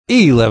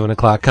11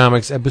 O'Clock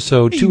Comics,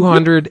 episode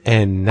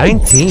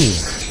 219.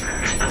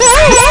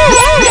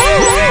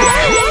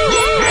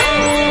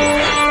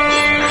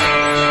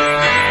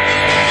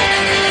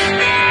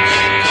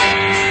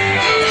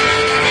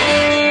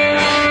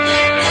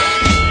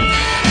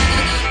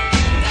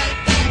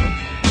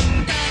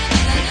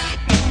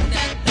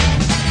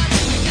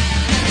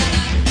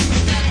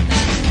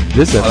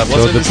 This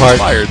episode, the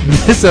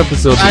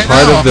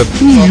part of the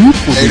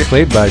will be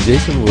played by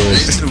Jason Wood.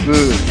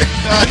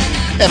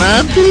 And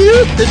I'm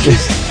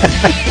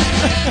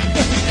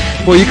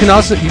Well, you can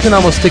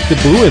almost stick the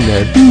boo in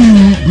there.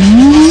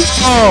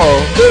 Oh,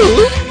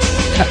 boo!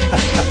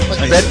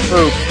 Like bed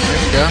poop. There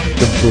you go.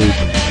 The boo.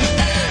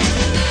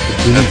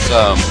 That's,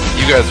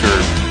 you guys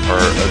are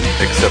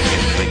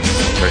accepting links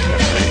right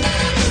now, right?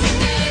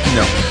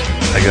 No.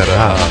 I got a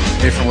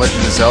Hey, from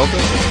Legend of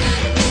Zelda.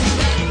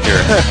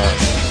 here.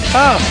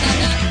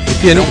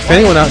 If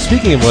anyone out,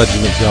 speaking of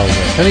Legend of Zelda,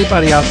 if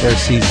anybody out there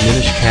sees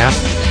Minish Cap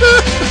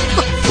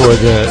for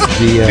the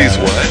Sees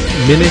what?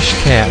 Minish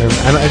Cap,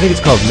 I think it's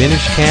called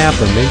Minish Cap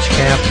or Minch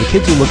Cap. The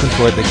kids are looking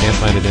for it; they can't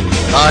find it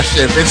anywhere. Oh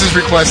shit! Vince is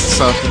requesting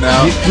something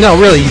now. No,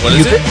 really. What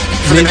is it?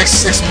 For the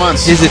next 6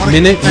 months. Is it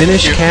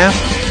Minish Cap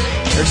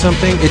or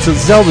something? It's a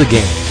Zelda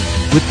game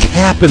with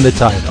Cap in the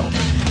title,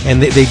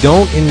 and they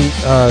don't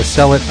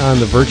sell it on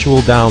the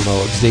virtual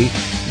downloads.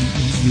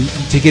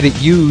 To get it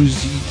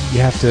used, you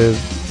have to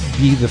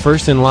be the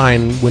first in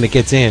line when it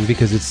gets in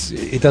because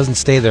it doesn't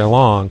stay there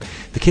long.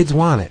 The kids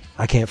want it.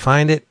 I can't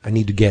find it. I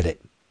need to get it.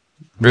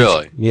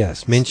 Really?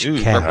 Yes, Minch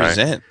Dude, Cap.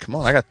 represent. Come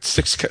on, I got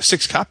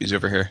six copies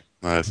over here.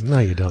 Nice. No,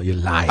 you don't. You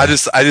lie. I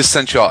just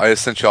sent y'all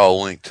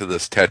a link to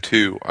this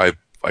tattoo I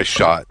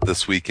shot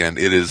this weekend.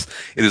 It is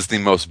the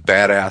most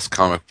badass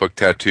comic book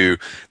tattoo.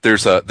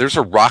 There's a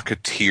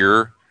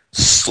Rocketeer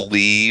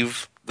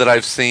sleeve that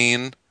I've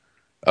seen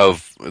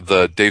of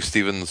the Dave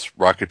Stevens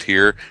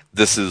Rocketeer.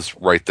 This is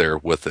right there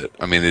with it.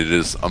 I mean, it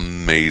is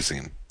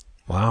amazing.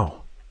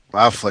 Wow.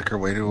 Wow, Flickr,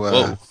 way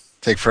to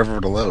take forever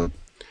to load.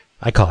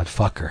 I call it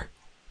fucker.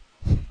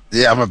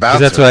 Yeah, I'm about to.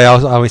 That's what I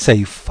always say,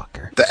 you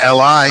fucker. The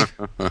LI.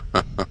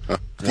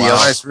 The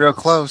LI's real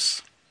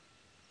close.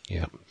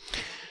 Yeah.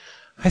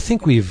 I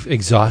think we've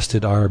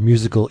exhausted our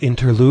musical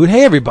interlude.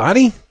 Hey,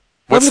 everybody.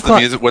 What's the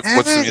music? What's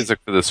the music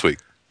for this week?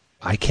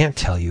 I can't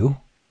tell you.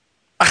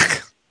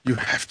 You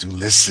have to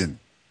listen.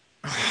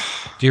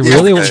 Do you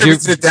really want to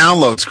the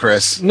downloads,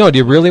 Chris? No, do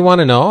you really want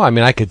to know? I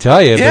mean, I could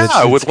tell you. Yeah, but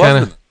I would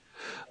love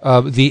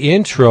to. The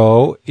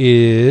intro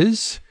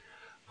is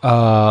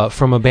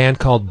from a band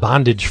called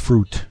Bondage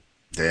Fruit.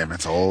 Damn,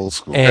 it's old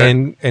school.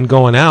 And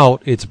going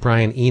out, it's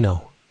Brian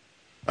Eno.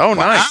 Oh,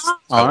 nice.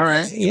 All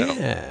right.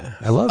 Yeah,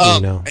 I love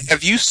Eno.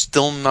 Have you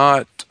still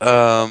not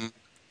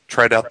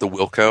tried out the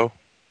Wilco?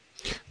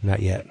 Not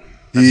yet.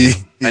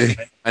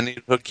 I need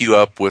to hook you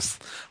up with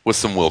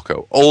some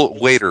Wilco. Oh,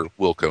 later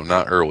Wilco,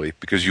 not early,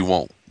 because you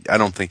won't. I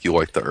don't think you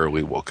like the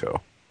early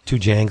Wilco. Too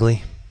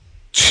jangly.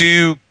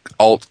 Too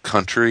alt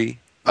country.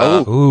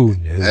 Ooh,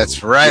 no.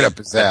 That's right up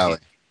his alley.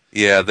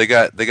 Yeah, they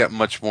got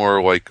much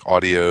more like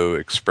audio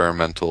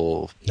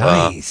experimental.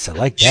 Nice, I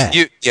like that.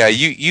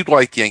 You'd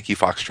like Yankee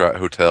Foxtrot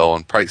Hotel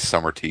and Price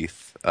Summer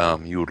Teeth.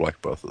 You would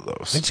like both of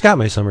those. I just got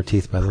my summer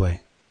teeth, by the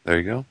way. There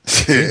you go.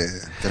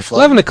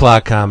 11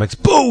 O'Clock Comics.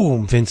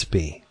 Boom, Vince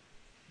B.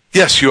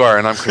 Yes, you are,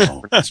 and I'm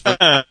Chris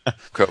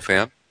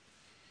co-fan.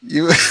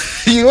 You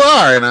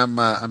are, and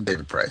I'm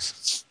David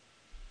Price.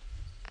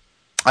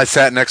 I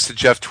sat next to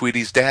Jeff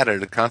Tweedy's dad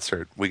at a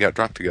concert. We got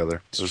drunk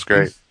together. It was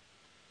great.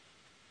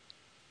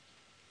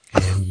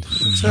 And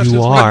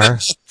you are.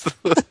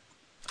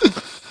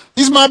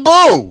 He's my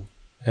boo.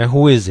 And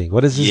who is he?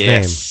 What is his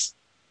name?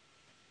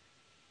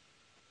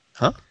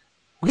 Huh?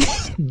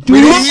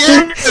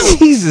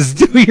 Jesus,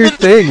 do your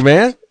thing,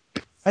 man.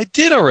 I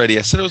did already.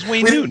 I said it was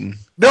Wayne Newton.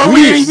 No,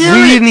 we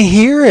didn't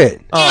hear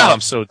it. Oh,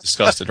 I'm so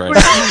disgusted right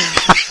now.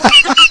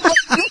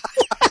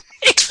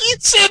 He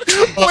said,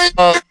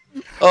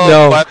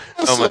 No,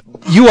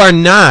 you are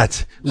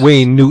not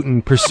Wayne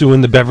Newton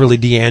pursuing the Beverly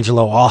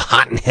D'Angelo all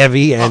hot and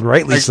heavy, and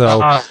rightly so.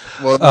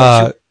 Well,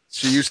 no,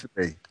 she used to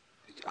be.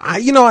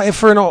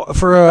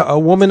 For a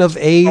woman of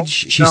age,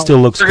 she still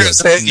looks good.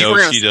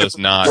 No, she does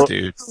not,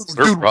 dude.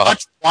 Dude,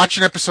 watch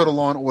an episode of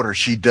Law and Order.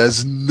 She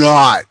does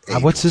not.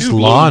 What's this Dude,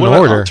 Law and what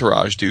about Order?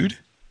 Entourage, dude.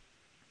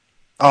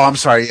 Oh, I'm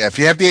sorry. Yeah, if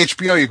you have the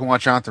HBO, you can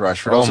watch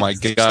Entourage. Oh my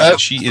god,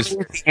 she is.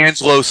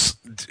 Angelo's.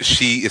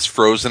 She is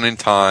frozen in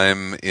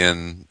time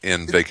in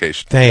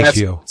Vacation. Thank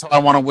you. That's how I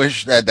want to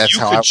wish that. That's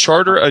You how could I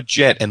charter a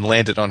jet and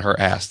land it on her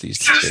ass these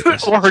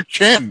days. or her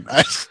chin.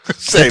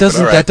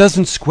 That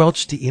doesn't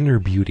squelch the inner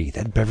beauty.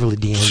 That Beverly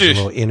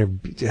D'Angelo inner.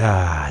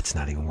 It's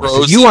not even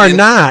worth it. You are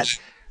not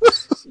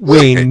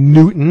Wayne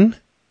Newton,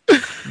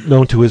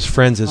 known to his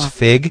friends as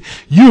Fig.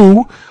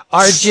 You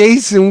are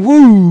Jason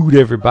Wood,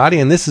 everybody,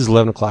 and this is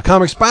 11 O'Clock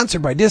Comics,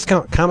 sponsored by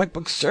Discount Comic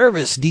Book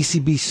Service,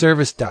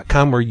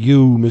 dcbservice.com, where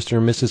you, Mr.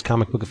 and Mrs.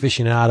 Comic Book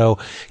Aficionado,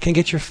 can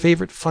get your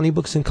favorite funny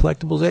books and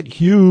collectibles at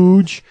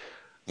huge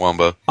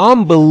Wamba.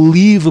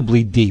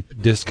 Unbelievably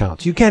deep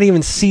discounts. You can't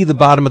even see the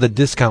bottom of the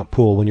discount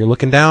pool when you're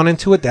looking down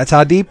into it. That's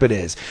how deep it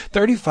is.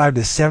 35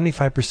 to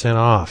 75%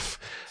 off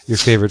your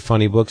favorite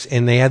funny books.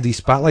 And they have these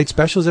spotlight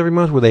specials every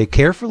month where they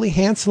carefully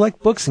hand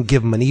select books and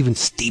give them an even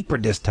steeper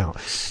discount.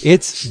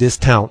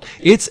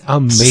 It's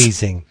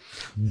amazing.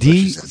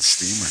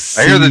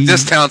 I hear the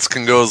discounts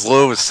can go as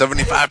low as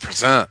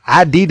 75%.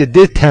 ID to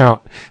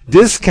discount.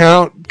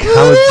 Discount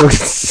comic book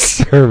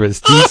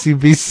service.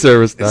 DCB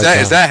service.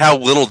 Is that how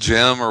Little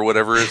Jim or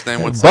whatever his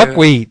name was?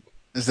 Buckwheat.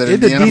 Is that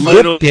Indiana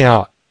Little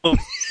discount?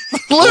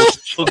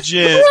 Little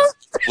Jim.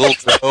 Little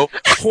Joe.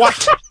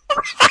 What?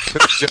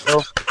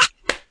 Joe.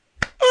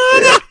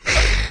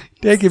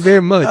 Thank you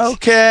very much.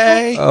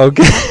 Okay.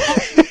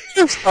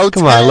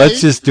 Come on,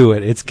 let's just do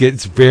it.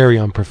 It's very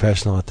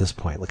unprofessional at this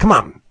point. Come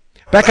on.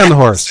 Back on the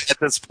horse. At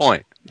this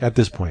point.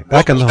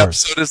 Back on the What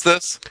horse. episode is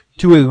this?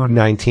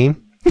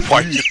 219.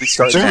 Why did we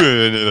start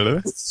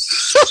that?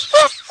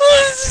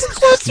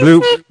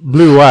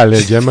 Blue eye,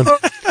 ladies and gentlemen.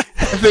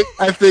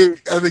 I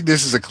think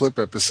this is a clip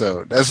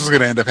episode. That's what's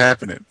going to end up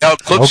happening. No,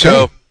 clip Okay.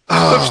 show.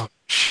 Oh,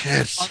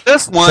 shit. On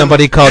this one,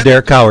 Somebody called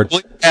Derek Coward.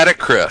 look at it,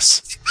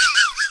 Chris.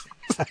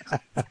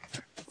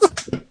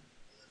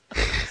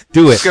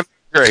 Do It's it. gonna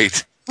be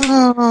great.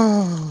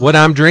 What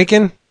I'm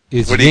drinking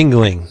is What do you-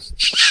 Yingling.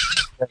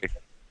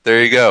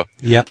 There you go.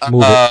 Yep,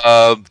 move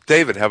it.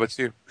 David, how about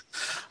you?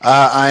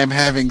 I am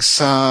having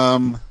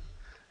some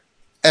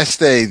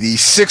Este, the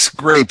 6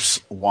 Grapes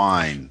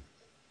wine.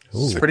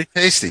 Ooh. Pretty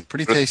tasty.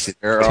 Takes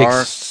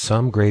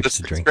some grapes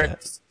to drink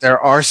that. There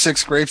are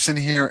 6 grapes in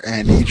here,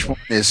 and each one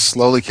is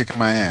slowly kicking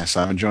my ass.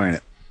 I'm enjoying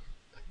it.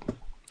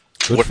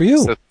 Good for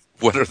you.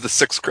 What are the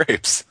 6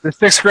 grapes? The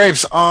 6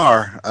 grapes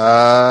are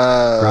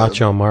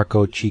Groucho,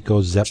 Marco,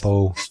 Chico,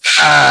 Zeppo.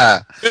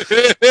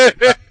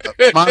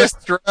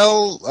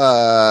 Monastrell,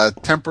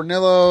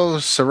 Tempranillo,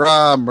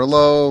 Syrah,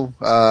 Merlot,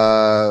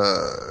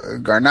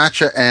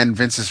 Garnacha, and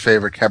Vince's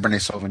favorite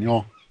Cabernet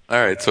Sauvignon.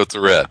 All right, so it's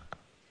a red.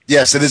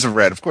 Yes, it is a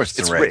red. Of course,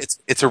 it's a red.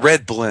 It's a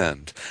red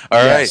blend.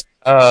 All Yes.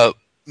 right,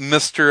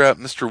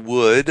 Mr.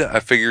 Wood. I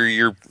figure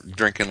you're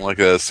drinking like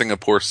a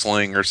Singapore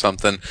Sling or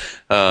something,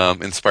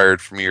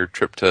 inspired from your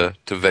trip to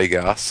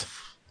Vegas.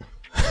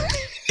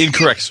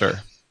 Incorrect,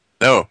 sir.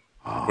 No,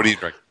 what are you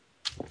drinking?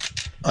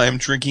 I am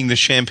drinking the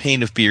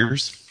champagne of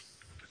beers.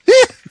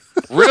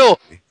 Really?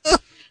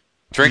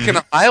 Drinking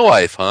a High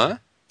Life, huh?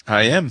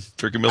 I am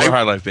drinking Miller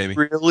High Life, baby.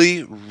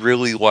 Really,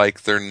 really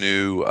like their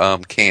new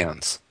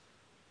cans.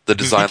 The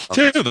design.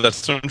 Too.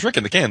 That's what I'm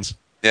drinking. The cans.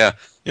 Yeah.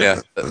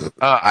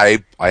 I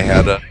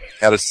had a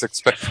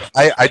 6-pack.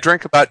 I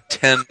drank about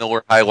 10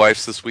 Miller High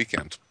Lifes this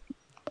weekend.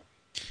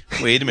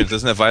 Wait a minute.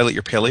 Doesn't that violate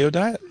your paleo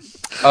diet?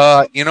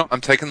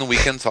 I'm taking the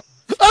weekends off.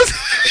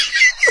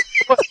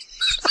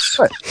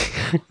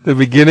 The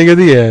beginning of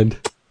the end.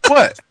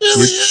 What?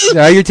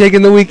 Now you're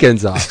taking the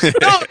weekends off.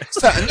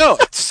 No,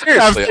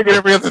 seriously. I'm taking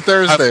every other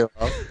Thursday.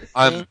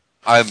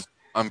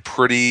 I'm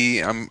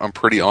pretty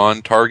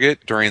on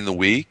target during the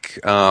week.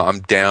 I'm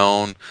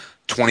down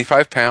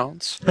 25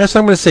 pounds. That's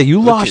what I'm going to say.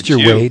 You lost at your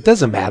you. weight.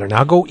 Doesn't matter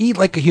now. Go eat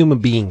like a human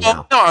being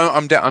now. No,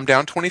 I'm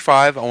down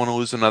 25. I want to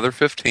lose another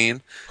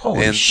 15.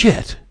 Holy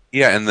shit.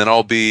 Yeah, and then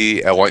I'll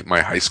be at like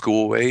my high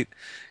school weight.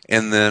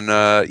 And then,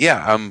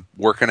 I'm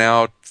working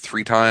out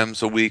 3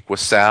 times a week with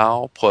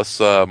Sal. Plus,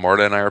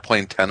 Marta and I are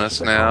playing tennis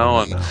now.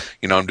 And,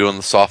 I'm doing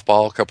the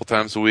softball a couple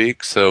times a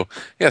week. So,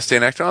 yeah,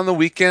 staying active on the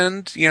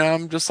weekend.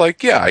 I'm just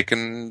like, I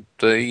can,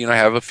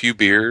 have a few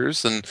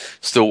beers and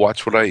still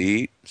watch what I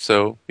eat.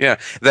 So, yeah,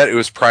 it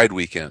was Pride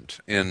weekend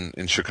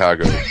in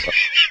Chicago.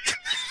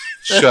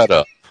 Shut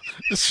up.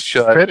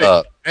 Shut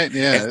up. Right,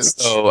 yeah. And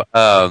so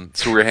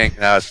we were hanging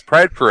out at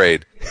Pride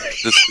Parade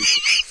this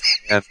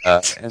weekend,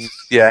 and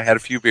I had a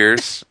few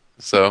beers.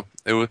 So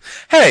it was,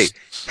 hey,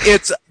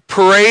 it's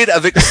Parade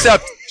of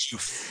Acceptance, you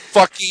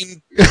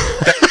fucking.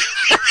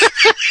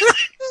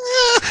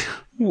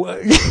 Go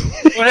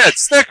ahead,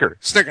 snicker.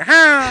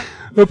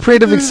 A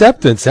parade of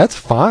acceptance. That's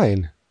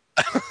fine.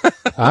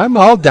 I'm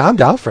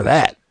down for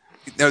that.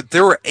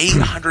 There were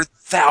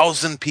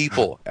 800,000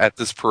 people at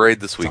this parade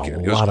this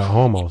weekend. A lot of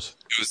homos.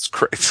 It was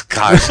crazy.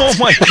 God. Oh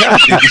my god!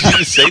 Did you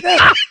just say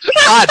that?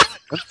 God.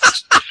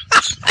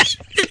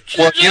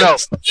 Well,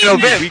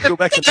 We go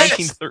back to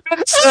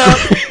 1930.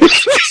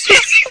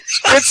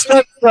 It's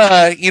not,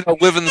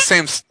 live in the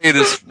same state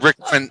as Rick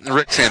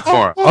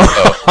Santorum.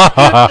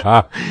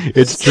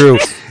 It's true. You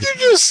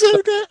just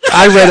said that.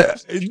 I read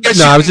it.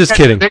 No, I was just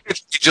kidding.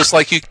 Just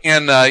like you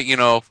can,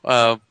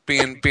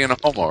 being a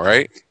homo,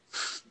 right?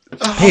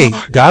 Hey,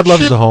 God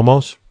loves the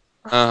homos.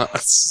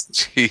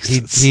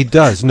 Jesus. He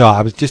does. No,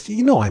 I was just,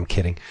 I'm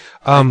kidding.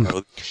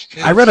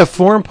 I read a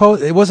forum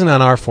post. It wasn't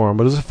on our forum,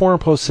 but it was a forum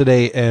post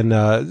today, and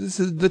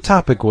the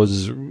topic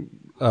was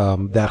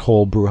that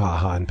whole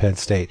brouhaha in Penn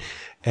State,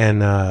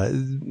 and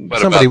What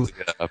somebody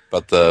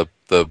about the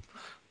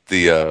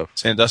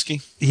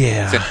Sandusky?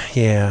 yeah,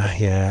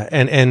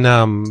 and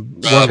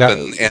one guy,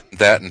 and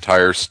that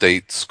entire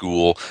state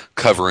school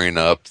covering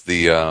up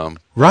the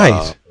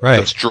right.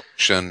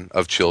 destruction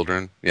of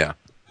children. Yeah.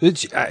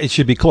 It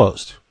should be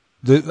closed.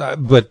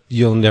 But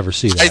you'll never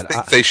see that. I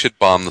think they should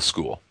bomb the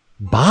school.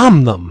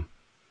 Bomb them.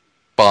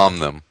 Bomb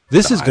them.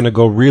 This is going to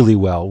go really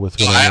well with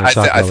what I'm going to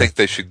talk about. I think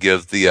they should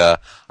give the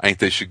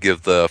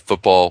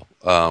football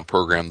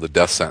program the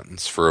death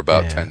sentence for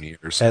about 10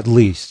 years. At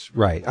least,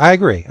 right. I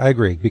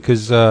agree,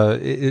 because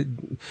there's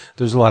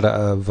a lot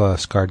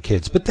of scarred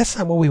kids. But that's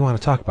not what we want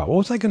to talk about. What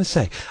was I going to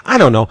say? I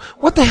don't know.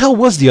 What the hell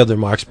was the other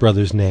Marx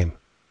Brothers name?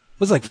 It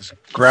was like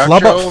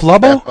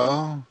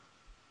Flubbo?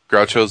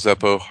 Groucho,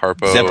 Zeppo,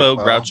 Harpo. Zeppo,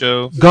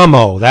 Groucho.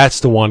 Gummo,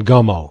 that's the one,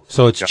 Gummo.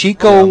 So it's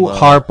Chico,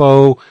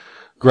 Harpo,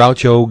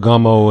 Groucho,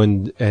 Gummo,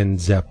 and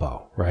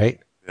Zeppo,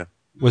 right? Yeah.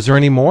 Was there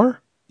any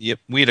more? Yep.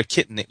 We had a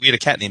cat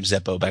named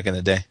Zeppo back in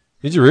the day.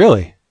 Did you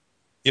really?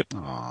 Yep.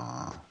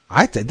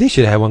 I think they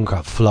should have one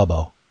called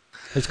Flubbo.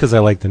 That's because I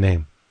like the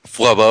name.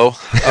 Flubbo.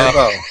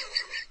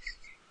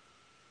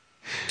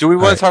 Do we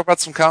want to talk about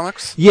some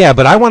comics? Yeah,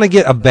 but I want to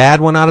get a bad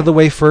one out of the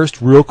way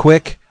first, real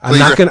quick.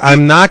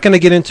 I'm not gonna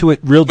get into it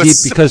real deep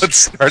because let's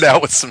start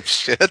out with some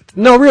shit.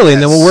 No, really,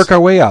 and then we'll work our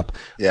way up.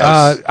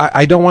 Yes.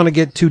 I don't want to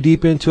get too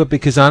deep into it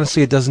because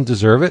honestly, it doesn't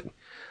deserve it.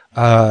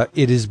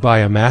 It is by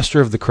a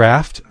master of the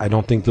craft. I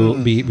don't think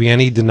there'll be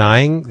any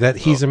denying that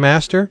he's a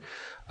master.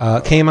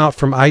 Came out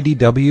from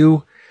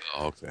IDW.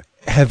 Oh, okay.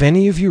 Have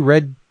any of you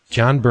read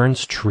John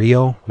Byrne's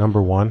Trio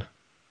 #1?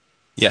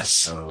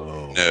 Yes.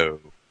 Oh. No.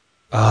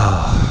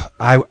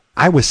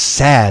 I was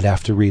sad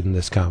after reading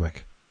this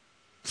comic.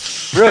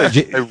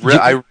 Really?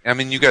 I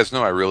mean, you guys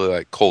know I really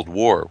like Cold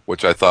War,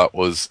 which I thought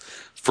was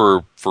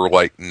for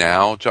like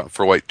now,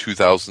 for like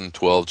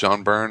 2012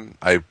 John Byrne.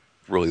 I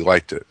really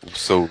liked it.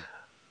 So,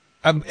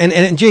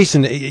 and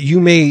Jason, you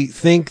may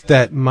think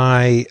that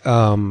my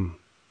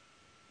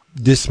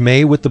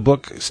dismay with the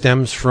book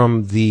stems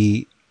from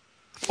the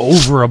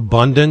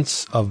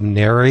overabundance of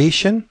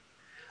narration.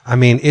 I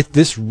mean,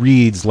 this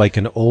reads like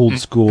an old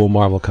school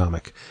Marvel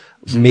comic.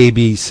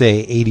 Maybe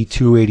say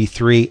 82,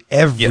 83.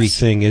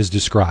 Everything is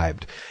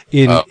described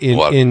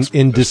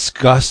in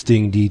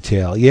disgusting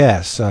detail.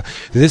 Yes,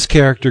 this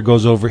character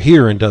goes over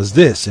here and does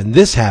this, and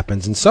this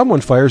happens, and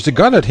someone fires a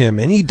gun at him,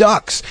 and he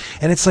ducks.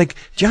 And it's like,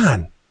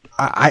 John,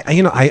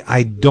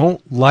 I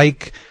don't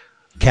like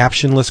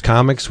captionless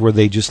comics where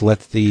they just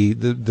let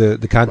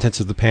the contents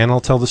of the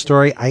panel tell the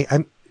story.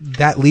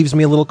 That leaves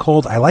me a little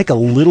cold. I like a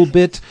little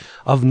bit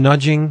of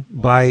nudging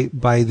by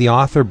the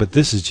author, but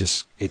this is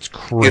just, it's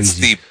crazy. It's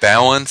the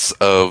balance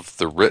of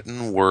the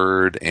written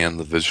word and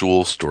the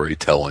visual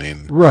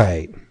storytelling.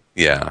 Right.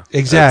 Yeah.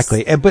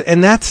 Exactly.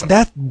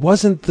 That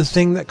wasn't the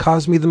thing that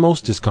caused me the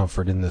most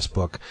discomfort in this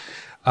book.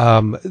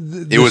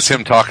 It was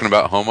him talking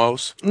about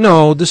homos?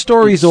 No, the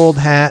story's old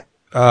hat.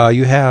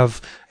 You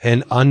have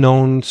an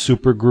unknown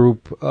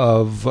supergroup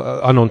of,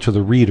 unknown to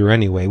the reader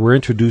anyway. We're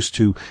introduced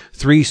to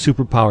 3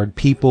 superpowered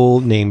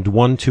people named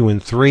 1, 2,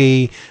 and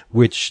 3,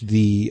 which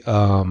I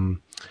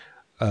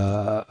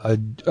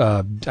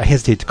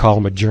hesitate to call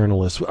him a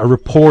journalist. A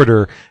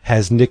reporter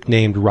has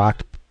nicknamed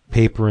rock,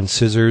 paper, and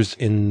scissors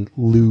in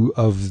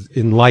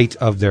light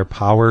of their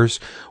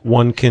powers.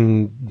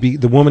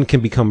 The woman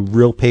can become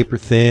real paper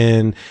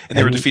thin. And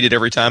they were defeated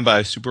every time by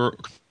a super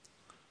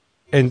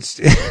and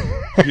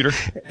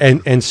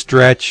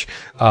Stretch.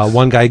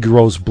 One guy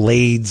grows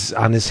blades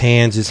on his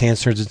hands. His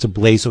hands turns into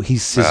blades, so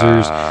he's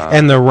scissors.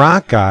 And the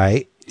rock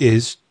guy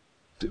he's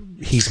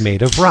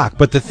made of rock.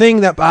 But the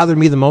thing that bothered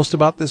me the most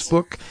about this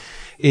book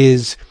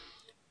is,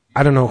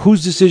 I don't know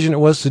whose decision it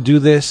was to do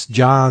this,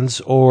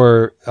 John's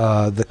or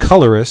the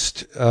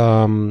colorist,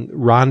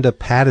 Rhonda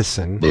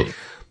Pattison.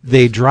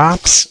 They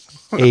dropped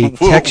a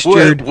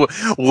textured...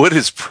 Wood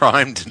is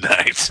prime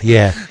tonight.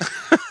 Yeah.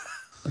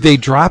 They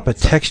drop a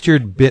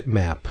textured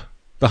bitmap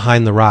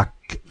behind the rock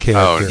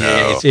character.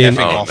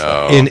 Oh,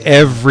 no. In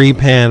every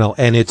panel,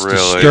 and it's really?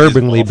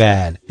 disturbingly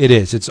bad. It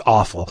is. It's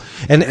awful.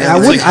 And I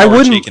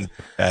wouldn't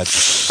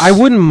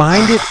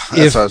mind it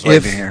if... That's what I was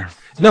waiting to hear.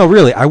 No,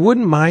 really, I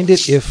wouldn't mind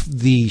it if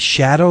the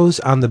shadows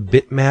on the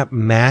bitmap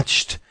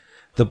matched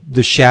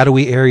the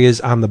shadowy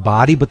areas on the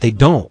body, but they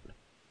don't.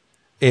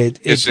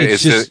 It's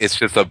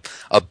just a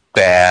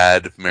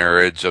bad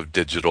marriage of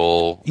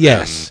digital.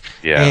 Yes.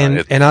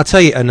 And I'll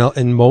tell you,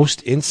 in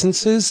most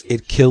instances,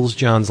 it kills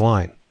John's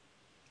line.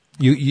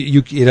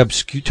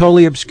 It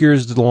totally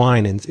obscures the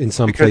line in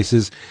some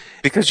places.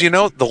 Because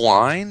the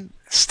line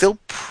still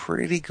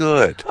pretty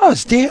good. Oh,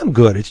 it's damn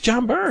good. It's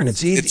John Byrne. It's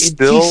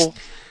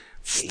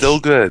still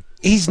good.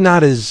 He's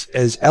not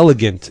as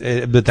elegant,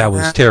 but that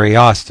was Terry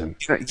Austin.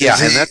 Yeah,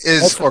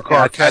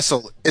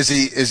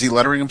 is he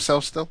lettering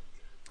himself still?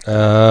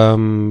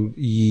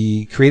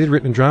 Created,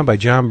 written, and drawn by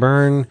John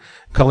Byrne.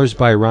 Colors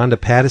by Rhonda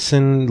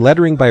Pattison.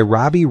 Lettering by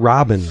Robbie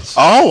Robbins.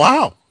 Oh,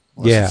 wow.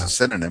 Well, yeah. It's a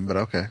synonym, but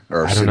okay.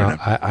 Or I don't know.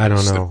 I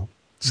don't know.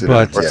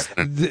 Synonym, but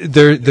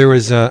there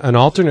was an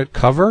alternate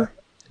cover,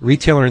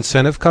 retailer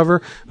incentive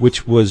cover,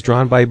 which was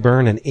drawn by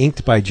Byrne and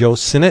inked by Joe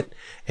Sinnott.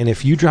 And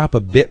if you drop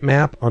a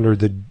bitmap under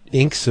the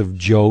inks of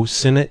Joe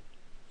Sinnott,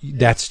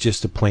 that's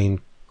just a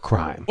plain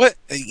crime. What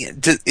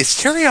is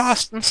Terry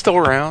Austin still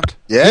around?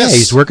 Yes. Yeah,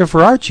 he's working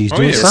for Archie. He's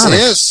doing Sonic.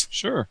 Yes.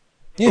 Sure.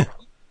 Yeah.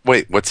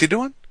 Wait, what's he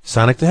doing?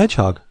 Sonic the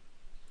Hedgehog.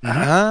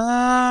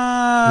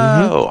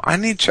 Oh, I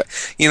need to.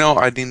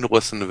 I need to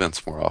listen to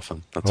Vince more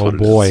often. That's what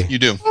it is. You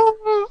do.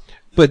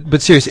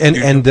 But seriously,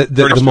 and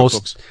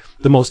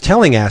the most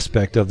telling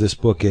aspect of this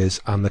book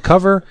is on the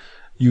cover.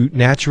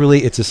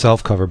 It's a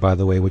self cover, by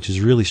the way, which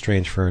is really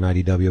strange for an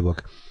IDW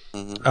book.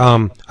 Mm-hmm.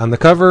 On the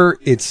cover,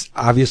 it's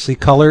obviously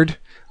colored.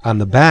 On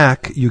the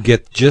back, you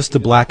get just the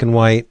black and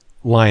white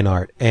line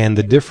art, and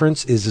the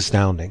difference is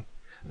astounding.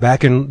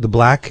 Back in the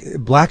black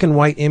and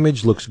white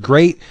image looks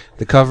great.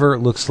 The cover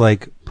looks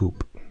like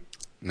poop.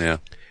 Yeah.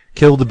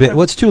 Kill the bit.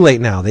 Well, it's too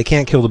late now. They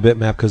can't kill the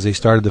bitmap because they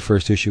started the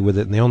first issue with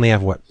it, and they only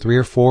have 3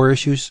 or 4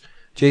 issues,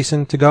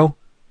 Jason, to go.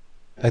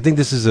 I think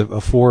this is a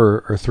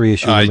 4 or 3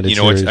 issue limited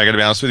series. I got to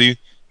be honest with you.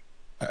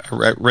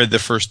 I read the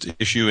first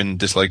issue and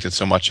disliked it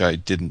so much I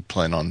didn't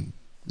plan on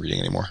reading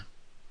anymore.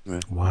 Yeah.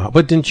 Wow!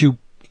 But didn't you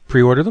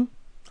pre-order them?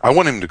 I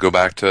want him to go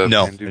back to.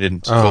 No, I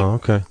didn't.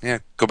 Okay. Yeah,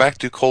 go back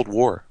to Cold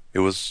War. It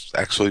was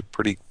actually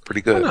pretty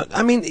good. Well, no,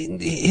 I mean,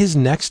 his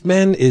Next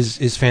Men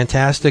is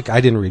fantastic.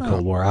 I didn't read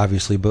Cold War,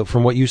 obviously, but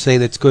from what you say,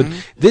 that's good.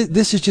 Mm-hmm.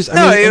 This is just.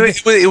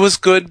 It was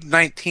good.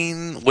 Late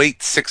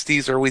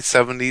 60s, early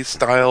 70s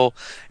style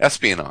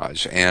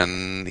espionage,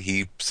 and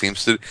he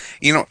seems to,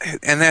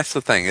 and that's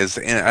the thing is,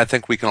 and I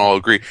think we can all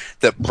agree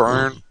that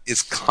Byrne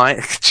is kind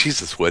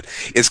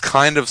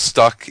of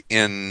stuck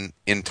in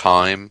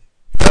time.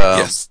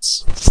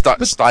 Yes.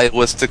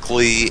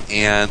 Stylistically,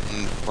 and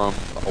from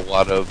a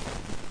lot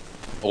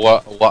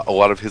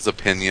of his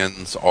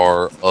opinions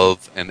are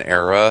of an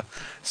era.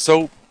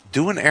 So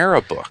do an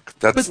era book.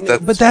 That's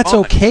fine.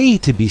 Okay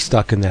to be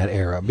stuck in that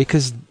era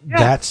because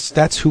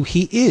that's who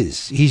he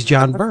is. He's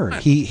John Byrne.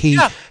 He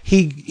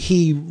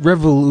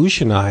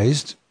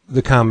revolutionized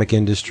the comic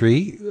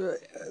industry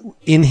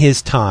in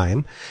his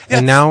time,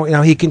 and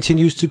now he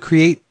continues to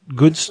create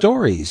good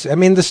stories. I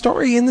mean, the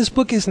story in this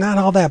book is not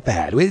all that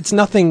bad. It's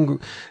nothing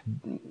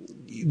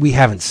we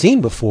haven't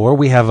seen before.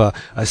 We have a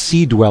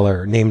sea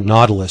dweller named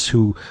Nautilus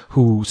who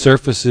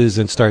surfaces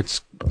and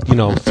starts,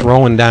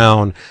 throwing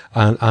down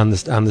on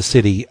the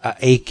city.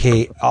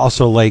 AK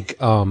also like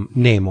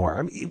Namor.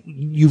 I mean,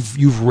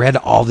 you've read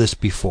all this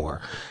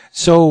before.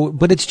 So,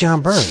 but it's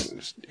John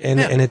Byrne,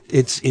 and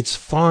it's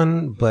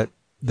fun, but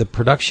the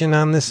production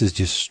on this is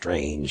just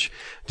strange.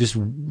 Just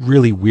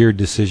really weird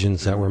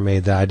decisions that were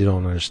made that I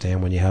don't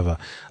understand when you have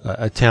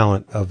a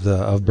talent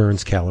of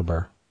Byrne's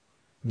caliber,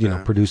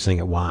 producing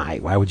it. Why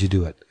would you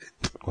do it?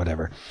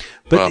 Whatever.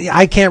 But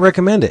I can't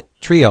recommend it.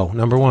 Trio,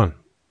 number 1.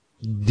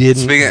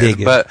 Didn't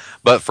dig it.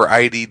 But for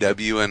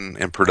IDW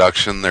and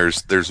production,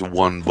 there's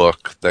one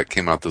book that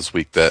came out this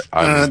week that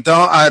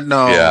I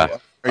know. Yeah.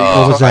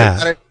 What was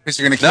that?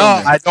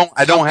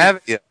 I don't have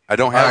it yet. I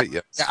don't have it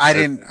yet. I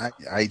didn't.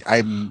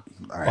 I'm.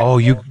 Right. Oh,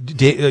 you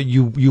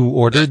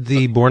ordered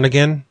the Born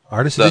Again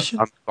Artist Edition?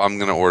 I'm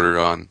going to order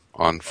it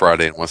on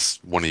Friday unless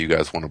one of you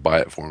guys want to buy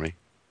it for me.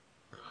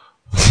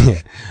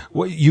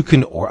 Well, you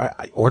can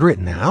order it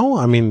now?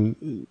 I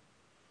mean...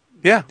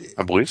 Yeah,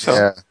 I believe so.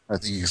 Yeah, I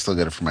think you can still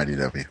get it from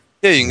IDW.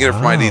 Yeah, you can get it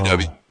from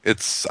IDW.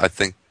 It's, I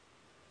think,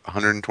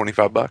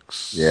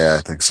 $125. Yeah,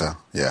 I think so.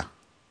 Yeah.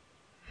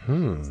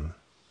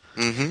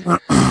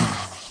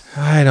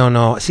 I don't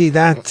know. See,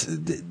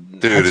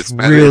 Dude, it's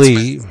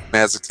really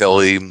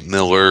Mazzucchelli,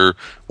 Miller,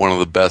 one of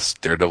the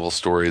best Daredevil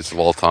stories of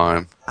all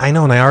time. I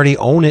know, and I already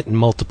own it in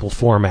multiple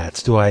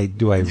formats. Do I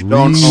really?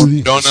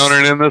 Don't own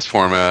it in this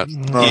format.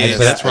 No, yeah,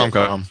 that's where I'm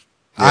going.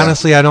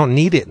 Honestly, I don't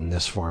need it in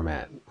this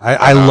format.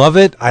 I love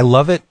it. I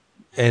love it.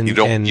 And you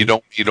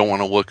don't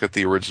want to look at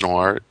the original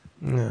art.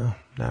 No,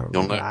 not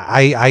really.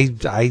 I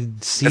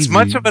see as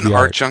much of an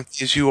art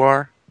junkie as you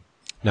are.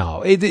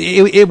 No,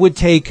 it would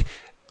take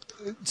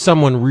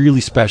someone really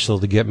special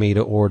to get me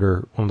to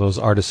order one of those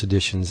artist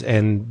editions,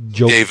 and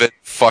David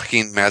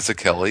fucking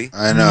Mazzucchelli.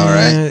 I know,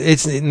 right?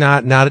 It's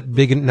not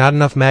big, not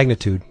enough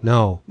magnitude.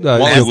 No, Joe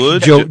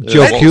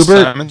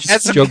Kubert.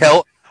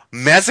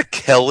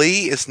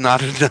 Mazzucchelli is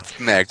not enough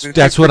magnitude.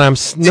 That's what I'm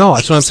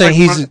saying.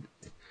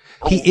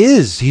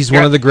 He's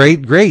one of the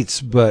greats,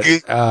 but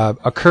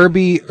a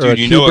Kirby or a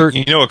Kubert.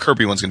 You know a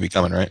Kirby one's gonna be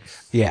coming, right?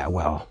 Yeah,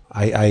 well,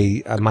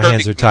 I my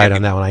hands are tied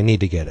on that one. I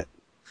need to get it.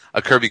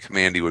 A Kirby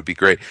Commandy would be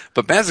great,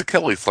 but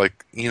Mazzucchelli's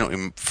like,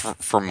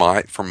 for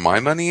my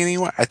money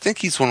anyway, I think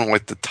he's one of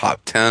like the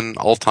top 10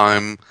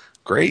 all-time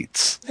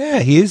greats. Yeah,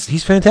 he is.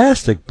 He's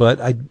fantastic, but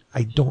I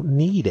don't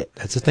need it.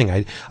 That's the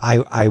thing.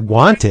 I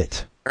want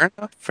it.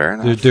 Fair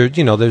enough.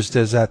 There's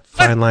that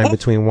fine line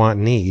between want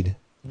and need.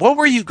 What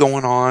were you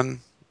going on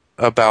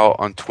about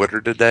on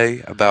Twitter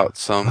today about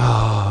some?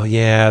 Oh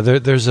yeah,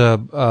 there's a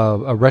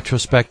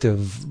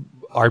retrospective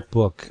art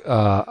book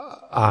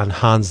on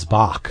Hans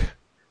Bach,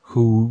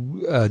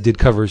 who did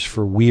covers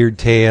for Weird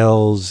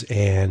Tales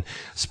and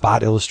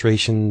spot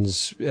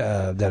illustrations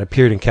that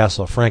appeared in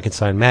Castle of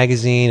Frankenstein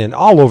magazine and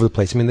all over the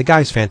place. I mean, the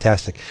guy's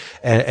fantastic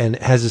and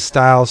has a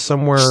style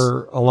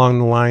somewhere along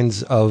the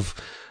lines of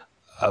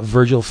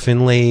Virgil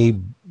Finlay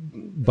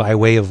by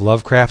way of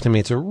Lovecraft. I mean,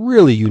 it's a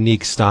really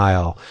unique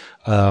style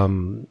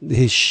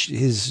His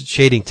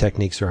shading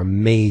techniques are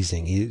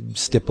amazing.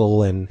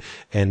 Stipple and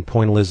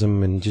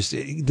pointillism and just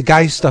the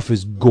guy's stuff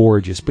is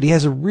gorgeous, but he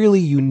has a really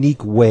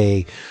unique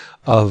way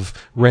of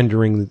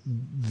rendering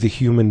the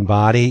human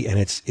body, and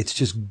it's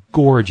just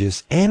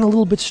gorgeous and a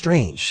little bit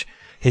strange.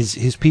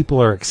 His people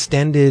are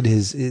extended.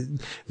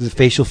 The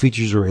facial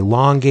features are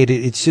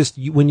elongated. It's just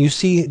when you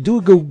do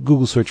a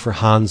Google search for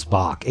Hans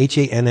Bok,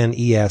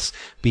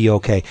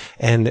 HANNESBOK,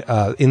 and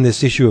in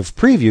this issue of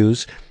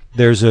previews,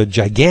 there's a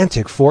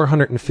gigantic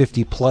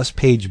 450 plus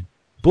page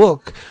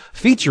book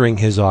featuring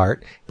his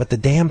art, but the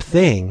damn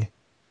thing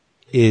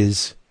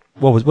is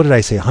what did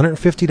I say?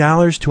 $150,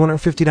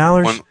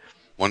 $250?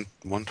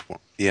 $120.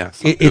 Yeah,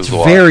 it's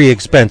very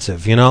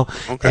expensive, you know.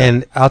 Okay.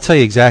 And I'll tell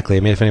you exactly. I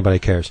mean, if anybody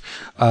cares,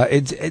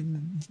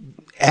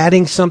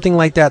 adding something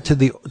like that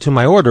to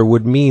my order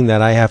would mean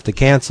that I have to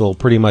cancel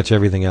pretty much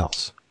everything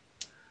else.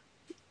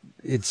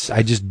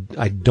 I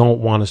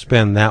don't want to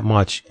spend that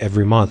much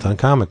every month on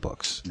comic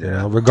books, you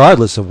know,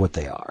 regardless of what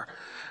they are.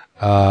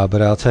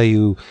 But I'll tell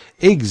you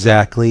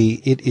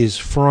exactly. It is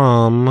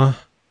from.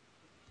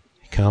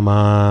 Come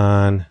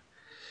on.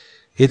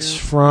 It's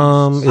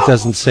from. It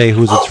doesn't say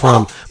whose it's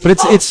from, but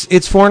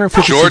it's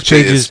 456 Georgia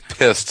pages. Is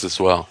pissed as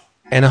well.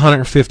 And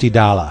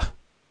 $150,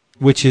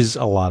 which is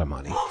a lot of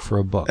money for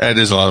a book. That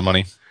is a lot of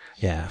money.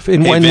 Yeah,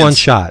 in one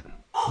shot.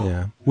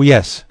 Yeah. Well,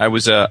 yes.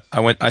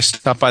 I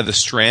stopped by the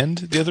Strand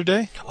the other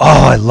day.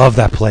 Oh, I love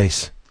that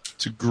place.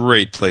 It's a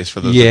great place for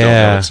those that don't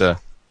know. It's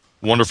a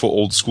wonderful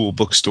old school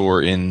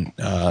bookstore in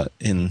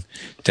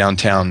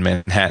downtown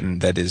Manhattan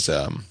that is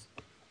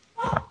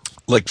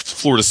like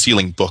floor to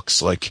ceiling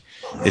books. Like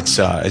it's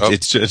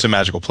a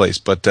magical place.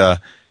 But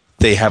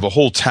they have a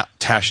whole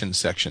Taschen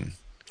section.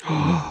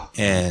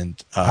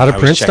 And out of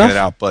print checking stuff? it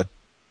out, but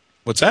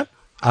what's that?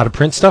 Out of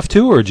print stuff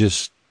too, or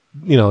just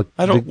I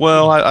don't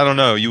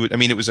know.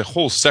 It was a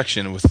whole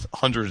section with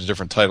hundreds of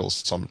different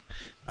titles. So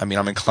I'm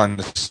inclined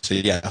to say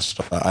yes,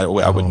 but I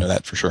wouldn't know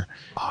that for sure.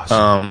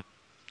 Awesome.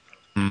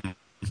 And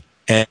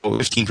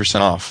 15%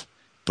 off,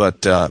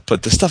 but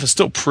the stuff is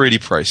still pretty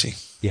pricey.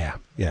 Yeah.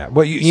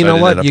 Well, you know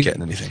what? You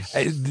getting anything?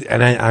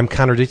 I'm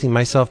contradicting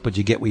myself, but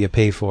you get what you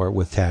pay for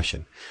with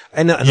Taschen,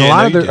 and a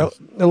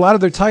lot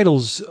of their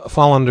titles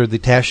fall under the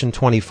Taschen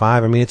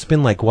 25. I mean, it's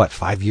been like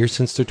 5 years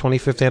since their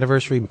 25th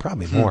anniversary,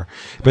 probably more,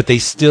 but they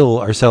still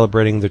are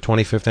celebrating their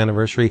 25th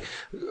anniversary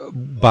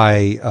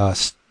by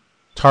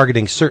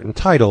targeting certain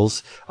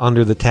titles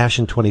under the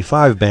Taschen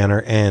 25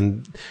 banner,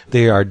 and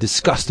they are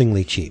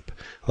disgustingly cheap.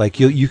 Like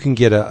you can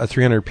get a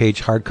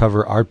 300-page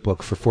hardcover art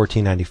book for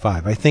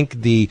 $14.95. I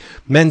think the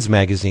Men's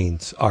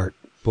Magazine's art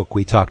book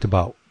we talked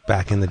about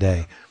back in the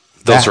day.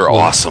 Those are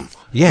awesome.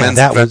 Yeah,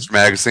 Men's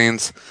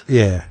magazines.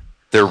 Yeah,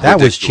 they're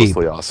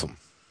ridiculously awesome.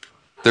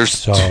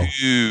 There's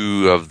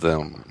 2 of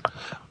them.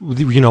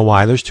 You know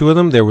why there's 2 of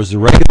them? There was the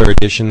regular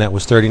edition that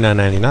was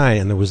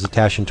 $39.99, and there was the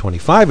Taschen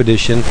 25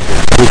 edition,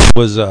 which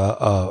was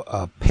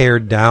a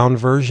pared down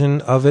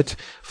version of it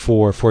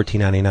for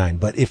 $14.99.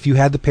 But if you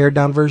had the pared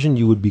down version,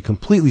 you would be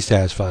completely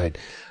satisfied,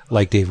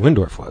 like Dave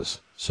Windorf was.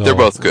 So they're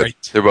both good.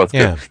 Great. They're both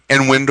good.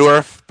 And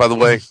Windorf, by the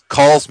way,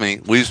 calls me,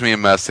 leaves me a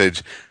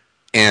message,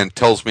 and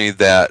tells me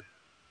that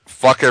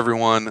fuck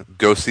everyone,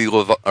 go see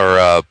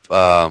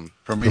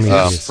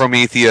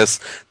Prometheus,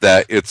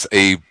 that it's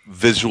a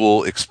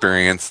visual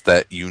experience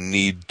that you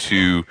need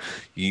to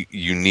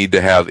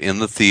have in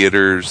the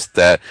theaters,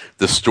 that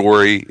the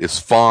story is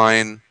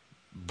fine,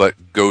 but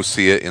go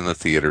see it in the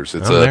theaters.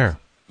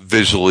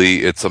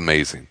 Visually it's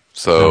amazing.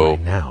 So not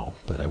right now,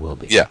 but I will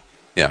be. Yeah.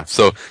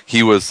 So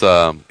he was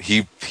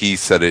he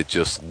said it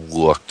just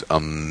looked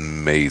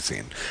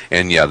amazing.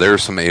 And yeah, there are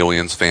some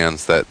Aliens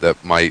fans that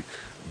might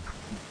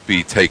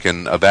be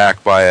taken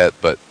aback by it,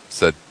 but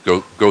said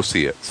go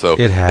see it. So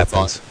it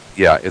happens.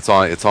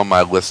 It's on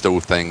my list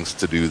of things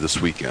to do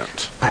this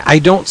weekend. I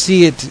don't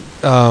see it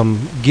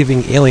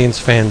giving Aliens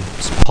fans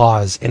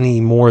pause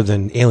any more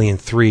than Alien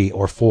 3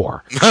 or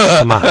 4.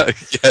 Come on.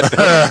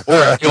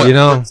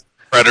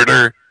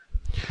 Predator.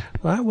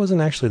 Well, that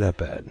wasn't actually that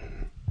bad.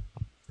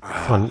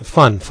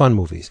 Fun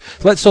movies.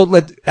 Let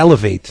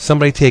elevate.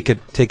 Somebody take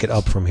it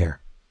up from here.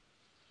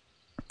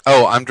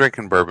 Oh, I'm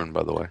drinking bourbon,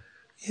 by the way.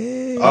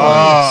 Yay.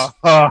 Oh,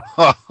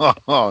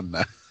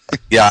 no.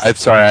 Yeah, I'm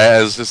sorry.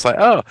 I was just like,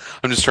 I'm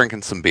just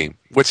drinking some Beam,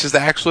 which is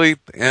actually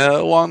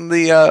on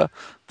the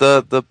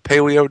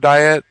paleo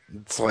diet.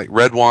 It's like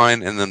red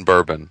wine and then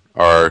bourbon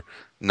are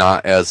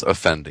not as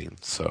offending.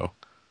 So,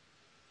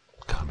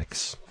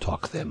 comics,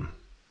 talk them.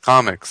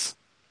 Comics.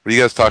 What are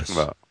you guys talking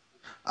about?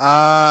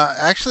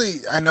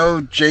 Actually, I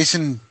know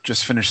Jason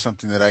just finished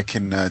something that I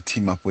can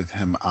team up with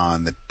him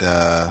on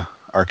that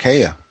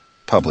Archaea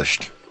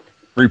published,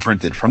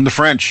 reprinted from the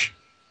French.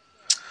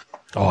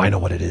 Oh, I know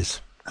what it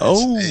is.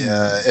 Oh,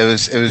 it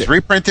was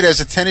reprinted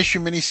as a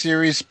 10-issue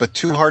miniseries, but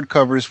 2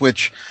 hardcovers,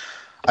 which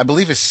I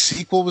believe a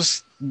sequel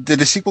was.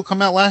 Did a sequel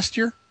come out last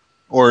year,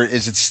 or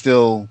is it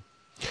still?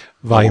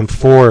 Volume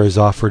 4 is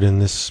offered in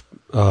this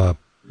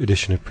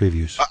edition of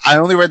previews. I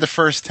only read the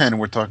first 10.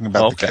 We're talking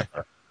about the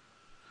cover.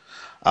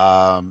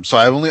 So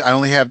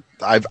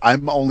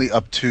I'm only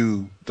up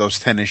to those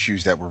 10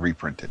 issues that were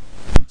reprinted.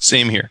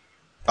 Same here.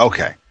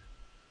 Okay.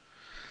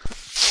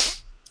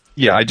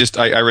 Yeah,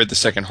 I read the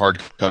second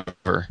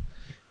hardcover,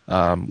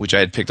 which I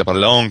had picked up a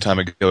long time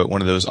ago at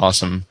one of those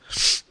awesome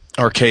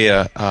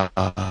Archaea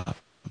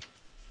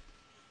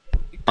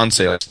on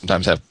sale.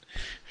 Sometimes have,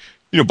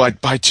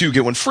 buy two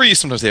get one free.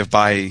 Sometimes they have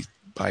buy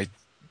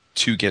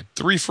two get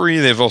three free.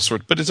 They have all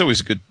sorts, but it's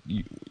always a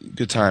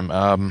good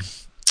time.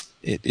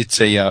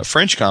 It's a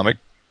French comic.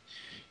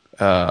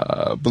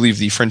 I believe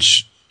the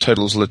French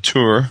title is La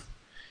Tour.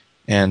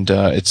 And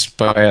it's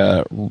by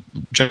a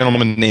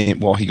gentleman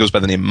named, he goes by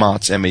the name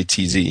Matz,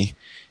 M-A-T-Z,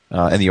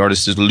 and the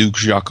artist is Luc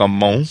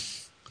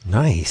Jacquemont.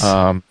 Nice.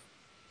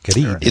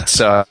 Good.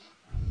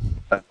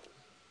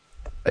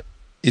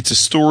 It's a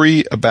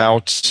story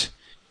about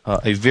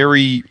a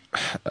very,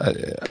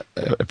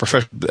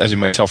 as you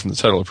might tell from the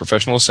title, a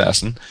professional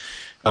assassin.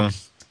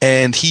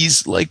 And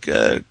he's like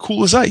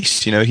cool as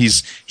ice.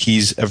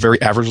 He's a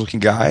very average-looking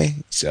guy.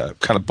 He's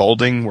kind of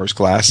balding, wears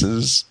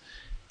glasses.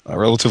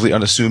 Relatively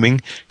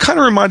unassuming. Kind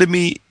of reminded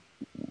me,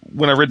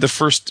 when I read the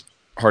first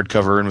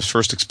hardcover and was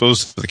first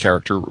exposed to the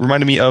character,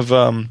 reminded me of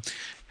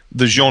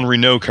the Jean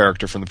Reno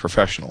character from The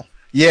Professional.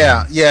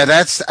 Yeah.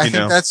 I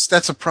think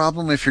that's a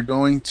problem if you're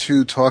going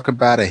to talk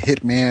about a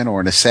hitman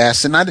or an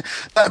assassin. A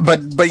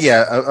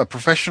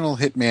professional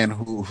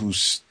hitman who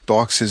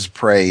stalks his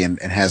prey and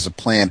has a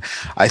plan.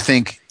 I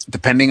think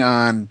depending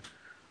on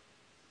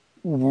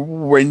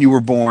when you were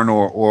born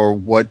or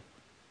what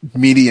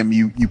medium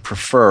you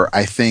prefer,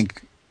 I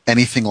think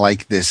anything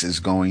like this is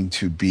going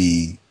to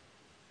be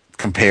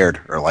compared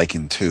or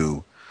likened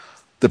to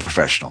The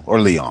Professional or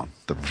Leon,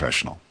 The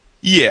Professional.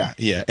 Yeah.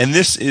 And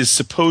this is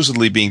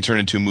supposedly being turned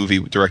into a movie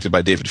directed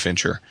by David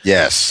Fincher.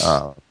 Yes.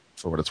 For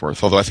what it's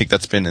worth. Although I think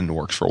that's been in the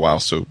works for a while,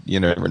 so you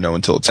never know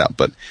until it's out.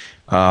 But,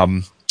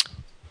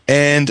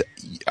 and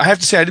I have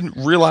to say, I didn't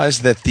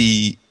realize that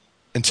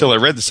until I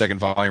read the second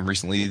volume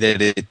recently,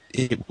 that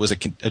it was a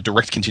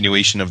direct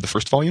continuation of the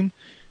first volume.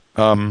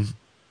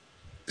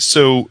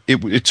 So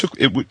it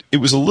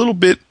was a little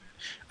bit.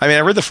 I mean,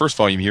 I read the first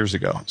volume years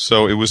ago,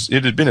 so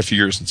it had been a few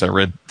years since I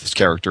read this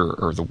character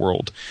or the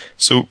world.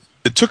 So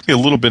it took me a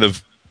little bit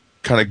of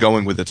kind of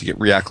going with it to get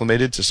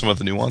reacclimated to some of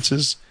the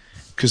nuances,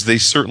 because they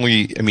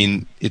certainly. I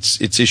mean,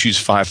 it's issues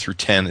 5 through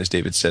 10, as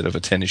David said, of a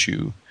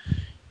 10-issue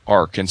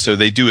arc, and so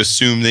they do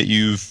assume that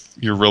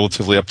you're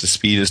relatively up to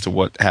speed as to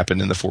what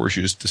happened in the 4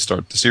 issues to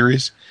start the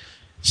series.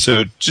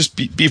 So just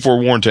be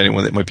forewarned to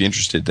anyone that might be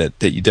interested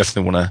that you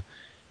definitely want to.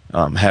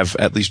 Have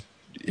at least,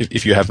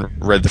 if you haven't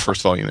read the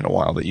first volume in a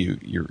while, that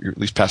you're at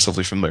least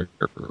passively familiar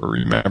or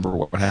remember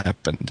what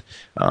happened.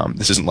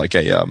 This isn't like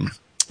a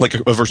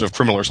version of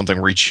Criminal or something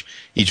where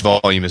each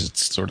volume is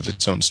sort of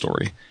its own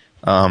story.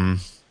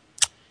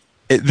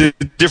 The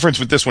difference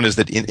with this one is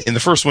that in the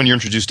first one you're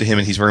introduced to him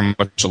and he's very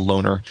much a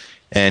loner,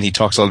 and he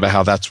talks a lot about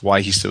how that's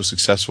why he's so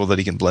successful, that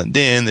he can blend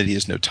in, that he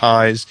has no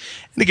ties.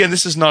 And again,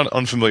 this is not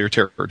unfamiliar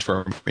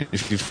territory. I mean,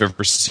 if you've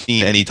ever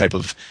seen any type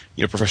of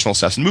professional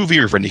assassin movie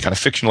or read any kind of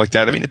fiction like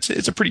that, I mean,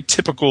 it's a pretty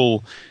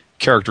typical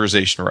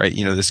characterization, right?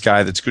 This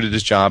guy that's good at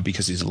his job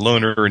because he's a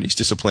loner and he's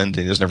disciplined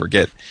and he doesn't ever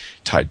get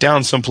tied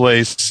down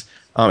someplace.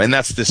 And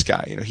that's this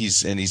guy.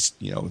 He's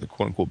the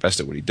quote unquote best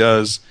at what he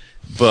does.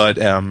 But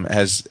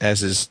as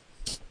is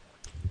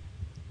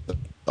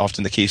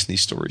often the case in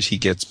these stories, he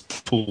gets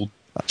pulled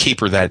a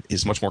caper that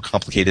is much more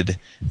complicated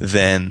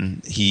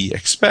than he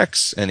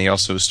expects, and he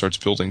also starts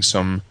building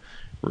some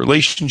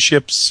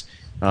relationships.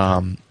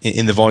 In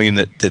the volume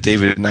that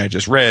David and I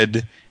just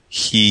read,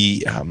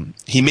 he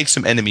makes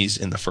some enemies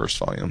in the first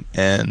volume,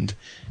 and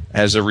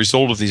as a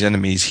result of these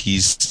enemies,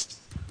 he's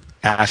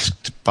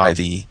asked by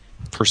the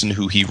person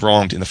who he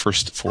wronged in the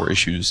first 4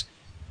 issues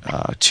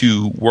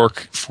to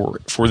work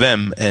for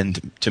them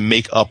and to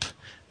make up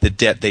the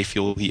debt they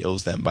feel he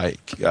owes them by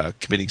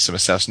committing some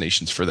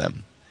assassinations for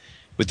them,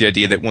 with the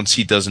idea that once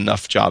he does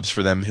enough jobs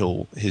for them,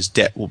 his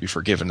debt will be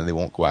forgiven and they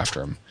won't go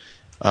after him.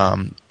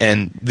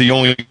 And the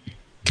only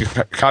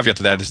caveat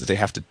to that is that he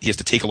has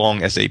to take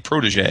along as a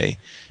protege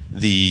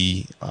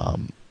the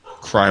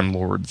crime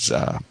lord's.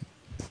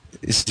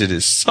 Is it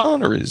his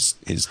son or his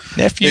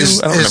nephew? I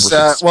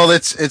don't remember.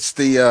 It's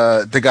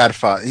the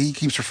Godfather. He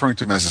keeps referring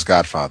to him as his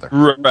Godfather.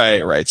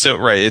 Right.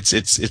 So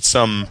it's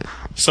some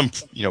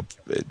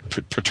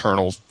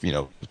paternal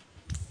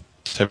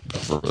type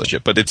of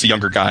relationship, but it's a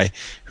younger guy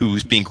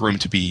who's being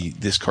groomed to be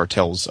this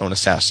cartel's own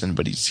assassin,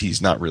 but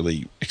he's not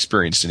really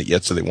experienced in it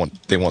yet. So they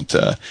want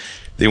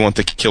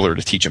the killer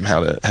to teach him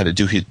how to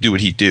do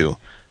what he do.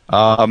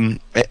 I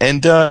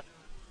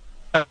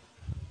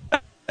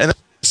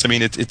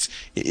mean, it's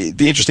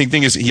the interesting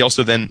thing is he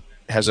also then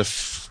has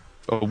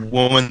a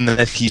woman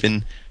that he's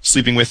been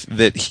sleeping with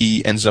that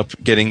he ends up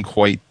getting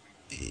quite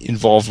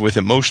involved with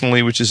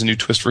emotionally, which is a new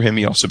twist for him.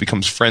 He also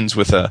becomes friends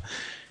with a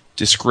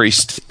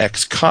disgraced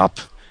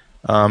ex-cop,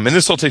 and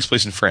this all takes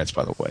place in France,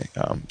 by the way.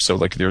 So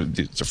like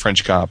there's a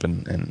French cop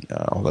and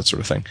all that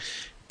sort of thing.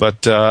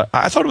 But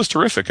I thought it was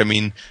terrific. I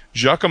mean,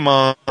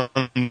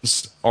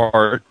 Jacquemont's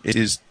art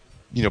is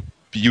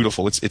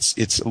beautiful. It's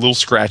a little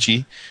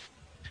scratchy,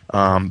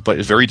 but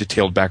very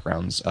detailed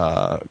backgrounds.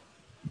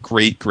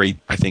 Great.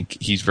 I think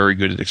he's very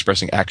good at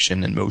expressing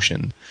action and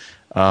motion.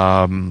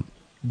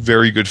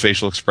 Very good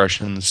facial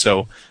expressions.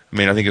 So, I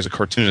mean, I think as a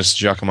cartoonist,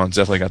 Giacomo's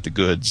definitely got the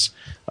goods.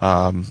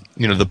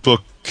 The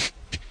book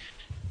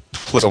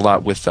plays a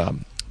lot with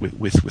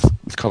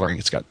coloring.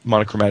 It's got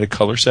monochromatic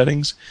color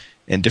settings,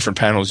 and different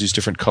panels use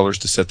different colors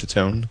to set the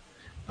tone.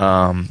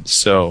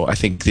 So I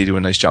think they do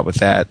a nice job with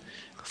that.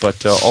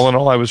 But all in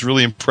all, I was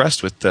really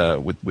impressed with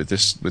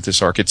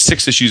this arc. It's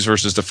 6 issues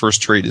versus the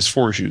first trade is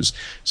 4 issues,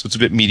 so it's a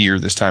bit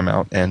meatier this time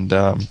out. And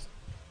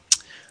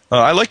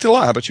I liked it a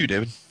lot. How about you,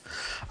 David?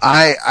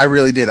 I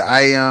really did.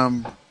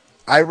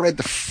 I read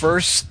the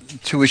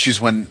first 2 issues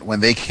when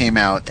they came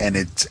out, and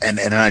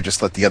then I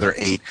just let the other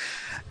 8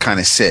 kind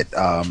of sit.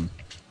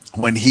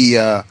 When he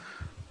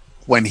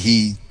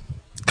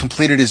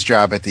completed his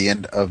job at the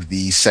end of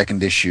the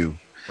second issue,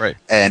 right,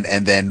 and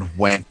then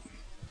went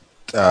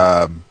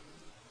to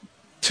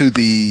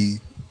the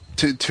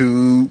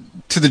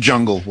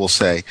jungle, we'll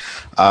say,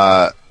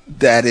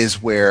 that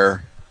is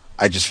where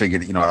I just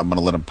figured, I'm going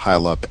to let him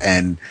pile up.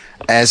 And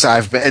as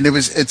I've been, and it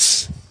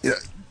was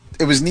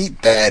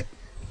neat that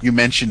you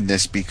mentioned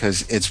this,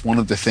 because it's one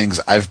of the things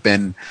I'm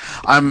in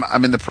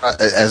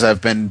as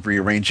I've been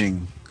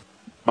rearranging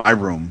my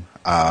room.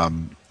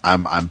 I'm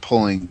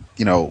pulling,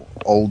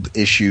 old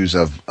issues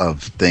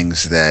of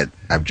things that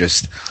I've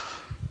just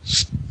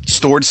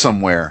stored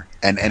somewhere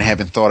and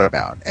haven't thought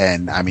about.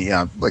 And I mean,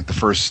 like the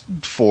first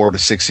 4 to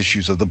 6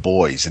 issues of The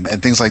Boys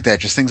and things like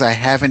that, just things I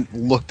haven't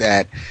looked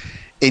at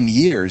in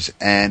years.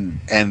 And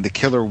The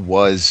Killer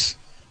was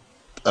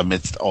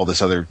amidst all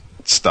this other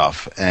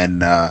stuff.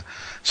 And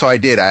so I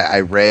did.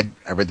 I read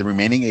the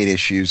remaining 8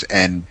 issues,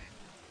 and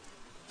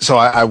so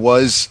I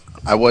was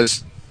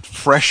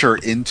fresher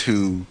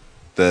into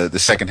the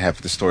second half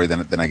of the story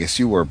than I guess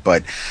you were.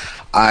 But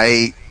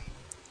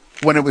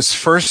when it was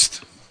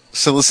first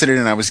solicited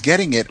and I was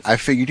getting it, I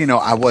figured,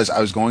 I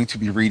was going to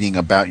be reading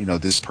about,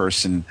 this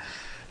person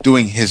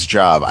doing his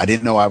job. I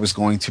didn't know I was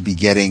going to be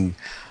getting,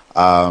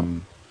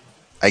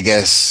 I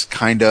guess,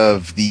 kind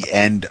of the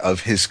end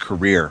of his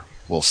career,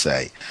 we'll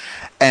say.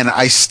 And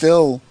I'm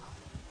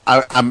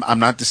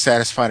not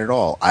dissatisfied at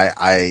all.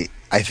 I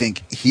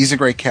think he's a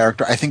great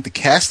character. I think the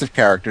cast of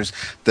characters,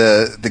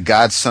 the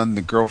godson,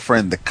 the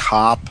girlfriend, the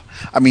cop,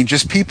 I mean,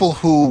 just people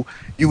who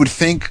you would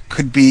think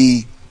could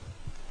be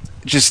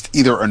just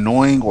either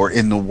annoying or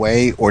in the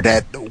way, or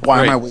that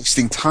why am I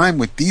wasting time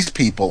with these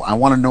people? I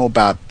want to know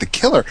about the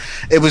killer.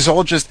 It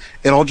all just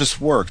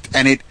worked,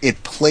 and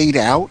it played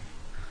out.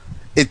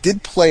 It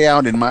did play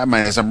out in my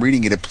mind as I'm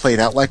reading it. It played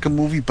out like a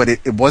movie, but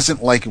it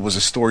wasn't like it was a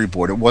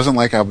storyboard. It wasn't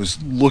like I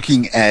was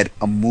looking at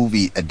a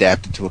movie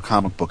adapted to a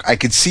comic book. I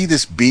could see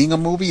this being a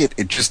movie.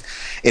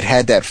 It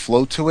had that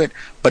flow to it,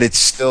 but it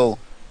still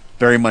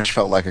very much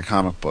felt like a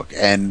comic book.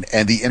 And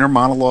the inner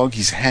monologue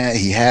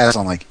he has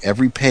on like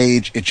every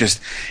page,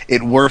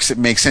 it works. It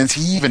makes sense.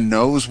 He even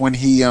knows when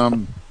he's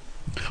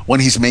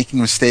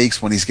making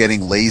mistakes, when he's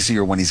getting lazy,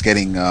 or when he's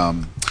getting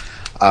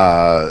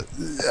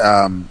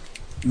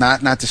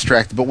not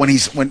distracted, but when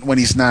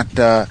he's not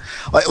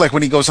like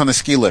when he goes on the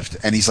ski lift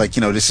and he's like,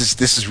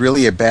 this is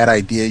really a bad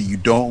idea. You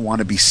don't want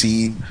to be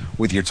seen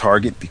with your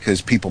target because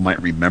people might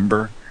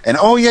remember. And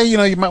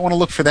you might want to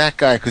look for that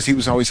guy because he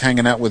was always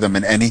hanging out with him.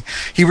 And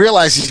he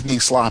realizes he's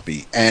being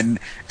sloppy, and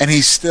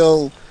he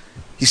still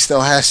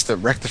has to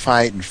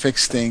rectify it and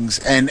fix things.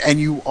 And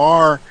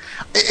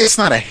it's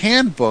not a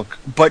handbook,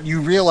 but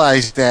you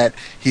realize that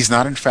he's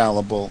not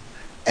infallible,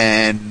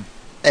 and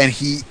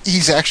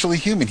he's actually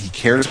human. He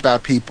cares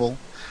about people,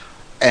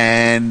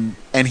 and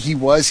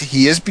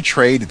he is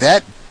betrayed.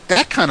 That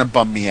kind of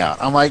bummed me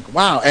out. I'm like,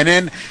 wow.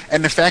 And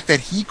the fact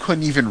that he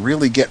couldn't even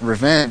really get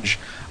revenge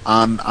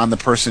on the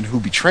person who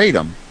betrayed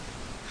him.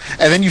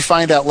 And then you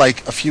find out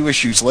like a few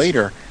issues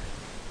later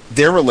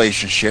their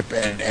relationship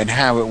and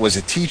how it was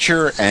a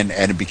teacher and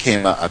it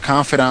became a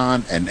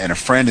confidant and a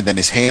friend, and then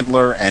his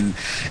handler. And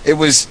it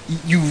was,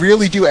 you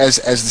really do, as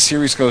the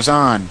series goes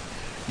on,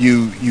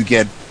 you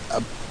get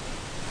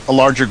a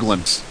larger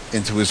glimpse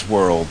into his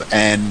world,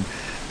 and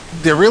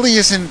there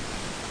isn't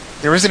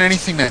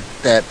anything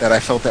that I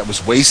felt that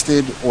was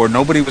wasted, or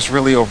nobody was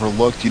really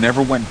overlooked. You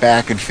never went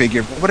back and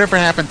figured, whatever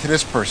happened to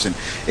this person.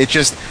 I'd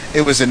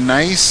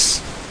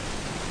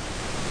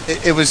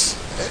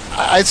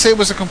say it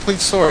was a complete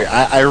story.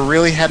 I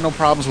really had no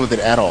problems with it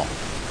at all.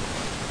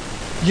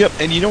 Yep,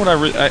 and you know what,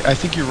 I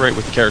think you're right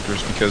with the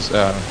characters, because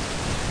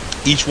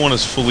each one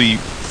is fully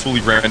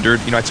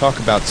rendered. I talk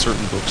about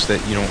certain books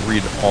that you don't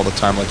read all the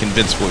time, like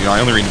Invincible.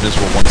 I only read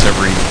Invincible once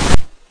every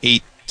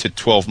 8 to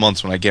 12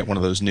 months when I get one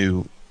of those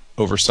new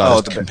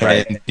oversized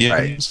companions.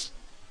 Right.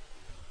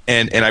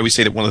 And I always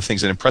say that one of the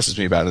things that impresses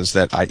me about it is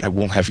that I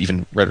won't have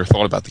even read or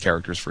thought about the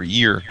characters for a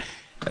year,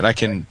 and I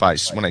can,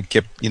 when I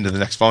get into the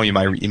next volume,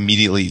 I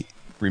immediately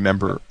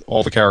remember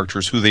all the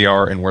characters, who they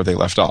are, and where they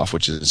left off,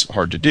 which is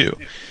hard to do.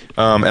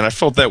 And I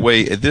felt that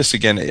way at this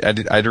again.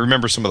 I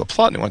remember some of the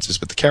plot nuances,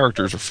 but the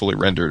characters are fully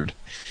rendered.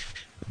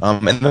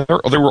 And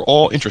they were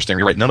all interesting,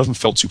 right? None of them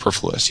felt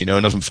superfluous,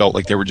 none of them felt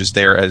like they were just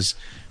there as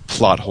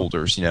plot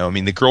holders, I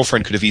mean, the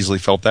girlfriend could have easily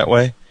felt that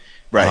way.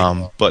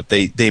 Right. But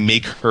they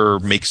make her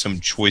make some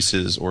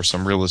choices or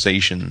some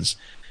realizations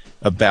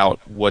about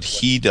what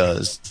he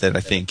does that I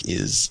think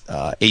is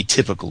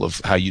atypical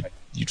of how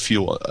you'd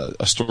feel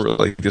a story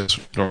like this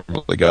would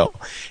normally go.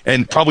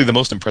 And probably the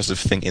most impressive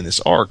thing in this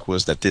arc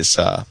was that this,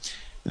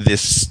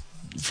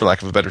 for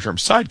lack of a better term,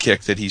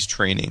 sidekick that he's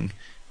training,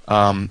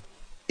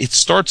 it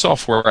starts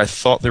off where I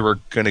thought they were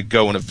going to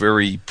go in a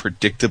very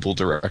predictable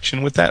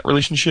direction with that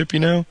relationship,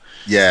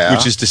 Yeah.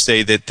 Which is to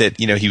say that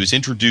he was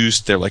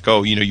introduced. They're like,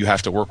 oh, you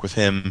have to work with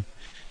him.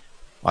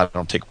 I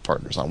don't take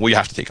partners on. Well, you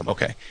have to take him,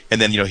 okay.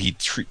 And then he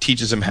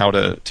teaches him how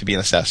to be an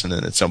assassin,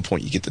 and at some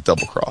point you get the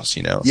double cross,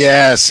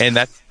 Yes. And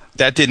that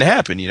didn't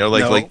happen, No.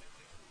 like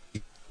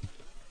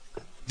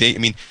they. I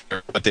mean,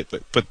 but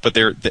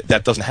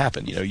that doesn't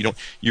happen, You don't.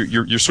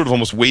 You're sort of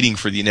almost waiting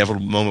for the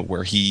inevitable moment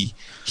where he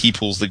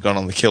pulls the gun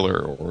on the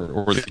killer,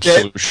 or the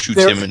killer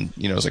shoots him, and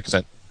it's like, is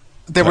that?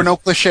 There were no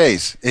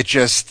cliches. It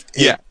just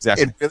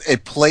exactly.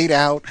 It played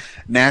out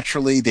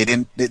naturally. They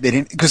didn't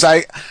because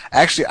I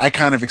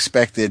kind of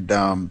expected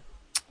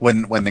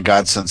when the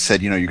godson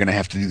said, you're going to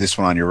have to do this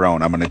one on your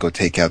own. I'm going to go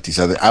take out these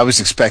other. I was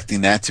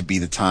expecting that to be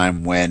the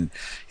time when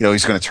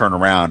he's going to turn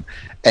around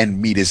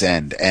and meet his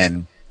end,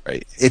 and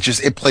right.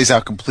 It plays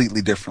out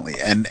completely differently.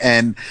 And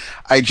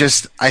I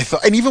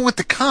thought, and even with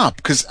the cop,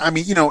 because I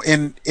mean,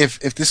 if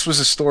this was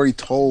a story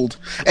told,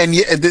 and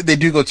they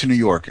do go to New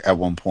York at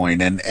one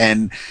point,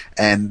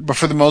 but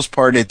for the most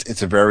part,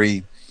 it's a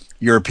very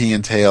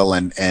European tale,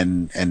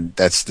 and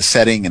that's the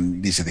setting,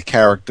 and these are the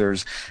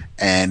characters,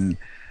 and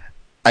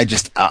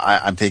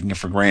I'm taking it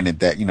for granted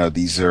that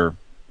these are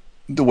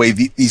the way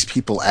these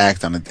people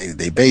act on a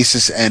day-to-day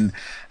basis, and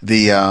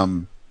the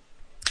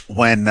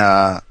when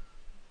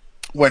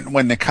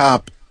the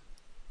cop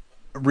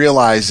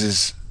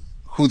realizes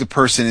who the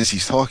person is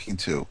he's talking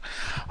to,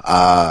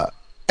 and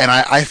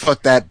I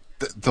thought that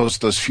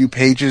those few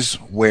pages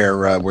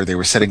where they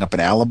were setting up an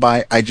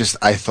alibi, I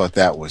thought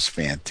that was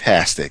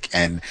fantastic,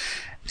 and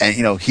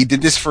he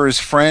did this for his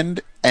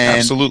friend. And,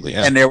 absolutely,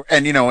 yeah. And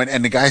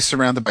the guy's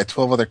surrounded by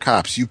 12 other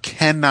cops. You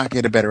cannot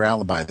get a better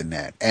alibi than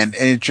that. And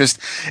it just,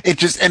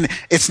 and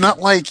it's not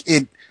like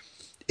it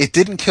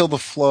didn't kill the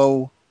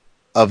flow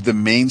of the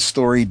main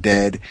story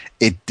dead.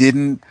 It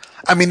didn't.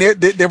 I mean,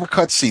 there were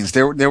cutscenes.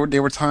 There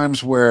were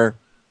times where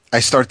I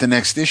start the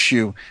next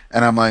issue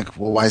and I'm like,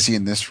 well, why is he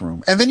in this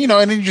room? And then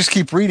and then you just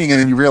keep reading and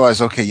then you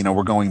realize, okay,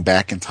 we're going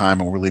back in time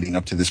and we're leading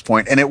up to this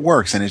point, and it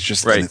works. And it's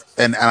just right.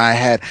 And I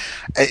had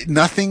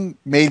nothing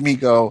made me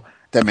go,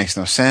 that makes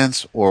no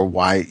sense, or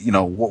why,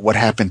 what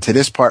happened to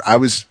this part. I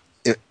was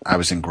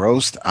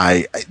engrossed.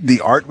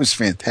 The art was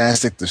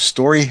fantastic. The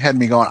story had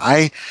me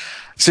going.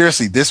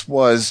 Seriously, this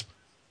was,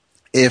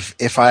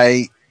 if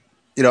I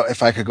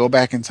could go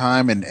back in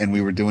time and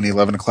we were doing the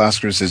 11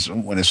 O'Clockers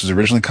when this was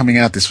originally coming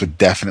out, this would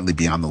definitely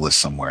be on the list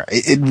somewhere.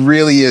 It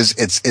really is.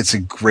 It's a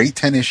great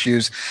 10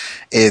 issues.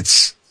 There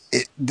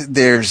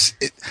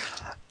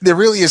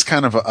really is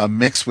kind of a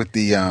mix with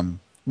the art.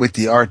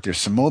 There's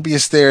some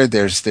Mobius there.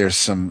 There's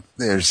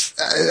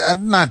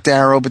not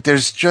Darrow, but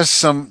there's just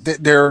some,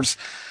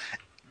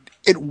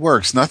 it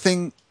works.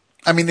 Nothing.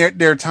 I mean,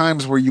 there are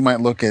times where you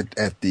might look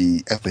at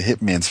the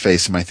Hitman's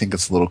face and might think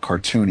it's a little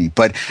cartoony,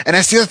 and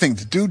that's the other thing.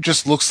 The dude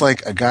just looks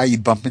like a guy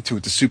you'd bump into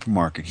at the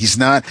supermarket. It's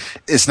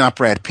not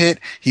Brad Pitt.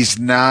 He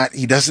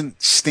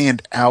doesn't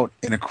stand out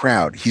in a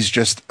crowd. He's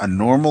just a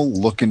normal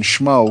looking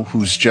schmo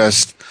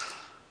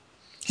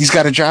he's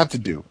got a job to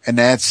do. And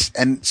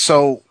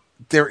so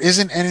there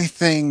isn't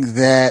anything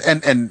that,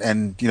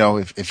 and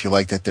if you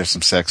like that, there's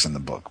some sex in the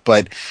book,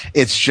 but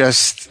it's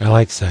just, I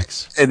like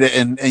sex,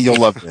 and you'll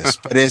love this,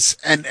 but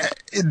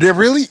there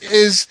really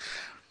is.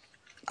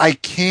 I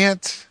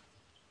can't,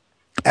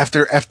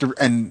 after,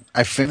 and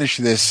I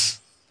finished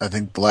this, I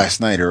think last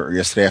night or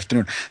yesterday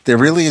afternoon, there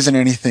really isn't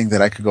anything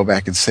that I could go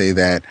back and say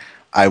that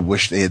I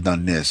wish they had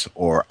done this,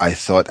 or I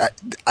thought,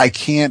 I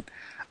can't,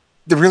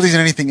 there really isn't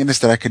anything in this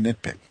that I could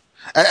nitpick.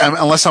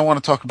 Unless I want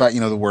to talk about,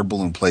 the word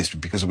balloon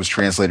placement, because it was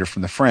translated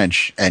from the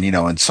French, and,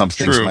 and some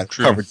things might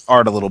cover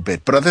art a little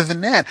bit. But other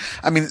than that,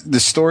 I mean, the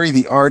story,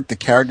 the art, the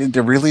character,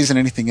 there really isn't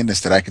anything in this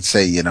that I could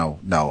say,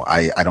 no,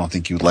 I don't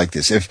think you would like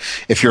this.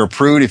 If you're a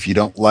prude, if you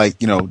don't like,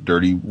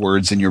 dirty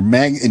words in your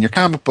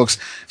comic books,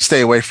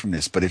 stay away from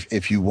this. But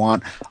if you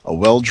want a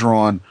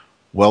well-drawn,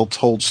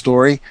 well-told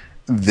story,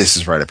 this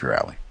is right up your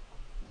alley.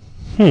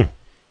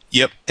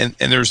 Yep. And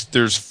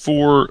there's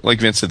 4,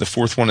 like Vince said, the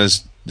fourth one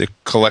is, the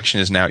collection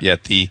isn't out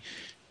yet. The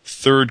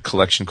third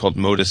collection, called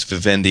Modus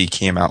Vivendi,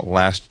 came out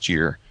last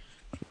year.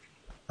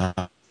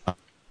 You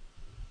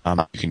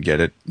can get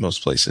it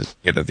most places.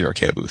 Get it at the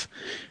Archaea booth.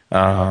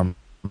 I'm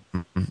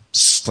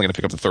going to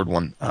pick up the third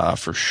one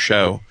for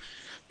show,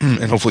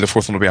 and hopefully the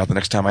fourth one will be out the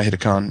next time I hit a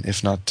con,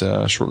 if not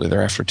shortly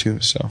thereafter too.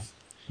 So,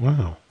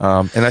 wow.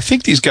 And I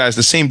think these guys,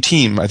 the same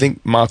team. I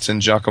think Mats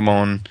and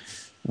Giacomone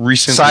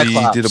recently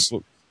did a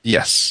book.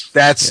 Yes,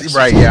 that's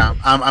right. Yeah,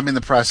 I'm in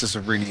the process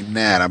of reading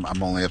that.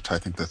 I'm only up to I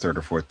think the third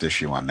or fourth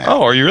issue on that.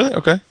 Oh, are you really?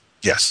 Okay.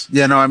 Yes.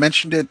 Yeah. No, I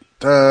mentioned it.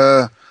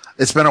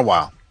 It's been a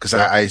while because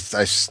I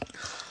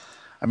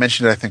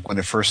mentioned it I think when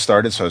it first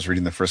started, so I was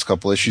reading the first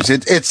couple issues.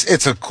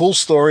 It's a cool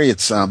story.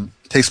 It's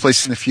takes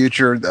place in the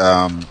future.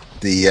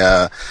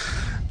 The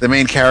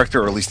main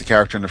character, or at least the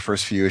character in the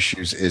first few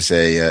issues, is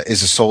a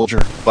soldier,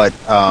 but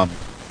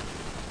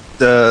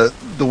the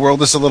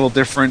world is a little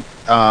different.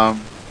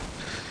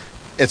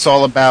 It's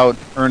all about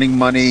earning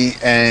money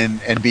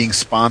and being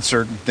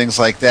sponsored and things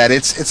like that.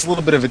 It's a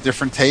little bit of a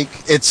different take.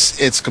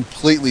 It's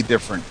completely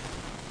different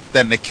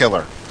than The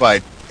Killer,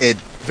 but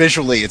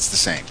visually it's the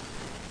same.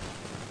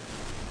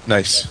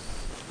 Nice.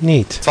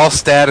 Neat. It's all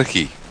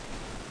staticky.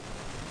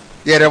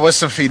 Yeah, there was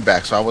some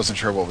feedback, so I wasn't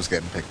sure what was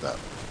getting picked up.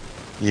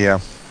 Yeah.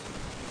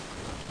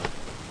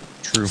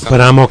 True.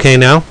 But I'm okay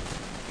now?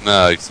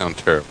 No, you sound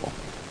terrible.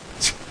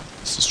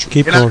 This is true.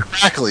 Keep You're going. not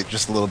crackly,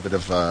 just a little bit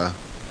of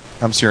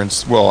I'm hearing.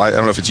 Well, I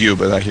don't know if it's you,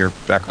 but I hear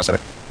background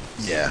static.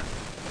 yeah.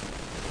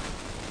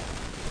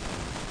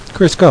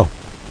 Chris, go.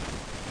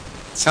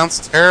 It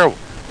sounds terrible.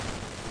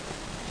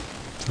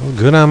 Oh,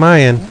 good on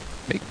my end.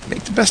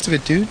 Make the best of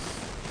it, dude.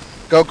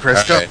 Go,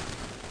 Chris. Okay.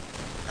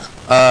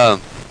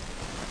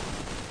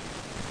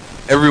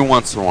 Every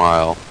once in a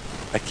while,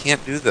 I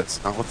can't do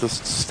this. Not with this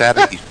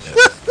staticky shit.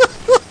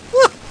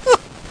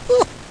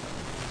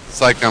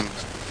 It's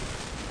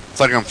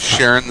like I'm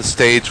sharing the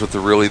stage with a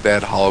really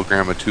bad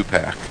hologram of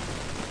Tupac.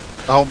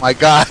 Oh my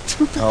God.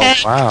 Oh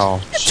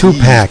wow.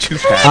 Two-pack.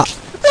 Two-pack.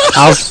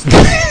 I'll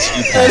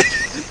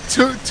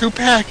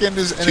Tupac and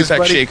his Two-pack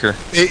buddy, shaker.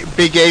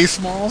 Big A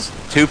Smalls.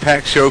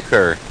 Tupac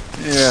Shoker.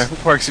 Yeah, who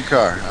parks your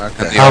car?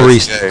 Okay.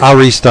 I'll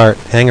restart.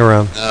 Hang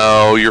around.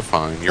 No, you're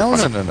fine. You're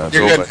fine. No.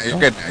 You're good. You're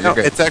good. Now. No, You're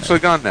good. it's actually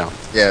gone now.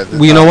 Yeah.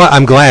 Well, you know what?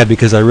 I'm glad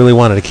because I really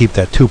wanted to keep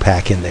that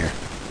two-pack in there.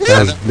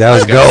 That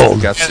was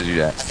gold. Got to do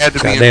that. I had to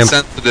be Goddamn.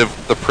 insensitive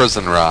with the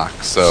prison rock,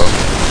 so...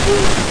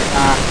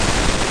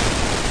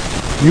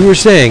 You were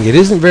saying it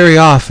isn't very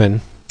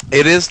often.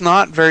 It is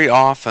not very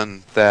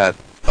often that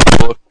a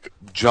book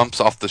jumps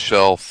off the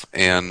shelf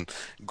and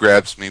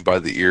grabs me by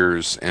the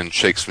ears and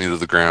shakes me to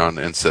the ground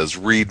and says,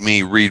 read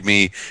me, read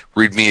me,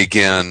 read me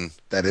again.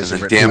 That is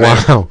and a then,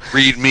 damn wow. it,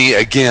 read me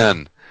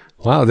again.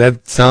 Wow,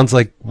 that sounds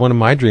like one of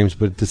my dreams,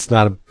 but it's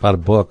not about a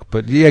book.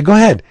 But yeah, go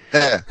ahead.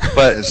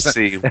 But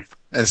see,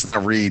 it's a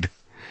read.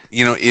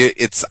 You know,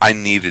 it's I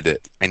needed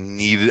it. I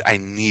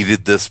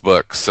needed this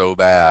book so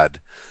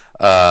bad.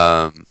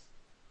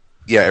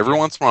 Yeah, every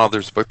once in a while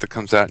there's a book that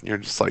comes out and you're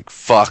just like,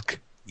 fuck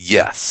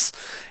yes.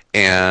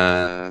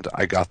 And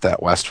I got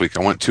that last week.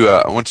 I went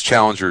to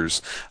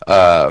Challengers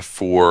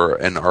for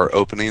an art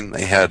opening.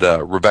 They had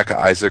Rebecca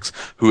Isaacs,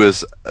 who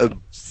is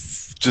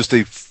just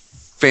a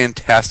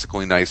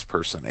fantastically nice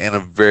person and a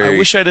very. I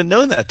wish I'd have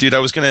known that, dude.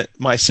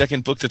 My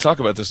second book to talk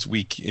about this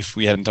week, if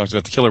we hadn't talked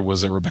about The Killer,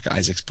 was a Rebecca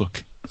Isaacs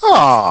book.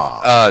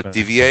 Oh.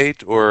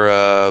 Deviate or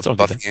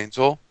Buffy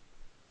Angel.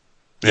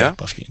 Yeah,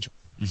 Buffy Angel.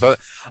 But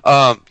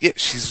yeah,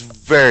 she's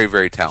very,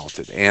 very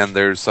talented. And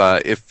there's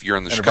if you're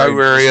in the Chicago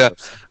area,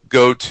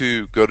 go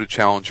to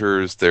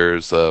Challengers.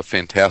 There's a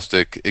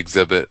fantastic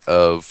exhibit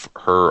of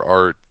her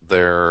art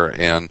there,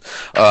 and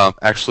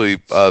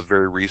actually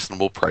very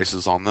reasonable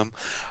prices on them.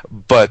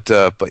 But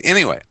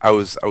anyway, I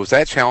was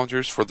at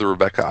Challengers for the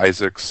Rebecca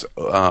Isaacs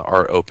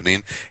art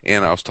opening,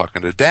 and I was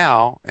talking to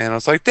Dow, and I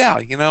was like, Dow,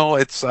 you know,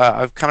 it's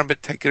I've kind of been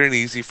taking it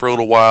easy for a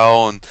little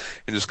while, and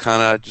just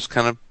kind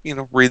of you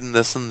know, reading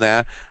this and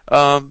that.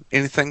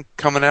 Anything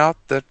coming out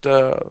that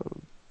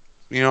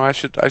you know I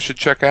should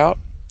check out?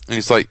 And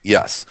he's like,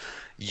 yes,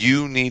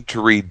 you need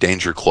to read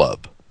Danger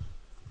Club.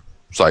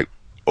 It's like,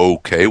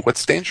 okay,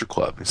 what's Danger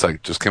Club? He's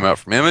like, just came out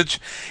from Image,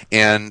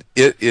 and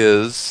it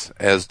is,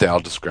 as Dow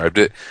described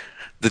it,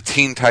 the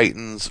Teen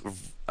Titans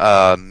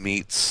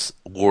meets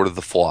Lord of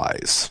the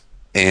Flies.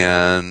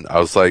 And I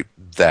was like,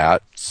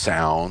 that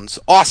sounds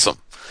awesome.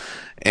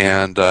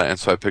 And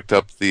so I picked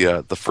up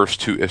the first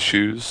two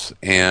issues,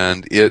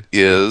 and it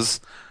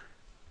is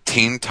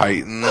Teen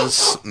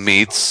Titans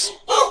meets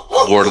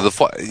Lord of the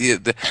Flies.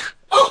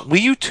 Will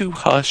you two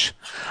hush?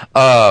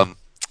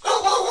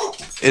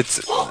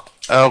 It's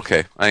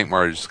okay. I think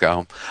Mario just got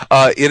home.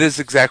 It is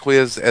exactly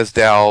as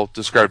Dow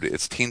described it.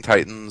 It's Teen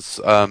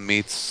Titans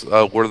meets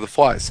Lord of the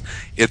Flies.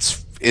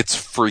 It's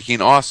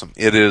freaking awesome.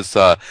 It is.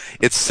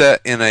 It's set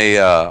in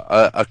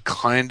a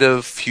kind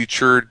of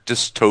future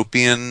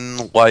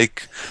dystopian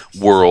like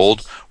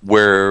world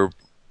where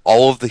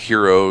all of the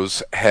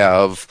heroes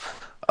have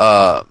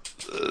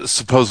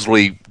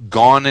supposedly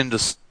gone into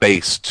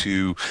space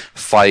to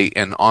fight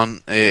an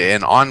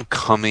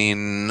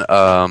oncoming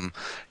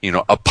you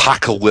know,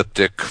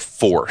 apocalyptic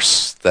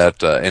force,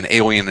 that an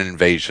alien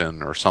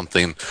invasion or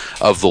something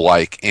of the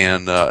like,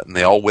 and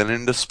they all went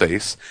into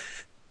space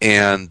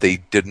and they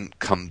didn't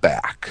come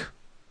back,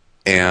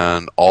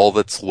 and all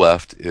that's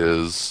left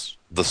is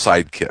the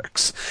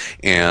sidekicks,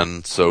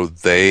 and so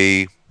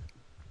they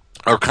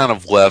are kind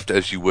of left,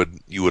 as you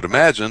would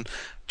imagine,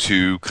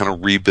 to kind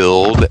of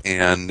rebuild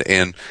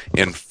and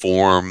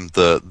form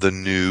the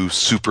new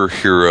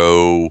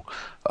superhero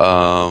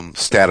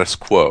status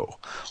quo.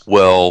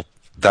 Well,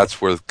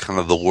 that's where kind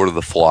of the Lord of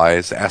the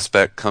Flies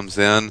aspect comes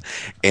in,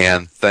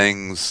 and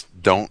things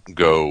don't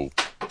go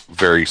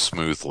very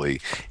smoothly,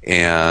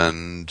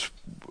 and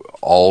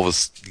all of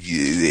us,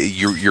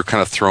 you're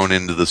kind of thrown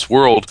into this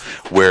world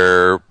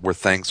where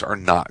things are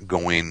not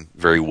going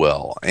very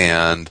well,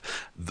 and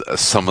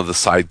some of the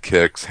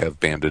sidekicks have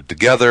banded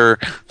together.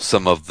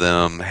 Some of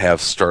them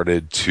have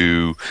started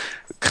to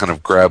kind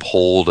of grab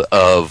hold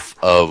of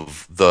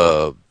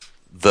the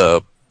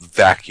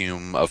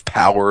vacuum of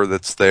power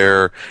that's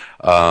there.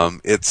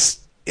 It's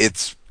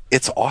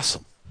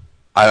awesome.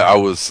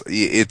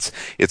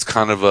 It's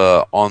kind of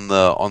a on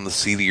the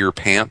seat of your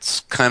pants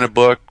kind of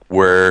book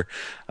where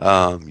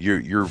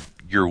you're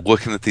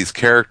looking at these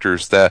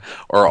characters that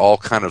are all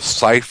kind of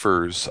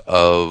ciphers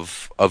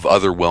of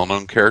other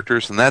well-known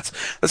characters, and that's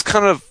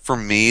kind of, for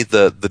me,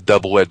 the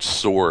double-edged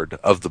sword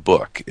of the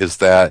book, is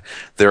that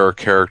there are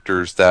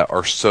characters that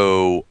are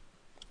so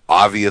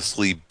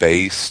obviously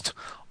based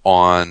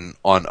on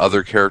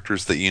other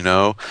characters that you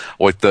know.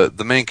 Like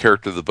the main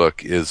character of the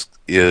book is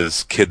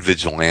Kid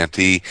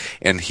Vigilante,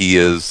 and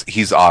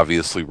he's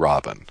obviously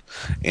Robin,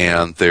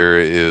 and there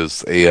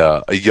is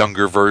a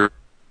younger version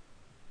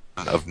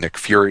of Nick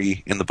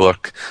Fury in the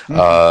book.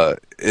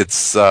 It's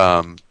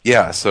so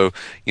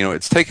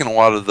it's taken a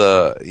lot of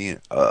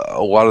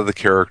the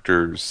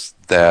characters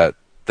that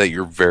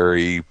you're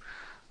very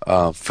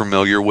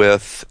familiar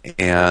with,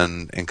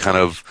 and kind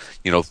of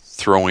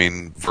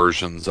throwing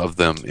versions of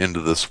them into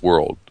this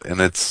world,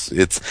 and it's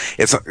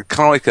kind of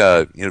like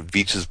a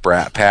Veach's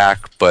Brat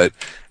Pack, but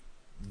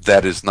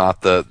that is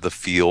not the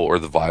feel or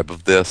the vibe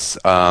of this.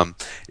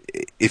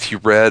 If you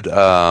read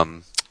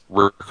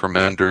Rick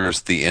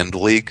Remender's The End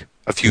League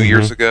a few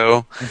years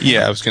ago,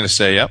 I was going to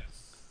say, yep,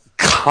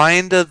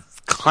 kind of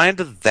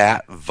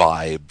that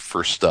vibe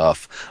for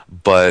stuff,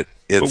 but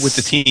with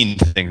the teen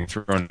thing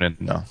thrown in,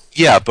 no.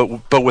 Yeah,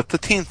 but with the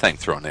teen thing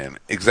thrown in,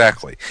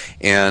 exactly.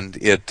 And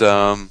it,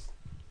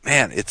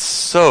 it's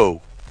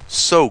so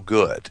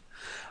good.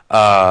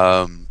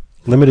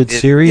 Limited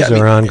series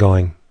or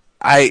ongoing?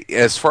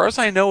 As far as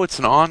I know, it's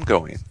an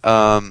ongoing.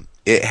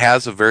 It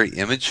has a very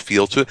image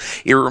feel to it.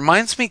 It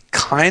reminds me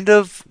kind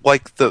of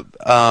like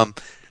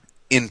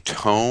in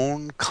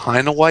tone,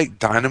 kind of like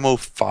Dynamo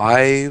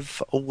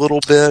 5 a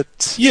little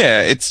bit.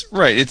 Yeah, it's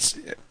right.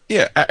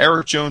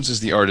 Eric Jones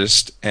is the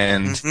artist,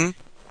 and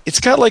it's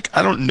got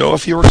I don't know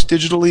if he works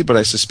digitally, but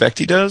I suspect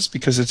he does,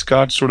 because it's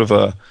got sort of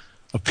a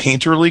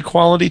painterly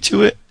quality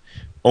to it,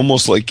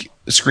 almost like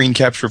a screen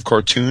capture of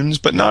cartoons,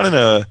 but not in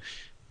a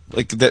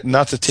that.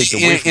 Not to take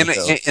away from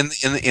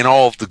it, in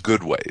all of the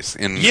good ways.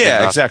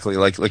 Exactly.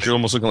 Like you're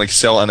almost looking like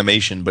cell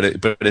animation, but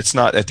it's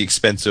not at the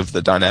expense of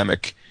the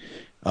dynamic.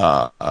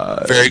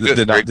 Very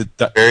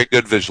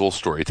good visual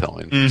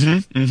storytelling.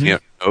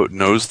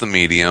 Knows the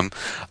medium,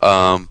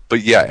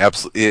 but yeah,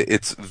 absolutely,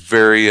 it's a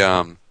very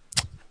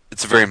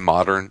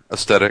modern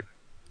aesthetic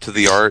to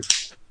the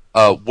art.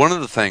 One of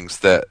the things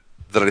that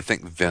I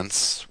think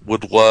Vince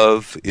would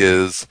love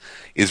is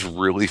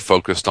really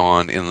focused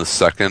on in the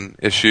second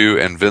issue,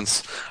 and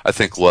Vince, I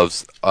think,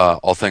 loves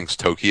all things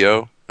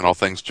Tokyo and all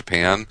things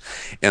Japan,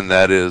 and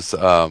that is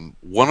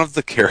one of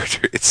the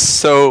characters. It's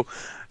so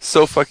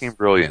fucking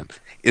brilliant.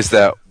 Is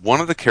that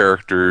one of the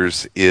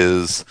characters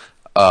is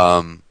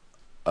the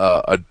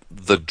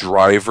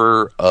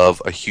driver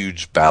of a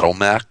huge battle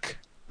mech.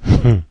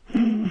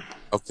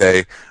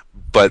 Okay,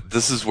 but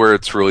this is where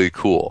it's really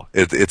cool.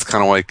 It's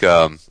kind of like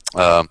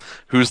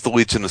who's the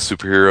Legion of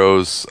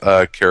Superheroes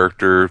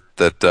character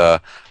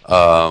that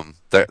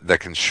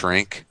can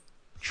shrink?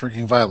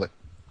 Shrinking Violet.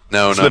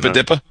 No.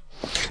 Slippa-Dippa?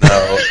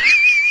 No.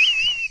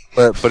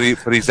 But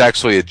he's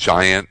actually a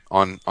giant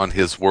on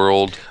his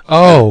world.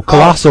 Oh,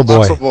 Colossal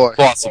Boy.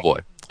 Colossal Boy.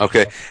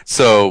 Okay,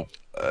 so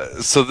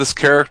this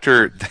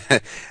character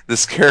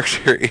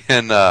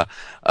in and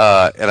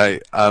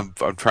I'm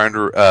trying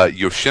to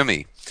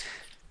Yoshimi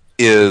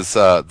is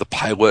the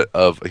pilot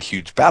of a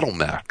huge battle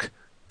mech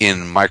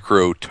in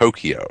Micro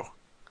Tokyo.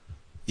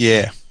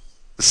 Yeah.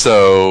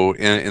 So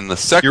in the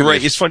second, you're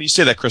right. It's funny you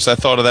say that, Chris. I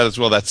thought of that as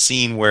well. That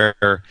scene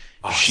where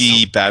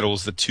she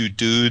battles the two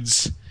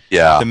dudes.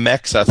 Yeah. The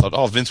mechs, I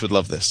thought, Vince would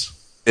love this.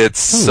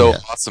 It's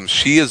awesome.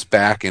 She is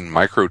back in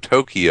Micro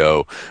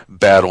Tokyo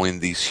battling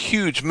these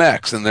huge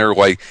mechs, and they're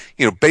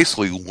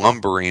basically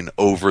lumbering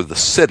over the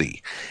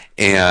city.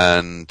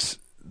 And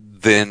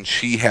then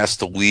she has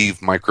to leave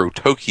Micro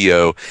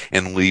Tokyo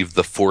and leave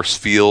the force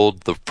field,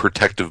 the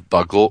protective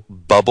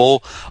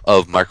bubble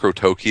of Micro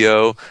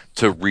Tokyo,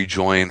 to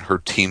rejoin her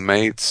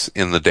teammates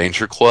in the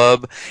Danger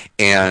Club.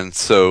 And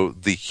so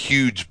the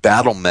huge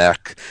battle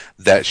mech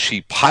that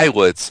she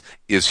pilots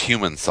is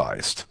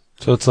human-sized.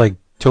 So it's like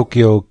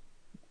Tokyo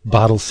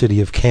Bottle City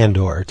of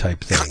Candor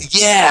type thing.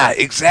 Yeah,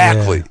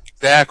 exactly. Yeah.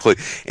 Exactly.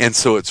 And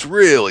so it's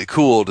really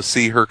cool to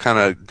see her kind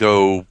of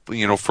go,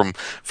 from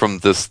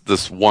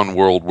this one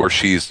world where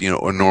she's,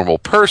 a normal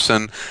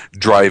person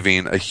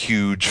driving a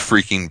huge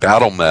freaking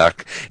battle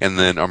mech, and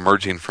then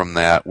emerging from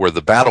that where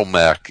the battle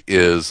mech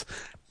is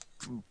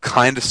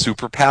kind of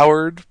super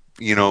powered,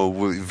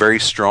 very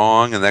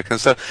strong and that kind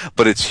of stuff,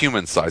 but it's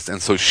human sized.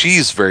 And so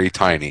she's very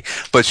tiny,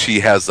 but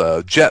she has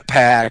a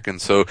jetpack.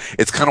 And so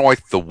it's kind of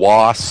like the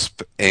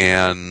Wasp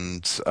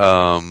and,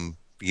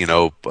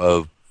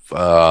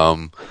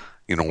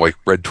 like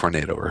Red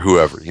Tornado or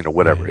whoever,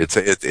 whatever. It's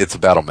a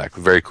battle mech.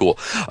 Very cool.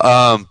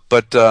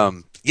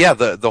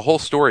 The whole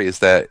story is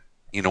that,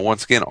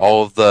 once again,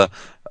 all of the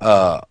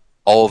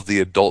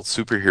adult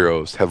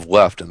superheroes have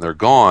left and they're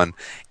gone,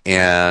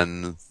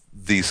 and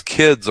these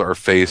kids are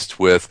faced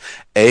with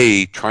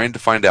A, trying to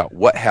find out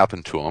what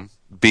happened to them,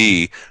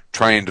 B,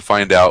 trying to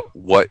find out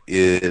what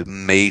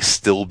may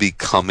still be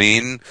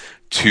coming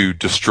to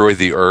destroy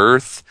the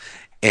Earth,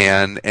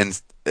 and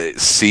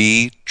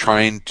C,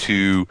 trying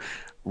to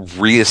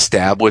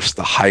reestablish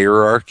the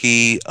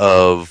hierarchy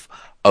of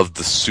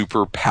the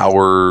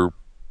superpower,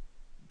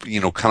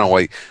 kind of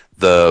like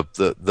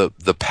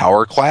the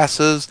power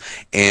classes,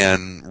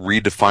 and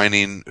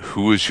redefining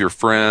who is your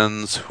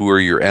friends, who are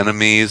your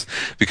enemies,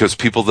 because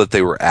people that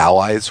they were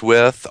allies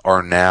with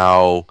are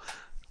now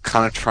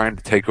kind of trying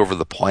to take over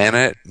the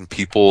planet, and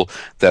people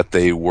that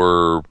they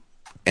were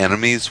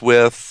enemies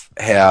with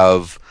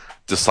have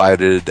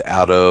decided,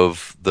 out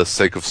of the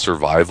sake of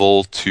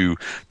survival, to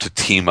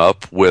team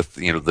up with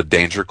the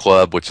Danger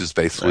Club, which is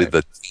basically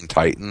the Teen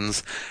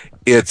Titans.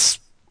 There's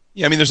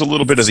a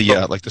little bit of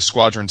the like the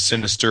Squadron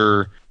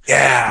Sinister,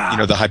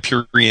 the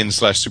Hyperion /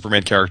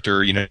 Superman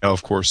character,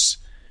 of course,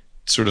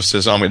 sort of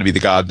says, I'm going to be the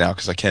god now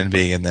because I can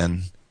be, and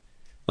then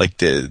like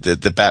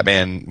the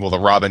Batman, the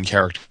Robin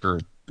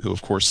character, who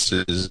of course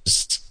is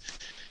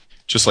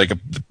just like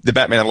the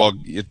Batman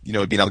analog, it'd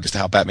be analogous to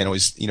how Batman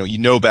always,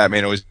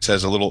 Batman always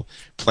has a little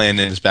plan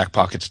in his back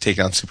pocket to take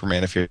on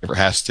Superman if he ever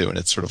has to, and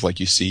it's sort of like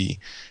you see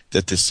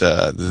that this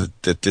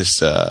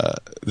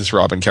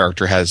Robin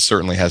character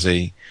certainly has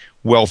a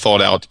well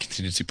thought out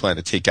contingency plan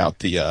to take out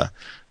the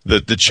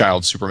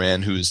child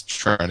Superman who is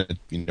trying to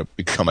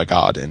become a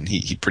god, and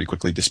he pretty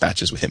quickly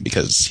dispatches with him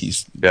because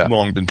he's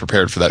long been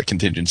prepared for that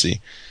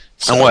contingency.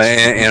 So,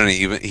 and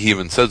he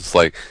even says,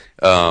 like,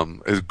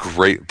 it's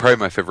great. Probably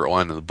my favorite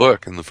line in the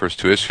book in the first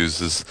 2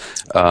 issues is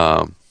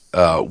one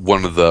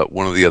of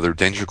the other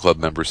Danger Club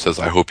members says,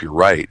 "I hope you're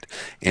right,"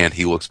 and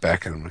he looks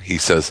back at him and he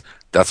says,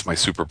 "That's my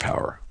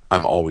superpower.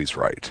 I'm always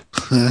right."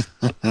 And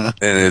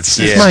it's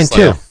mine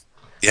too.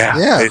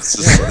 Yeah.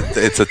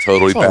 It's a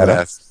totally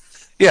badass.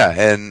 Yeah,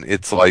 and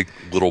it's like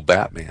little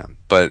Batman,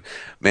 but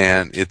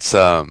man, it's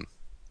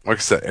like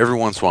I said, every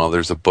once in a while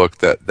there's a book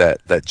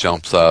that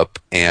jumps up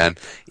and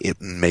it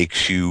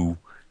makes you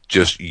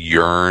just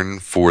yearn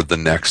for the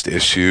next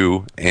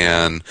issue.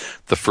 And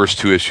the first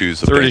 2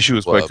 issues, third issue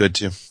was quite good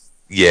too.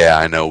 Yeah,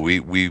 I know. We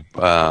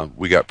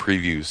got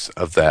previews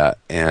of that,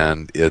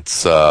 and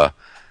it's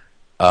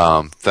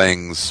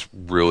things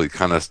really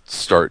kind of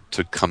start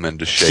to come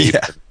into shape,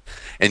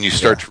 and you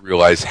start to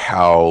realize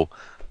how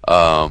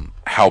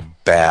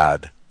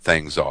bad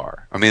things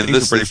are. I mean,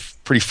 this is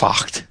pretty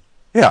fucked.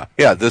 Yeah.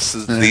 It's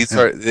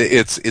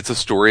a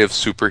story of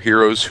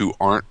superheroes who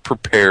aren't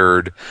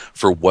prepared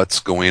for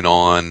what's going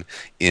on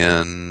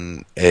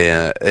in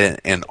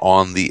an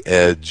on the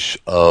edge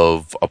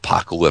of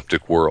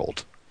apocalyptic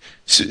world.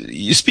 So,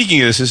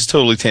 speaking of this is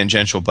totally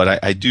tangential,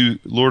 but I do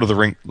Lord of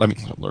the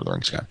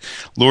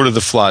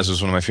Flies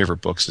was one of my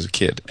favorite books as a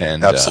kid,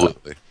 and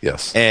absolutely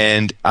yes.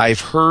 And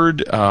I've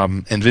heard,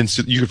 and Vince,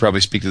 you could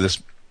probably speak to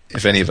this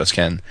if any of us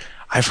can.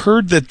 I've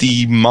heard that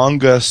the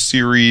manga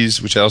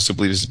series, which I also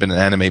believe has been an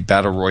anime,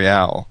 Battle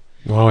Royale,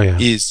 I've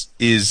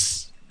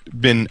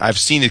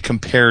seen it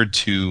compared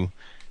to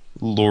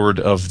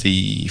Lord of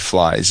the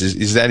Flies.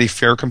 Is that a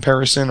fair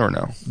comparison or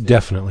no?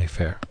 Definitely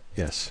fair.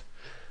 Yes.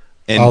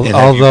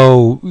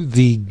 Although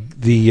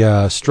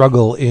the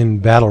struggle in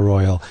Battle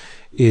Royale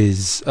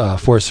is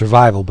for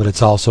survival, but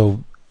it's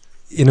also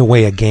in a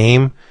way a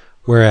game.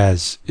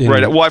 Whereas,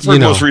 Well, I've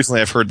heard most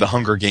recently. I've heard the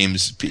Hunger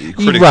Games.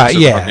 Right?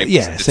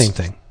 Yeah. Same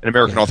thing. An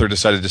American author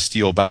decided to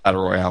steal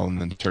Battle Royale and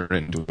then turn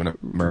it into an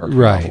American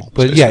novel.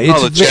 But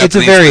it's a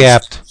very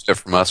apt.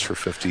 From us for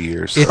 50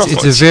 years.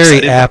 It's a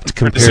very apt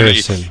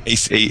comparison. A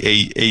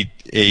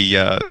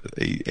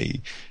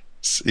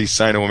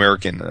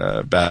Sino-American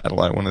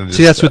battle. I wanted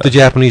to that's what the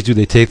Japanese do.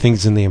 They take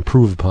things and they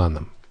improve upon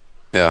them.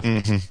 Yeah.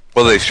 Mm-hmm.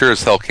 Well, they sure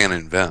as hell can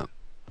invent.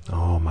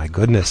 Oh my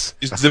goodness!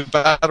 Is the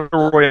Battle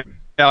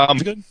Royale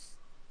good?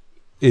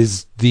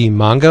 Is the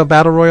manga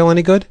Battle Royale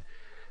any good?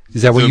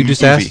 Is that what you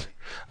just asked?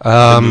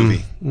 The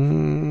movie.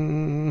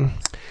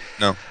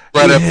 No.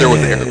 Right up there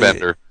with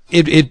Airbender.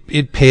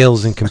 It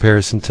pales in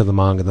comparison to the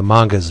manga. The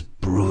manga's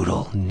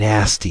brutal,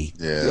 nasty.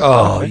 Yeah.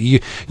 Oh,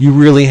 you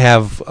really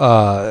have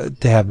to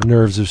have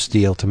nerves of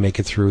steel to make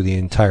it through the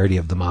entirety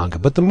of the manga.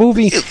 But the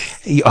movie,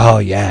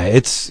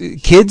 it's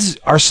kids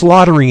are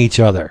slaughtering each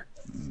other.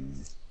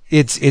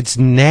 It's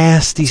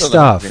nasty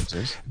stuff.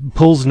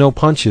 Pulls no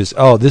punches.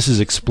 Oh, this is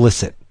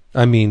explicit.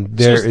 I mean,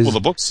 the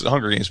books,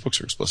 Hunger Games books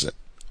are explicit.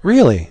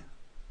 Really?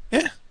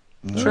 Yeah.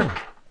 Sure.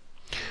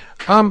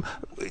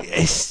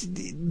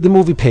 The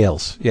movie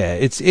pales.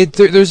 Yeah,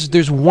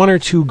 there's one or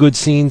two good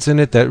scenes in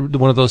it, that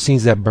one of those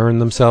scenes that burn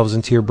themselves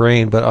into your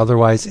brain, but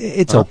otherwise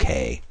it's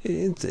okay.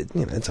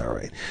 It's all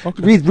right.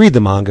 Okay. Read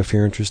the manga if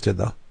you're interested,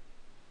 though.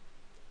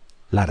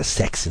 A lot of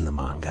sex in the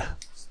manga.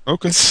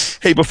 Okay.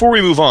 Hey, before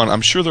we move on,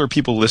 I'm sure there are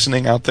people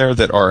listening out there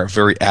that are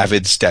very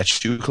avid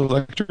statue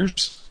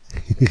collectors.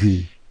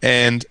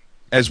 And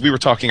as we were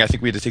talking, I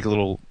think we had to take a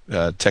little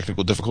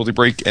technical difficulty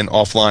break, and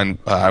offline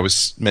I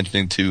was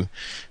mentioning to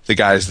the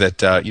guys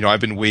that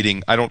I've been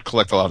waiting. I don't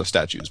collect a lot of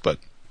statues, but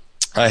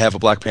I have a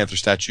Black Panther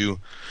statue,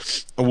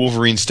 a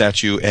Wolverine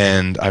statue,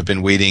 and I've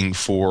been waiting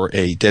for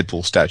a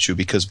Deadpool statue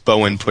because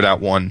Bowen put out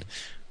one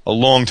a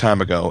long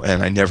time ago,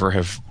 and I never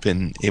have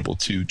been able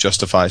to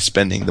justify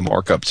spending the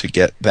markup to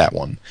get that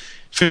one,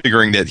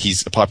 figuring that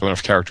he's a popular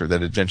enough character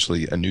that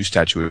eventually a new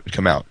statue would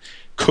come out.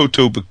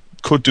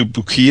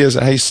 Kotobukiya, is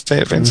that how you say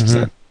it, Vince?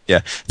 Mm-hmm.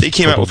 Yeah. They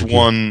came out with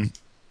one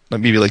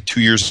maybe like 2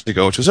 years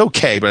ago, which was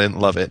okay, but I didn't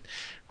love it.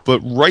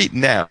 But right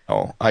now,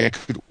 I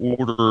could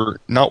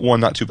order not one,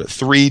 not two, but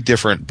 3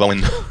 different Bowen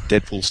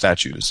Deadpool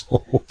statues.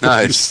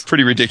 Nice. It's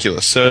pretty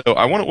ridiculous. So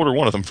I want to order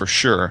one of them for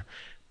sure.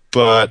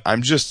 But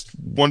I'm just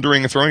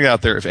wondering, throwing it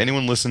out there, if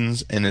anyone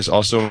listens and is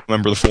also a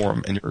member of the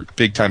forum, and you're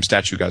big-time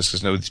statue guys,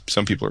 because I know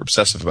some people are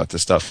obsessive about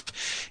this stuff,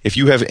 if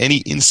you have any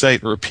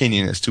insight or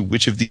opinion as to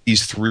which of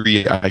these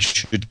 3 I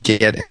should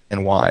get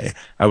and why,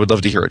 I would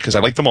love to hear it, because I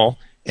like them all,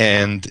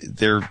 and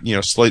they're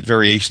slight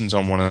variations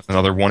on one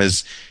another. One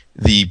is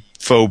the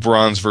faux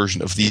bronze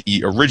version of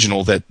the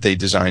original that they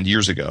designed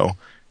years ago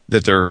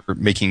that they're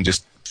making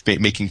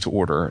to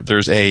order.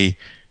 There's a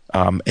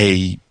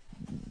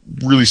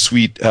really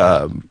sweet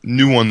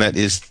new one that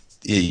is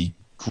a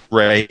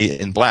gray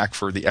and black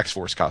for the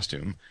X-Force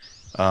costume,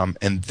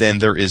 and then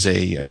there is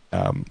an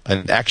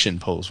action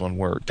pose one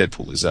where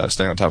Deadpool is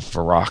standing on top of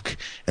a rock,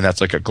 and that's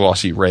like a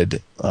glossy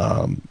red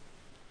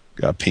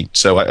paint.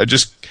 So I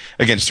just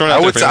throwing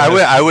out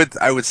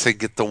I would say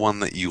get the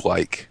one that you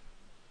like.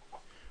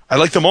 I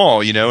like them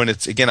all, and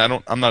it's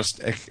I'm not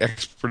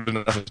expert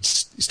enough at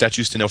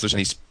statues to know if there's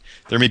any.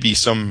 There may be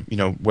some,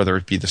 whether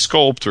it be the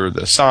sculpt or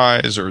the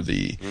size or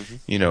the,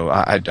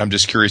 I'm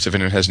just curious if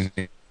anyone has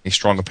any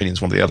strong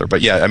opinions one or the other.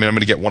 But yeah, I mean, I'm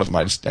going to get one of them.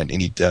 I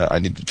need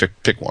to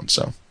pick one.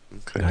 So.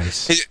 Okay.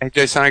 Nice. Hey,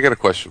 Jason, I got a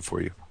question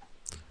for you.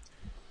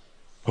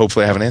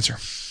 Hopefully, I have an answer.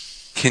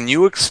 Can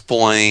you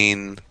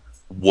explain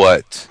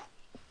what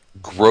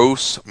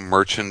gross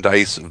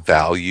merchandise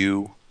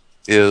value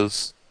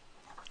is?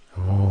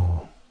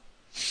 Oh.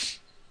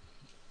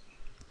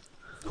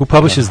 Who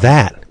publishes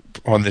that?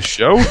 On this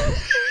show?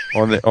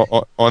 on this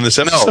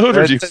episode?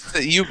 No,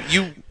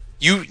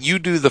 you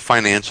do the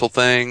financial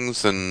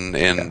things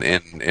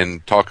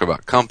and talk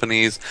about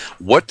companies.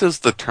 What does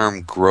the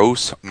term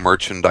gross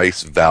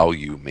merchandise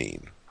value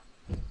mean?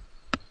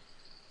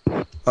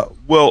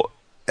 Well,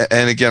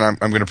 and again,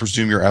 I'm going to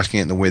presume you're asking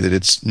it in the way that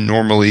it's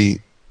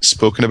normally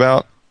spoken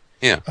about.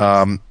 Yeah.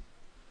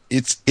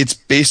 It's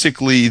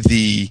basically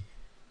the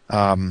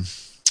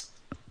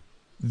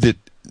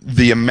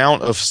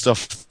amount of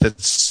stuff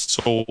that's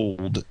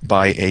sold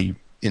by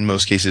in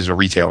most cases a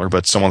retailer,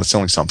 but someone that's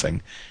selling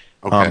something,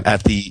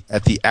 at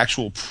the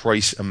actual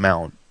price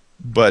amount.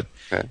 But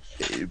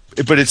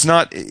it's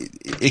not.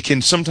 It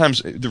can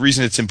sometimes. The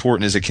reason it's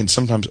important is it can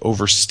sometimes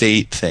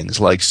overstate things.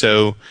 Like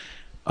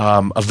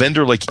a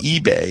vendor like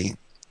eBay,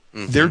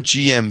 their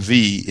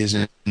GMV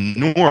is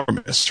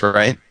enormous,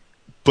 right?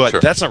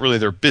 But that's not really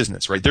their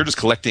business, right? They're just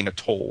collecting a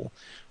toll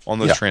on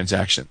those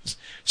transactions.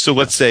 So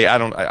let's say I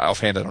don't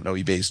know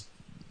eBay's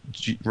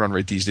run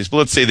rate these days, but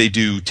let's say they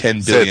do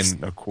 $10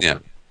 billion a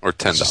quarter, or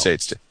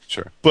 $10.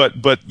 Sure.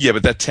 But that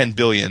 $10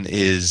 billion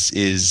is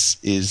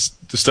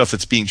the stuff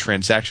that's being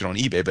transacted on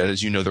eBay. But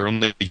as you know, they're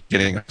only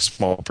getting a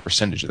small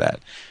percentage of that.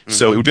 Mm-hmm.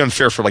 So it would be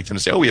unfair for them to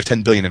say, "Oh, we have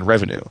 $10 billion in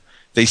revenue."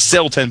 They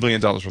sell $10 billion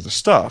worth of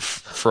stuff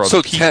for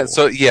other people.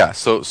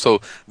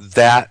 So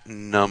that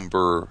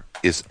number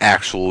is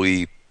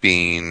actually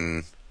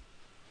being.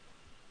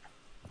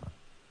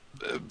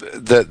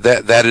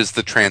 That is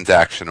the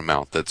transaction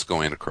amount that's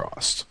going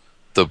across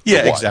the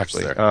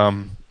exactly there.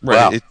 Right.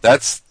 Wow,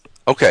 that's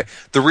okay.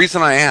 The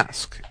reason I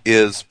ask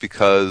is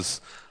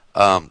because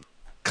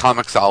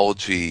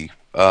Comixology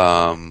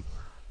kind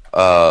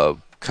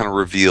of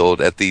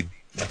revealed at the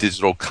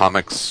Digital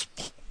Comics,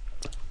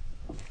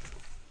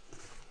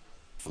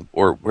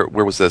 or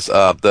where was this?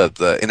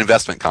 The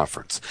investment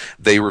conference.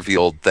 They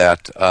revealed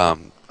that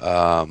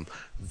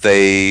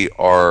they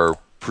are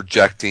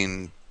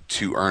projecting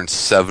to earn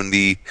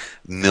 $70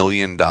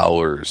 million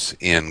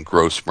in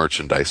gross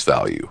merchandise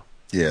value.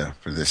 Yeah,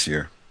 for this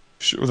year.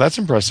 Sure, that's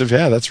impressive.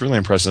 Yeah, that's really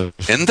impressive.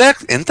 Isn't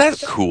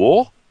that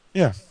cool?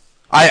 Yeah.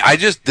 I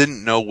just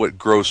didn't know what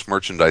gross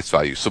merchandise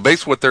value. So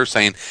basically what they're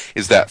saying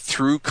is that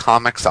through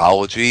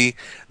Comixology,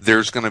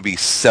 there's going to be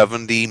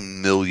 $70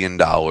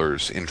 million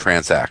in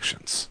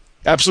transactions.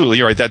 Absolutely,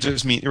 you're right.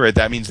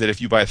 That means that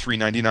if you buy a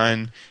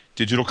 $3.99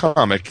 digital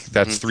comic,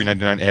 that's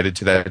 $3.99 added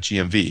to that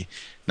GMV.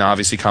 Now,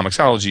 obviously,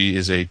 Comixology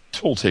is a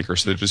toll taker,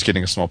 so they're just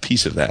getting a small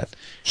piece of that.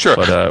 Sure,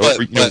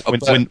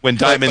 when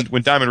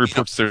Diamond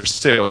reports their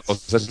sales,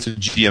 that's a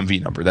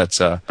GMV number. That's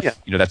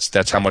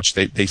that's how much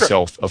they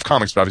sell of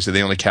comics. But obviously,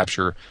 they only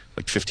capture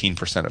like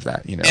 15% of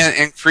that.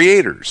 And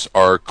creators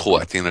are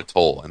collecting a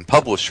toll, and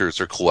publishers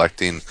are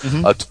collecting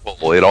a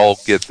toll. It all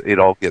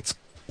gets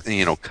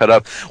cut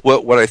up.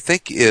 What I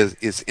think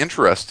is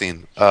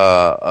interesting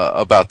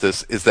about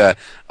this is that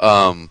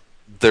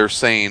they're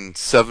saying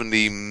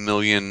 $70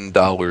 million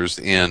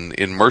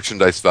in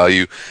merchandise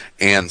value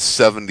and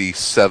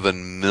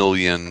 77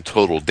 million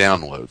total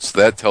downloads.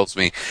 That tells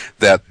me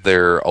that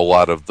a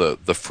lot of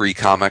the free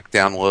comic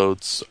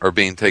downloads are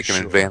being taken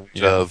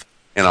advantage of,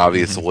 and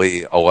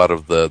obviously a lot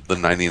of the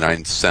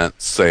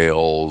 99-cent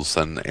sales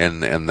and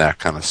that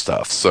kind of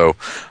stuff. So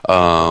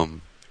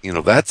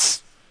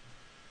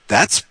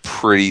that's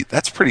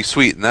pretty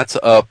sweet, and that's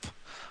up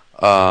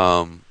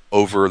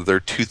over their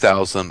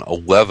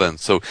 2011.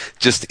 So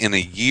just in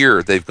a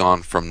year, they've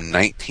gone from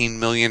 $19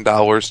 million to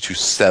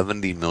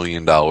 $70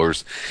 million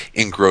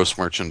in gross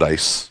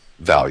merchandise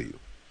value.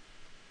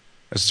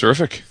 That's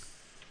terrific.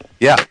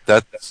 Yeah,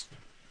 that's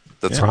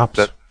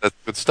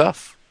good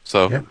stuff.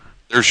 So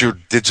there's your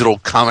digital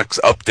comics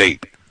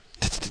update.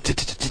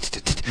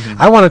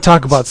 I want to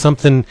talk about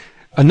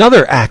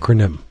another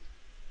acronym.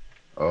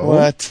 Oh.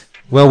 What?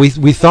 Well, we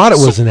thought it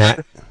was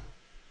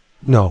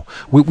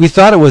we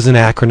thought it was an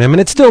acronym, and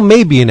it still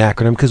may be an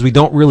acronym because we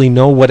don't really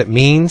know what it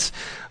means,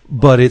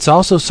 but it's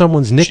also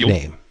someone's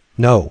nickname.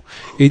 No,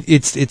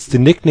 it's the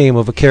nickname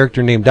of a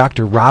character named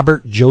Dr.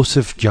 Robert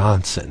Joseph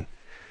Johnson,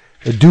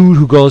 a dude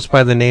who goes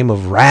by the name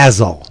of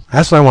Razzle.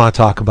 That's what I want to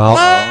talk about.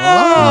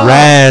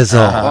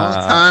 Razzle.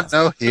 Long time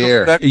no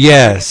hear.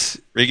 Yes.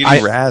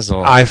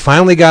 Razzle. I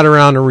finally got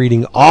around to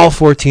reading all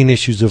 14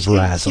 issues of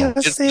Razzle.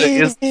 Is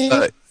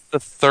the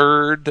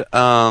third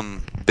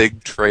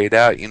big trade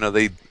out?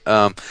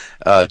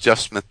 Jeff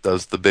Smith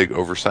does the big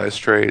oversized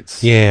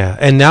trades. Yeah,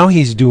 and now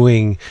he's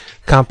doing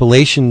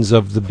compilations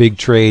of the big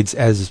trades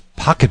as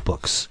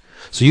pocketbooks,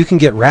 so you can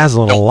get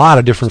Razzle in a lot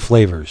of different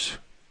flavors.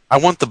 I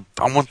want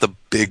the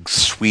big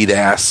sweet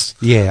ass.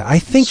 Yeah, I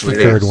think the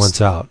third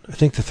one's out.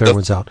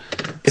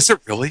 Is it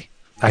really?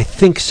 I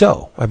think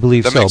so. I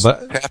believe that so. Makes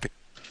but me happy.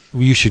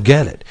 You should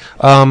get it.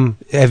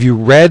 Have you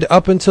read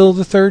up until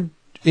the third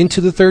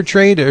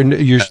trade, or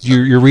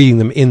you're reading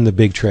them in the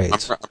big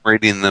trades? I'm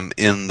reading them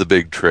in the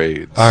big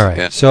trades. All right.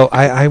 Yeah. So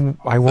I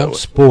won't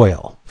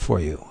spoil for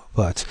you,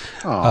 but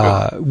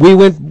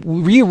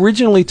we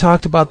originally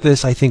talked about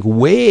this, I think,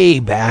 way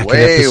back in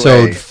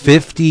episode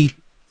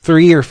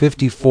 53 or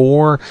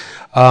 54.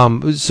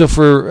 So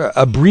for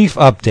a brief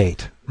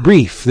update,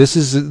 this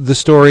is the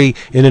story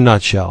in a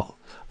nutshell.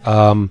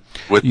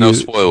 With no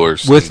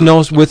spoilers. With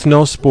no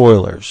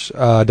spoilers.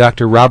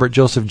 Dr. Robert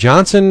Joseph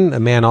Johnson, a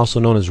man also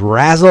known as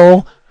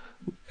Razzle.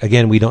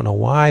 Again, we don't know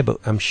why, but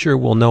I'm sure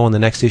we'll know in the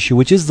next issue,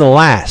 which is the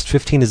last.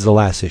 15 is the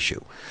last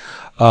issue.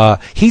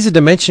 He's a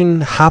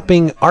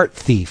dimension-hopping art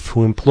thief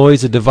who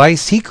employs a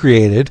device he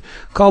created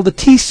called the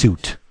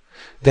T-suit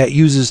that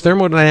uses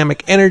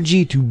thermodynamic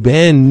energy to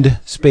bend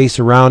space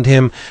around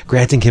him,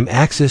 granting him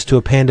access to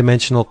a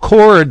pan-dimensional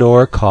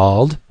corridor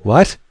called,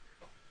 what?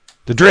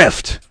 The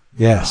Drift.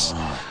 Yes.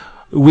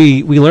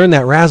 We learned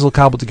that Razzle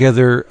cobbled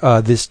together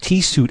this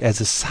T-suit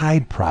as a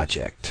side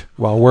project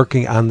while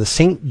working on the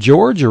St.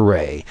 George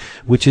Array,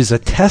 which is a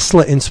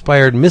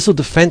Tesla-inspired missile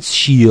defense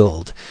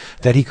shield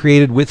that he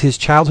created with his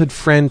childhood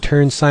friend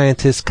turned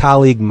scientist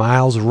colleague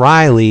Miles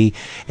Riley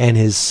and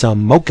his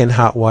smoking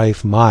hot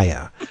wife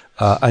Maya.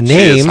 A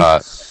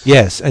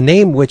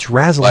name which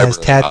Razzle has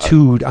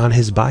tattooed on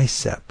his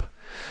bicep.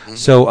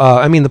 So,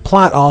 the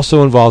plot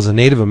also involves a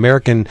Native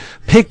American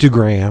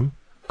pictogram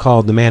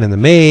called The Man in the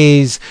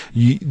Maze.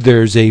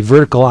 There's a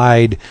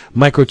vertical-eyed,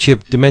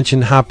 microchip,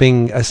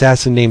 dimension-hopping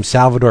assassin named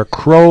Salvador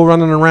Crow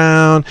running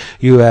around.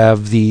 You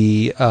have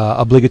the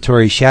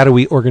obligatory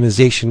shadowy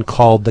organization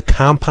called The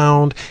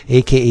Compound,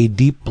 a.k.a.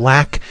 Deep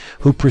Black,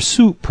 who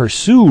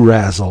pursue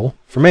Razzle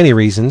for many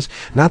reasons,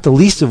 not the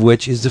least of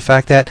which is the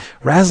fact that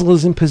Razzle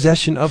is in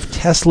possession of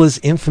Tesla's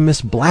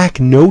infamous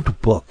Black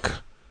Notebook.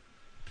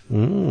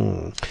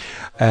 Really?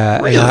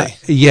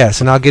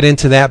 Yes, and I'll get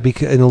into that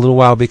in a little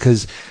while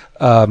because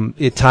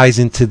it ties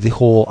into the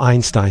whole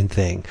Einstein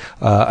thing.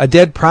 A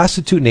dead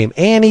prostitute named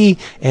Annie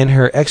and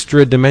her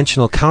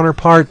extra-dimensional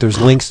counterpart.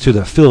 There's links to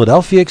the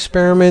Philadelphia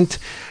experiment.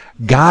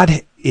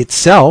 God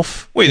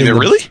itself. Wait a minute,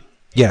 really?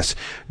 Yes.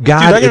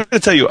 God. Dude, I got to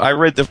tell you, I'm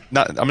going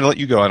to let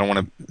you go. I don't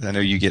want to. I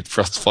know you get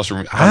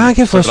flustered. I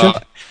get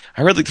flustered.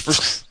 I read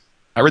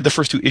the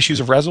first two issues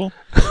of Razzle.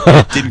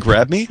 It didn't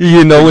grab me.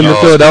 When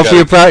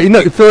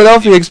the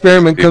Philadelphia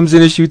experiment comes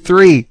in issue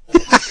 3.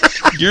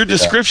 Your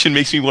description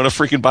makes me want to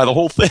freaking buy the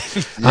whole thing.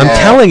 Yeah. I'm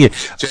telling you,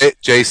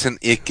 Jason,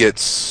 it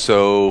gets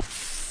so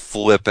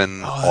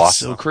flippin'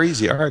 awesome. So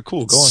crazy. All right,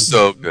 cool. Go on.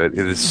 So good.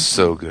 It is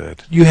so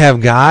good. You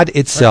have God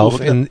itself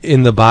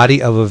in the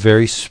body of a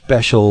very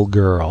special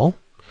girl.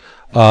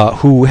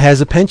 who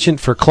has a penchant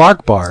for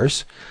Clark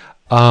bars.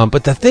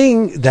 But the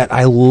thing that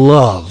I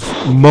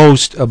love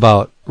most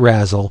about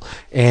Razzle,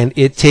 and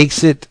it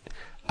takes it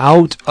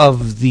out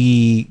of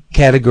the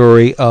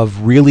category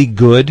of really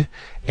good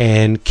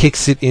and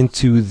kicks it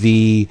into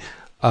the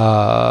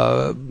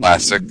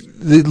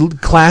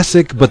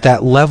classic, but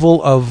that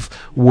level of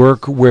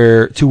work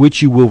to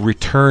which you will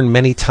return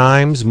many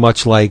times,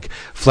 much like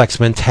Flex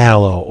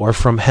Mentallo or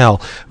From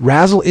Hell.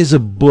 Razzle is a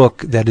book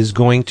that is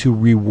going to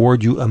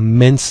reward you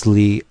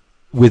immensely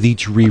with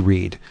each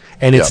reread,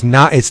 and it's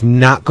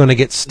not going to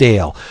get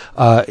stale.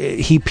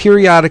 He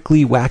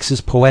periodically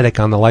waxes poetic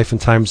on the life and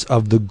times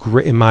of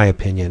in my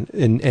opinion,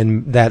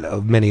 and that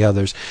of many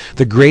others,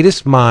 the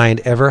greatest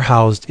mind ever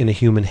housed in a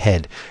human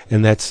head,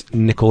 and that's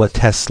Nikola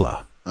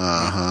Tesla.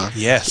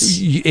 Yes.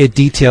 It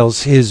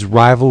details his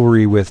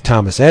rivalry with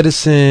Thomas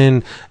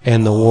Edison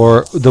and the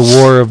war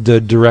of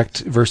the direct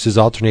versus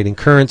alternating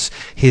currents,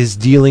 his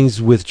dealings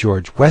with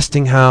George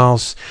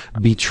Westinghouse,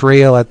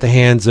 betrayal at the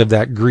hands of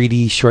that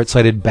greedy,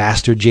 short-sighted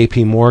bastard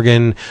J.P.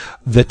 Morgan.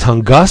 The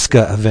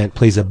Tunguska event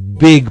plays a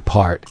big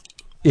part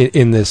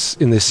in this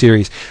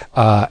series,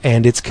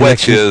 and its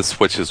connection.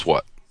 Which is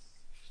what?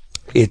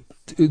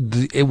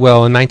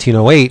 Well, in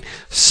 1908,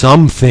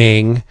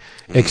 something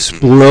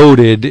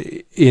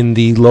exploded in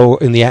the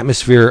lower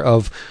atmosphere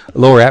of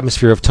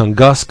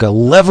Tunguska,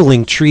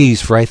 leveling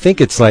trees for, I think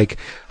it's like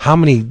how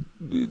many,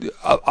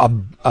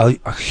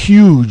 a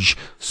huge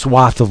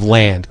swath of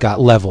land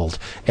got leveled,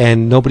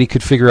 and nobody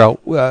could figure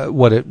out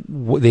what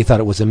they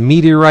thought it was a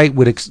meteorite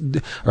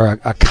or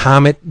a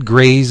comet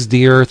grazed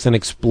the Earth and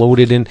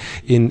exploded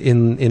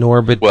in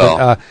orbit.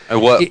 Well,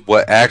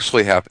 what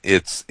actually happened?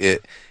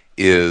 It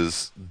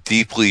is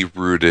deeply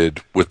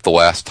rooted with the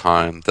last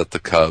time that the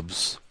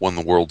Cubs won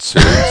the World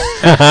Series.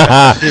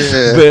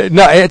 But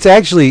no, it's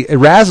actually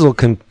Razzle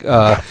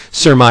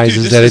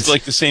surmises that it's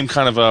like the same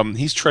kind of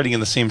he's treading in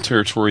the same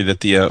territory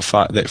that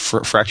that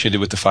Fraction did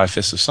with the 5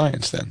 Fists of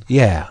Science. Then,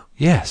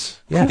 yes,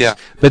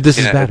 but this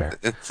is better.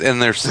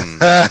 And there's some.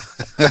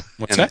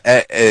 What's that?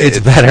 It's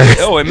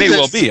better. Oh, it may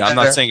well be. I'm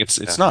not saying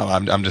it's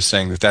not. I'm just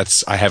saying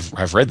that I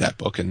have read that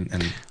book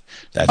and.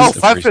 That's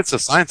 5 Fists of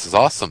Science is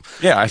awesome.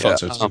 Yeah, I thought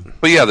so too.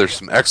 But yeah, there's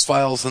some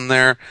X-Files in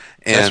there.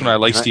 And that's when I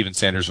liked Steven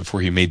Sanders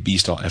before he made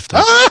Beast all effed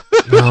up.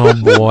 Oh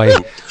boy!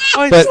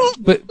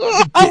 but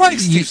I like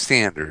Steve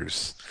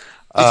Sanders.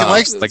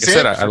 Like I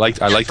said, I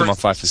liked him on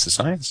 5 Fists of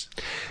Science.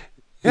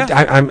 Yeah.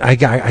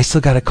 I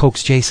still got to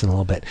coax Jason a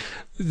little bit.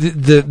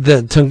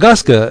 The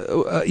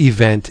Tunguska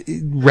event,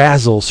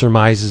 Razzle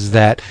surmises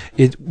that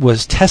it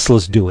was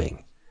Tesla's doing.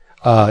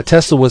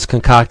 Tesla was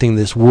concocting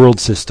this world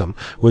system,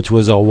 which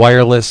was a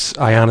wireless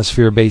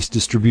ionosphere-based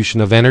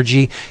distribution of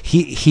energy.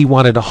 He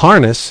wanted to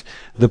harness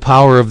the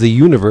power of the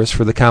universe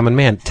for the common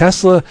man.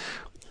 Tesla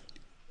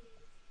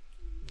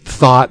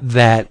thought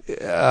that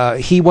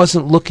he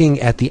wasn't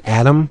looking at the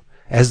atom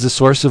as the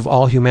source of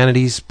all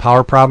humanity's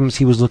power problems.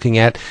 He was looking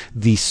at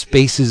the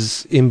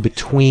spaces in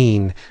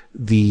between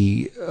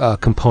the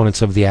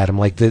components of the atom,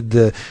 like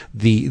the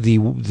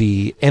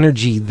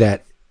energy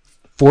that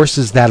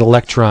forces that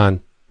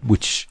electron,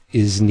 which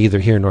is neither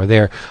here nor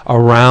there,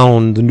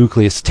 around the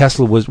nucleus.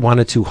 Tesla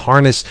wanted to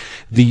harness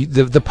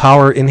the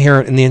power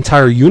inherent in the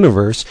entire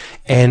universe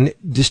and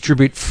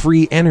distribute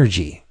free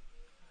energy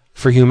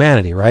for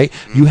humanity, right?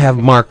 You have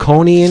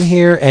Marconi in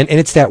here, and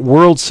it's that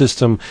world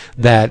system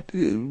that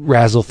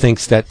Razzle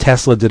thinks that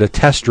Tesla did a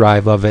test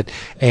drive of it,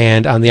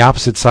 and on the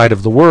opposite side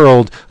of the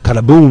world,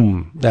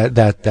 kada-boom,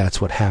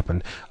 that's what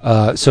happened.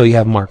 So you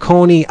have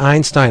Marconi,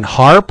 Einstein,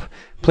 HAARP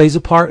plays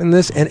a part in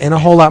this, and a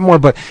whole lot more,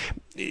 but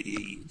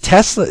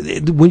Tesla,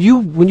 when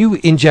you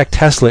inject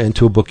Tesla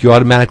into a book, you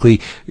automatically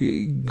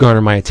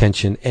garner my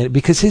attention, and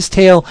because his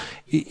tale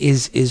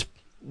is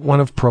one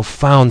of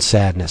profound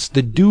sadness.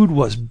 The dude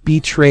was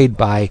betrayed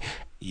by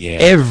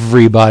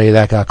everybody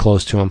that got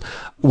close to him,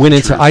 went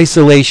into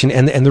isolation,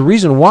 and the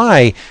reason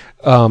why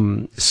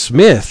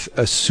Smith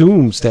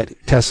assumes that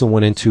Tesla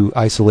went into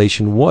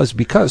isolation was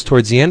because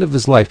towards the end of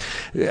his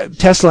life,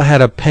 Tesla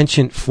had a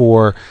penchant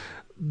for.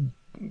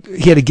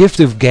 He had a gift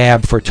of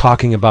gab for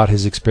talking about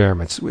his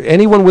experiments.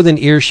 Anyone within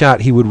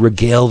earshot, he would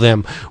regale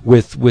them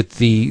with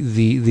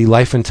the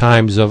life and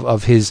times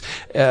of his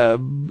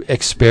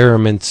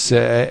experiments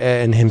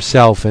and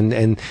himself.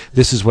 And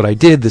this is what I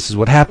did. This is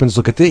what happens.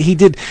 Look at this. He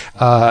did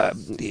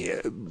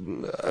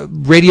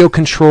radio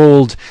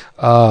controlled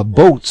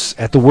boats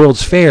at the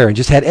World's Fair and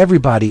just had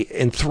everybody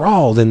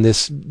enthralled in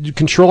this,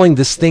 controlling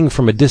this thing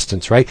from a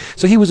distance, right?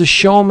 So he was a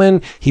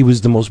showman. He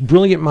was the most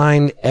brilliant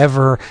mind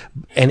ever,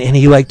 and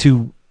he liked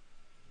to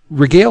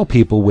regale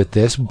people with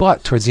this,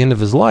 but towards the end of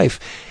his life,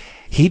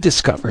 he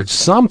discovered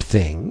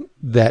something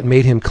that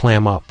made him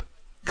clam up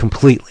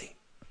completely.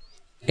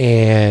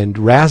 And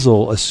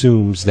Razzle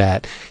assumes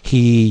that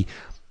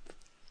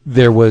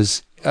there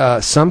was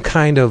some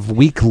kind of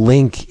weak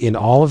link in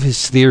all of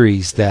his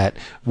theories that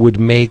would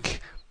make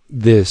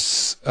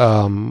this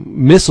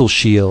missile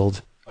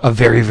shield a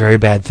very, very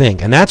bad thing.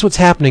 And that's what's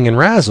happening in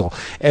Razzle.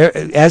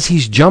 As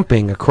he's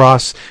jumping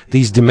across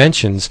these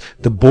dimensions,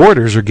 the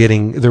borders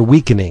they're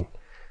weakening.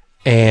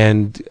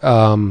 And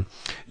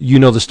you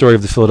know the story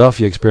of the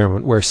Philadelphia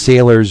experiment, where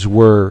sailors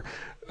were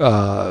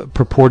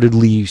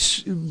purportedly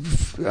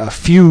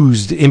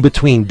fused in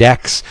between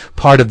decks.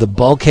 Part of the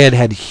bulkhead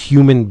had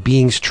human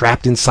beings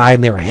trapped inside,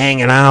 and they were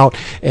hanging out,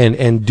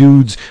 and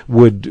dudes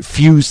would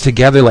fuse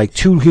together, like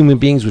two human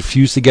beings would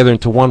fuse together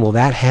into one. Well,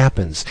 that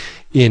happens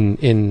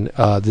in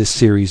this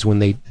series when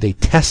they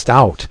test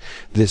out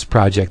this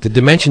project. The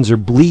dimensions are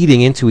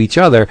bleeding into each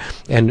other,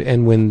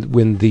 and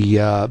when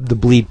the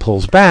bleed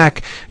pulls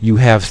back, you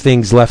have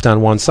things left on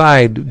one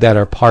side that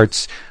are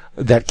parts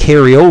that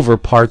carry over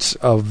parts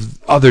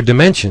of other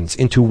dimensions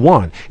into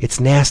one. It's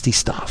nasty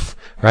stuff,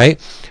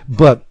 right?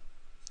 But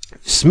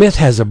Smith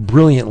has a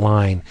brilliant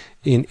line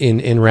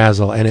in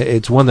Razzle, and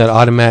it's one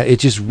that it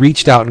just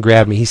reached out and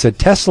grabbed me. He said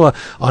Tesla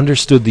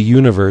understood the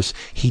universe,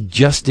 he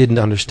just didn't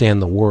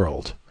understand the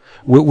world,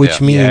 which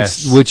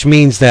means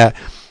that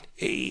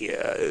he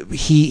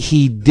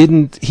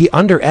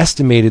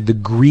underestimated the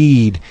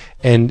greed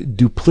and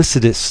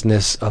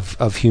duplicitousness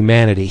of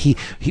humanity. He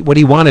what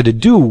he wanted to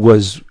do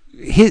was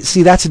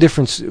that's the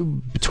difference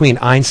between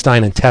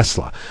Einstein and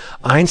Tesla.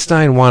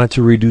 Einstein wanted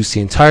to reduce the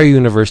entire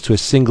universe to a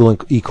single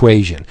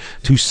equation,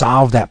 to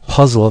solve that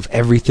puzzle of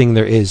everything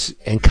there is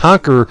and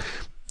conquer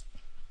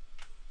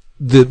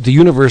the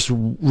universe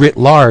writ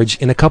large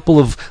in a couple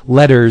of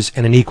letters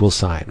and an equal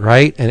sign,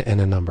 right?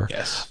 And a number.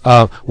 Yes.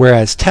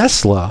 Whereas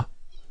Tesla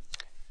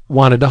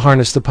wanted to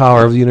harness the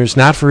power of the universe,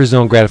 not for his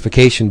own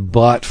gratification,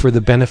 but for the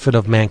benefit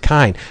of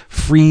mankind.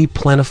 Free,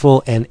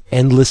 plentiful, and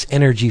endless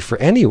energy for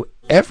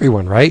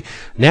everyone, right?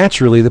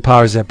 Naturally, the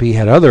powers that be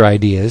had other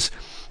ideas,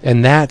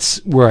 and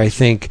that's where I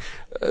think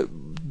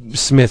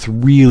Smith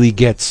really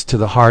gets to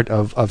the heart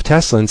of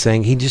Tesla and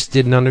saying he just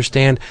didn't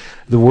understand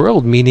the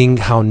world, meaning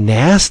how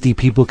nasty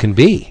people can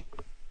be.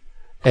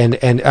 And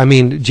I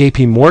mean,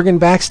 J.P. Morgan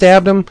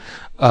backstabbed him,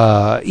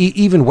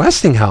 even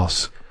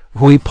Westinghouse,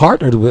 who he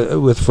partnered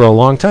with for a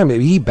long time,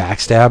 he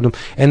backstabbed him,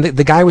 and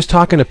the guy was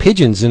talking to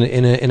pigeons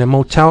in a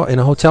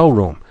hotel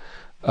room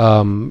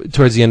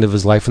towards the end of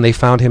his life, and they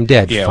found him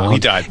dead. Yeah, he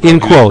died. In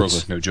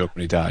quotes. No joke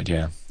when he died,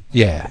 yeah.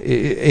 Yeah,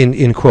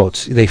 in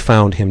quotes, they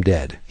found him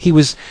dead. He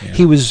was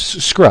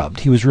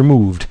scrubbed. He was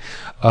removed.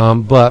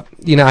 But,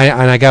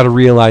 I got to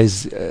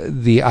realize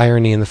the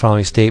irony in the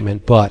following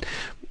statement, but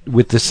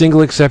with the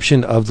single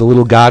exception of the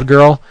little God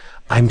girl,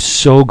 I'm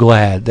so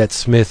glad that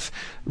Smith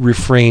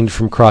refrained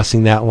from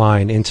crossing that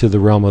line into the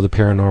realm of the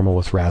paranormal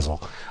with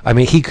Razzle. I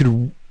mean, he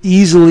could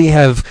easily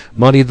have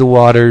muddied the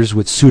waters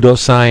with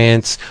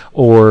pseudoscience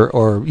or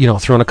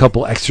thrown a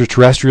couple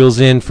extraterrestrials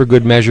in for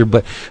good measure,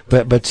 but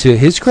to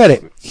his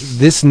credit,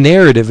 this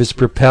narrative is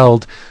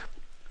propelled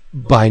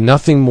by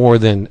nothing more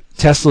than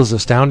Tesla's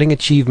astounding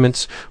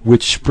achievements,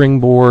 which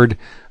springboard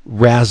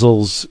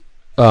Razzle's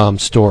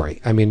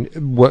story. I mean,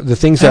 the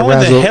things that Razzle...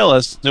 How in the hell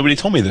has nobody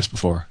told me this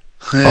before?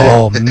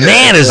 Oh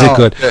man, is it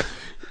good!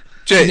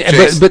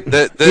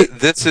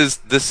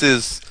 This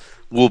is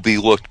will be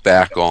looked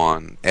back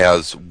on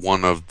as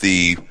one of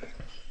the,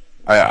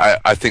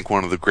 I think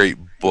one of the great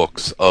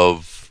books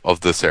of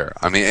this era.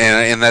 I mean,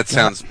 and that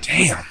sounds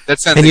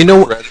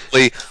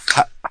incredibly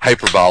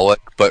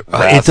hyperbolic, but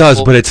it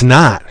does, but it's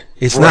not.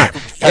 It's not.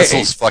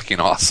 Razzle's fucking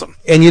awesome.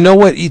 And you know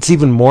what? It's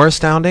even more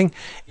astounding.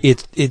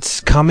 It's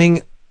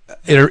coming.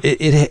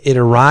 It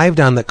arrived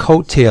on the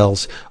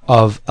coattails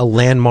of a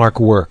landmark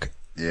work.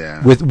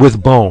 Yeah.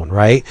 With Bone,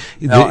 right?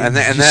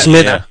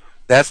 Smith.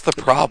 That's the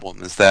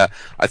problem, is that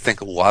I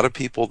think a lot of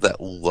people that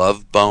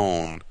love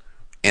Bone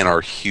and are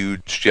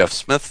huge Jeff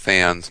Smith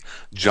fans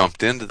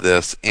jumped into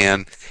this,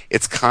 and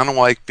it's kind of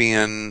like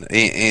being,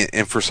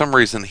 and for some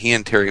reason he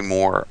and Terry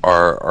Moore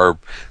are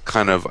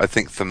kind of, I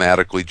think,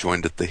 thematically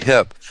joined at the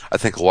hip. I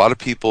think a lot of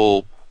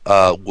people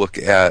look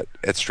at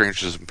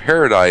Strangers in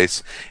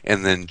Paradise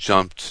and then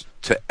jumped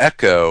to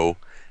Echo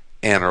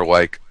and are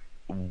like,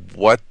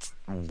 what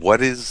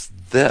is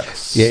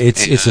this? Yeah,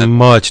 it's a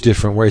much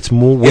different way. It's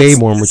way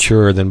more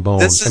mature than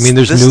Bone. I mean,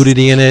 there's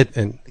nudity in it,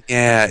 and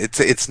yeah,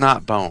 it's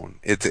not Bone.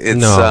 It's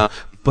no.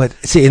 But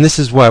see, and this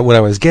is what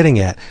I was getting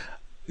at.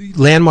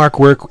 Landmark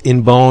work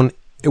in Bone,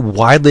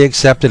 widely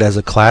accepted as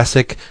a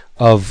classic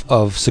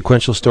of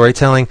sequential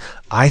storytelling.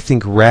 I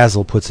think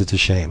Razzle puts it to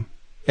shame.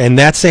 And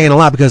that's saying a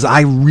lot, because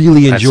I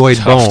really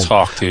enjoyed Bone.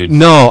 Talk, dude.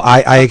 No,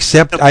 I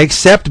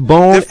accept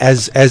Bone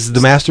as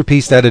the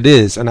masterpiece that it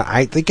is, and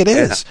I think it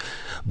is. Yeah.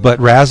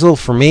 But Razzle,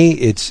 for me,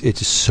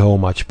 it's so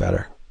much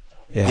better.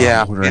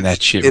 Yeah, I'm ordering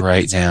that shit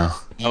right now.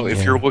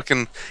 If you're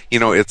looking,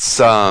 it's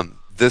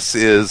this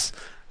is,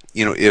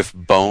 if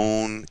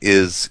Bone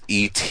is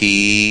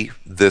E.T.,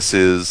 this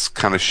is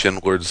kind of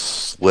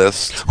Schindler's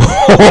List.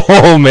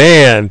 Oh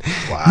man!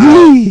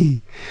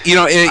 Wow.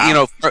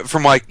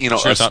 From like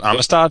Sure, it's not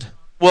Amistad.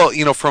 Well,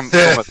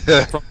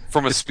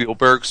 from a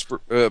Spielberg's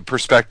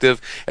perspective,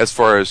 as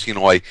far as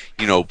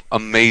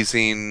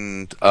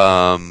amazing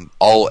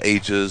all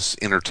ages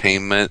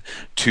entertainment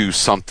to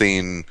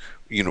something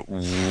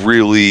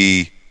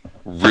really,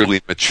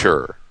 really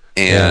mature.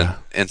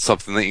 and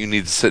something that you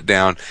need to sit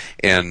down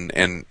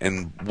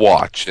and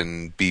watch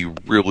and be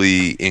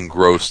really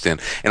engrossed in.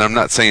 And I'm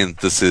not saying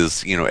this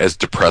is, as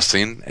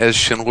depressing as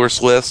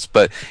Schindler's List,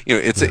 but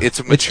it's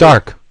it's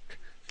dark.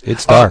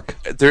 It's dark.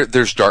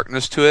 There's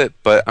darkness to it,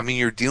 but I mean,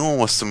 you're dealing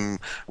with some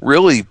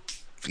really,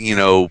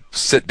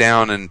 sit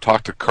down and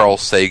talk to Carl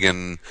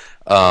Sagan.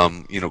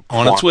 On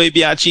its way,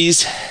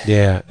 biatches.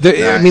 Yeah,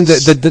 I mean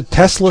the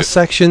Tesla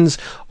sections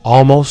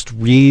almost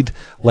read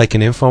like an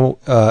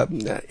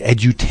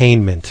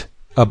edutainment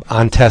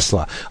on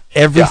Tesla.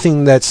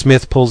 Everything that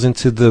Smith pulls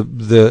into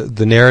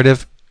the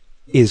narrative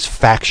is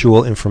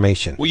factual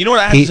information. Well, you know what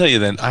I have to tell you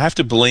then? I have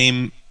to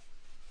blame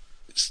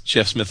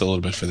Jeff Smith a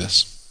little bit for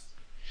this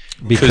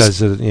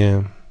because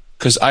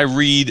I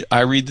read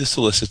the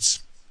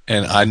solicits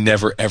and I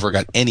never ever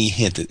got any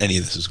hint that any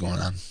of this was going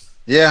on.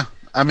 Yeah.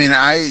 I mean,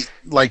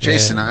 like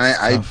Jason,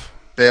 I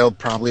bailed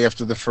probably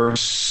after the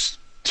first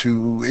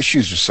 2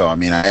 issues or so. I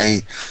mean,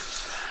 I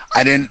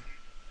didn't.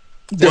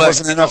 There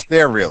wasn't enough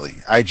there, really.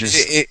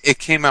 It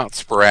came out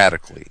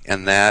sporadically,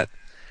 and that.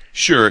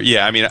 Sure.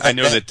 Yeah. I mean, I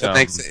know that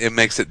it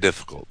makes it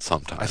difficult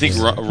sometimes. I think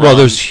Ron,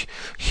 there's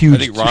huge. I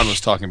think Ron was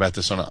talking about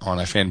this on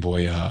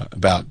iFanboy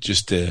about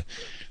just the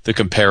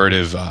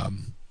comparative.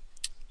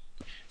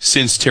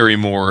 Since Terry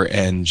Moore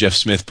and Jeff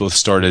Smith both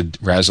started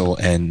Razzle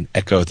and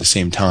Echo at the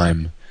same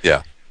time.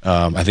 Yeah.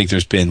 I think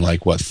there's been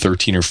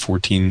 13 or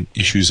 14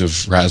 issues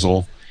of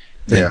Razzle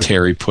that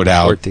Terry put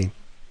out. 14.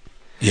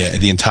 Yeah,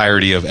 the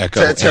entirety of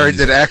Echo. Terry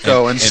did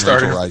Echo and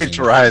started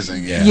Winter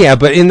Rising. Yeah,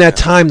 but in that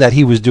time that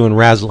he was doing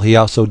Razzle, he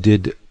also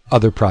did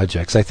other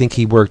projects. I think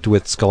he worked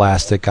with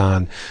Scholastic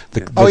on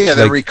the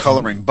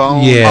recoloring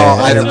Bone.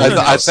 Yeah.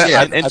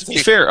 And to be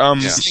fair, I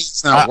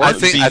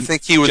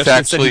think he was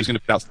actually going to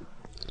put out.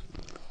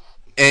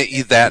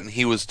 And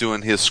he was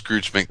doing his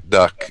Scrooge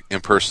McDuck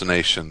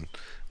impersonation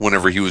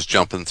whenever he was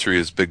jumping through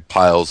his big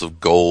piles of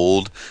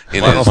gold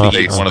in his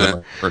basement. One of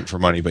them hurt for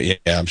money, but yeah,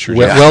 I'm sure.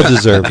 Well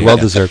deserved. Well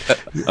deserved.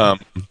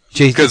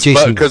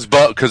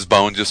 Because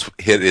Bone just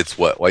hit its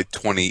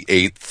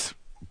 28th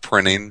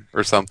printing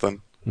or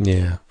something.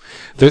 Yeah,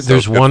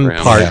 there's one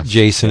part,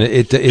 Jason.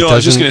 It doesn't. I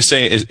was just going to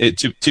say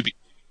to be.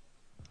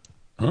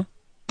 Huh?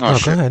 Oh,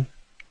 go ahead.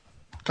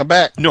 Come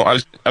back. No, I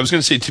was going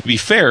to say, to be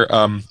fair.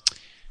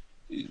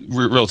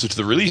 Relative to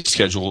the release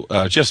schedule,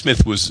 Jeff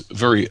Smith was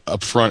very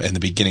upfront in the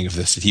beginning of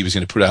this that he was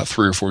going to put out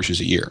 3 or 4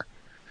 issues a year.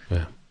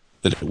 Yeah.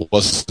 That it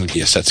wasn't going to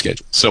be a set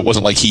schedule, so it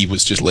wasn't like he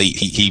was just late.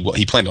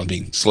 He planned on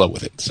being slow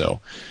with it, so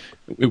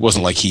it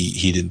wasn't like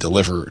he didn't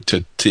deliver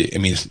to. I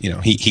mean,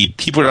 he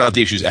put out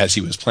the issues as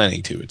he was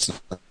planning to. It's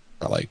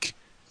not like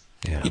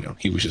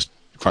he was just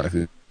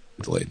chronically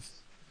delayed.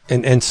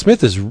 And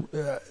Smith is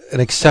an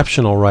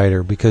exceptional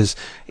writer because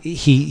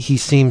he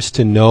seems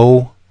to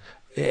know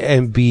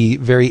and be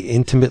very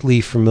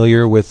intimately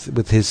familiar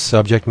with his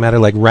subject matter.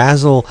 Like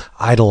Razzle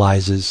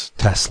idolizes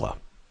Tesla,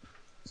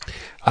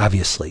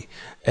 obviously.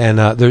 And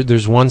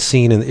there's one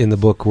scene in the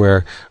book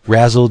where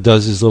Razzle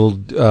does his little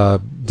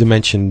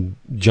dimension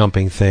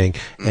jumping thing,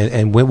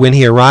 and when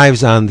he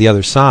arrives on the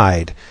other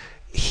side,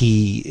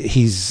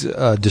 he's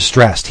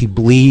distressed. He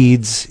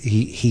bleeds.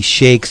 He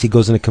shakes. He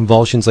goes into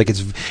convulsions. Like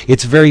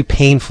it's very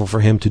painful for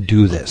him to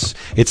do this.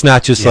 It's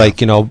not just like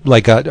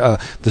the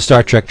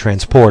Star Trek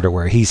transporter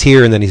where he's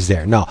here and then he's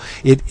there. No,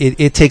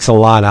 it takes a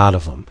lot out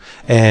of him,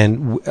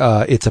 and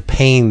it's a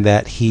pain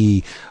that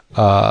he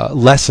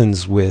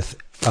lessens with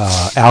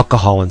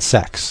alcohol and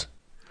sex.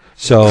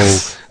 So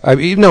that's what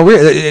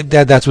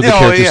the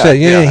character said.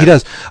 Yeah, he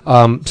does.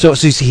 So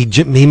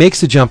he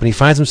makes the jump and he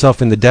finds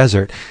himself in the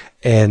desert.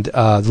 And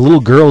the little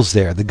girl's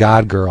there, the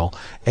God girl,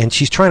 and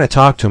she's trying to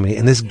talk to him.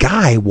 And this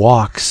guy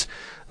walks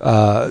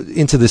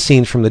into the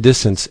scene from the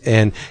distance,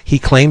 and he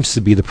claims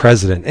to be the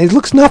president. And he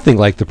looks nothing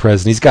like the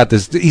president.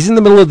 He's in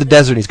the middle of the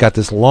desert, and he's got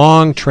this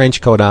long trench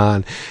coat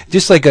on,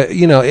 just like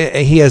he kind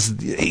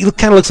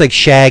of looks like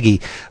Shaggy,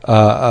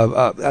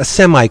 a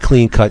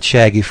semi-clean cut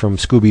Shaggy from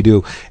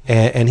Scooby-Doo.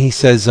 And he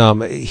says,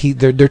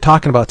 they're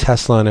talking about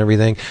Tesla and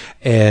everything,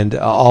 and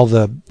all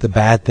the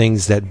bad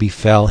things that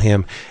befell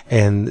him.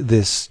 And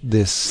this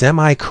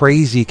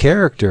semi-crazy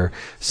character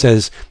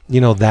says,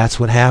 that's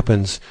what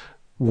happens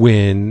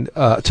when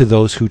to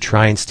those who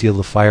try and steal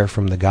the fire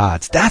from the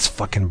gods. That's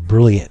fucking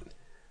brilliant.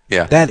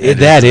 Yeah, that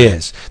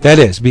is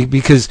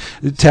because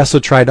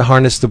Tesla tried to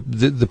harness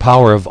the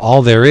power of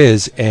all there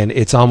is, and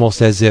it's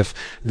almost as if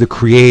the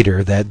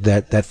creator,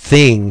 that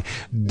thing,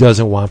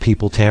 doesn't want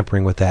people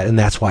tampering with that, and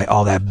that's why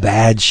all that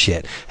bad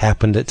shit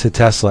happened to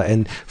Tesla.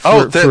 And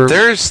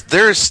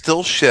there's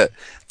still shit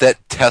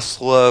that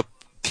Tesla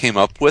came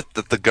up with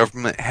that the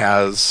government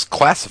has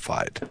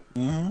classified.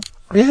 Mm-hmm.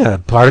 Yeah,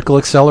 particle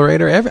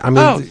accelerator.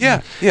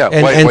 Yeah.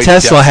 And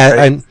Tesla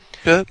had,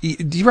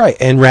 you're right.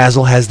 And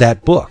Razzle has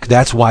that book.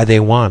 That's why they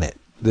want it.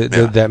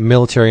 That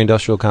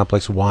military-industrial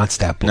complex wants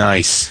that book.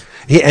 Nice.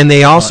 And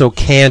they also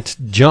can't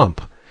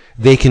jump.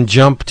 They can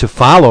jump to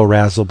follow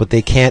Razzle, but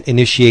they can't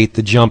initiate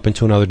the jump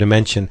into another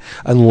dimension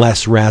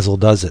unless Razzle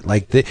does it.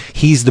 Like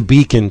he's the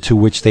beacon to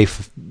which they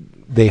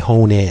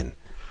hone in.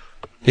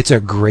 It's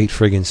a great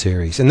friggin'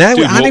 series, and that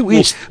we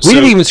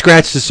didn't even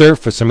scratch the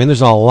surface. I mean,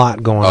 there's a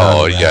lot going on.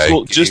 Oh yeah.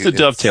 Well, just to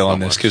dovetail on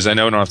this, because I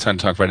know I don't have time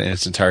to talk about it in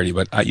its entirety,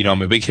 but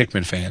I'm a big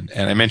Hickman fan,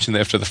 and I mentioned that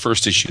after the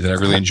first issue that I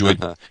really enjoyed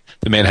the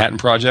Manhattan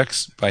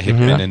Projects by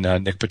Hickman and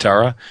Nick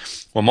Pitara.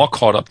 Well, I'm all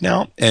caught up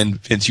now, and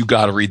Vince, you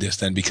got to read this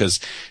then, because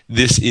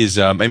this is,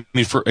 I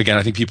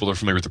think people are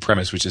familiar with the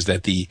premise, which is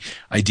that the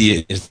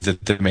idea is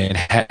that the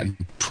Manhattan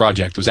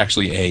Project was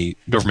actually a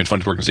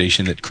government-funded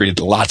organization that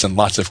created lots and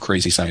lots of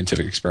crazy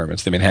scientific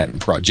experiments, the Manhattan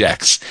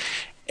Projects.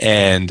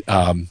 And,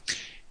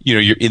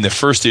 you're in the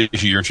first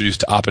issue, you're introduced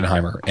to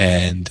Oppenheimer,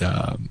 and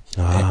some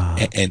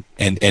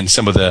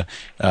of the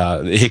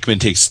Hickman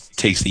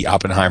takes the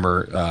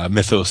Oppenheimer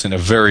mythos in a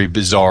very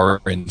bizarre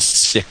and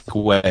sick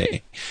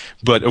way.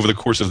 But over the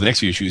course of the next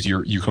few issues,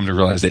 you come to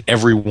realize that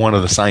every one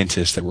of the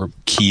scientists that were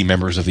key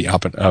members of the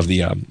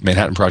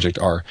Manhattan Project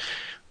are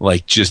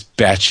like just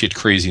batshit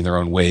crazy in their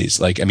own ways.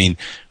 Like, I mean,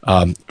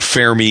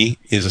 Fermi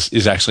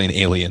is actually an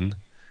alien.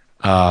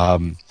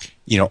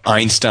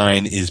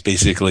 Einstein is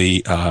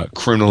basically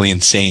criminally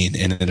insane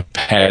and in a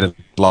padded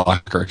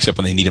locker, except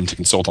when they need him to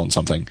consult on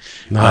something.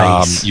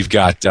 Nice. You've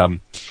got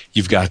von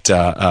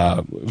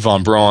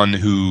Braun,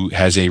 who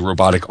has a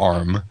robotic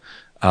arm.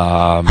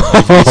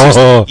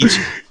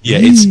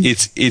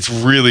 It's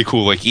really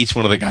cool. Like, each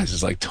one of the guys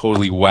is like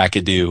totally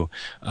wackadoo.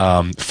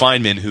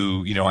 Feynman,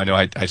 who, I know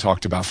I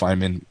talked about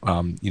Feynman,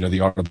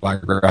 the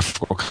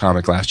autobiographical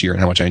comic last year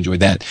and how much I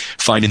enjoyed that.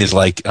 Feynman is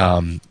like,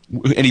 and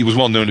he was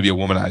well known to be a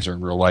womanizer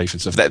in real life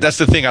and stuff. That's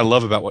the thing I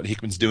love about what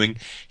Hickman's doing.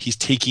 He's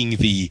taking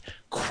the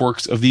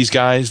quirks of these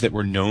guys that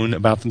were known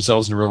about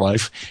themselves in real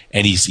life,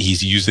 and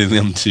he's using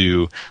them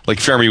to, like,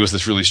 Fermi was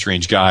this really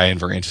strange guy and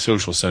very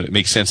antisocial, so it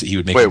makes sense that he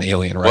would make an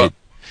alien, right?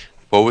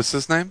 What was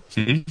his name?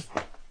 Mm-hmm.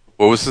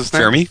 What was his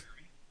name?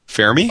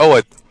 Fermi?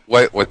 Oh,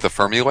 what the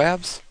Fermi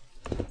Labs?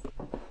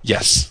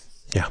 Yes.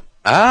 Yeah.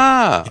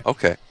 Ah,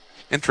 okay.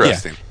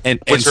 Interesting. Yeah. And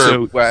which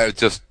so are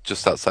just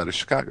outside of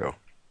Chicago.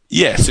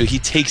 Yeah, so he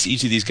takes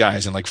each of these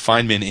guys, and like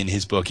Feynman in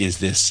his book is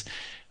this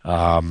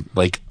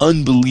like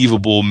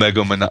unbelievable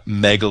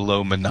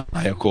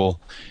megalomaniacal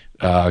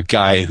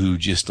guy who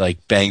just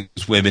like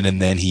bangs women,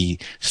 and then he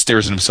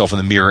stares at himself in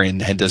the mirror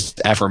and does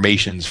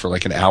affirmations for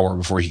like an hour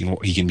before he can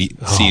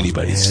see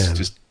anybody.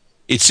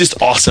 It's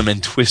just awesome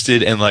and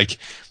twisted, and like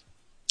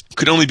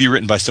could only be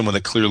written by someone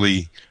that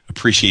clearly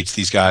appreciates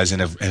these guys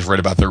and have read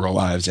about their real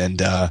lives. And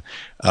then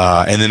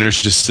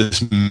there's just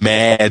this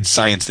mad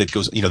science that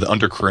goes, the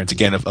undercurrent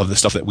again of the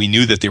stuff that we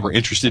knew that they were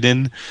interested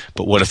in,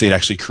 but what if they'd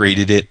actually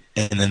created it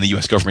and then the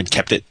U.S. government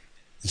kept it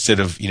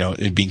instead of,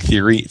 it being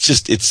theory.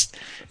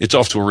 It's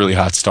off to a really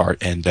hot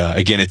start. And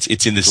again,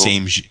 it's in the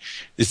same,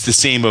 it's the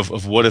same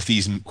of what if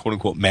these quote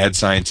unquote mad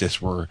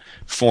scientists were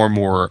far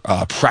more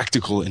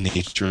practical in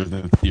nature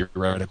than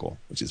theoretical,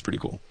 which is pretty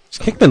cool.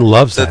 So, Hickman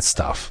loves that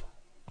stuff.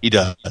 He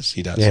does.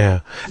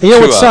 Yeah. And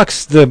what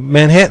sucks, the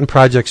Manhattan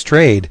Project's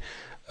trade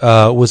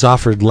was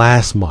offered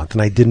last month,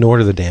 and I didn't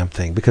order the damn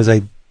thing because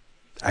I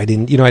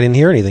didn't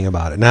hear anything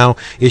about it. Now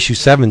issue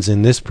 7's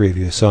in this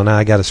preview, so now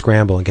I got to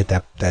scramble and get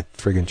that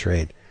friggin'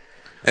 trade.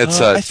 It's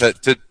to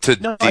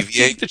deviate. I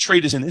think the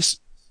trade is in this.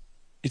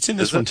 It's in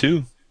this one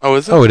too. Oh,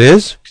 is it? Oh, it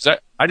is? Because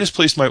I just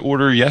placed my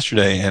order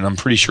yesterday, and I'm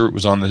pretty sure it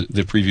was on the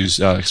previews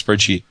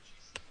spreadsheet.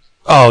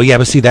 Oh yeah,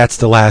 but see, that's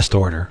the last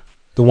order.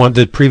 The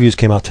previews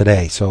came out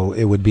today, so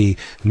it would be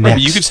next. Right,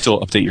 but you could still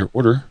update your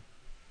order.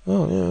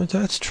 Oh, yeah,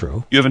 that's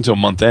true. You have until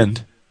month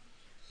end.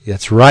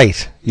 That's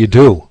right. You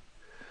do.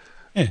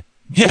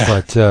 Yeah.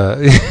 But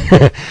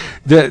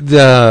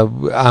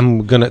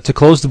I'm to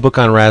close the book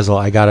on Razzle.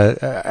 I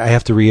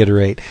have to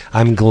reiterate.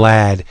 I'm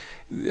glad.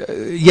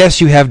 Yes,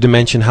 you have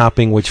dimension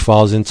hopping, which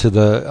falls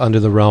into under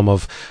the realm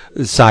of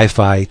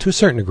sci-fi to a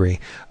certain degree.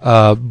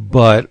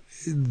 But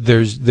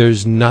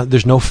there's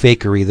no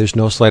fakery. There's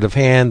no sleight of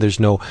hand. There's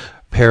no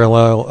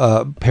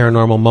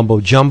paranormal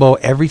mumbo jumbo.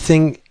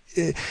 Everything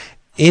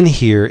in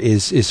here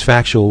is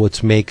factual,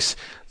 which makes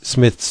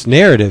Smith's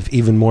narrative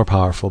even more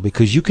powerful,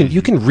 because you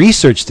can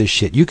research this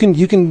shit. You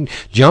can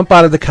jump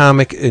out of the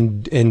comic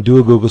and do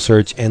a Google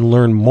search and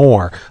learn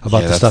more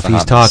about the stuff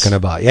he's talking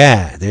about.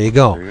 Yeah, there you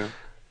go.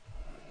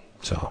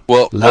 So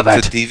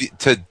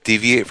to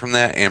deviate from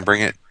that and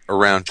bring it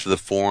around to the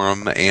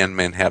Forum and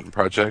Manhattan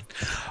Project,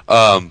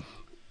 I'm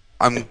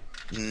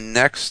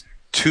next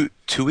 2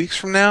 weeks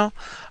from now,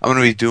 I'm going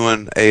to be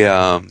doing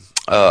a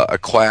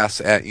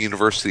class at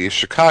University of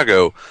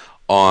Chicago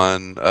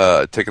on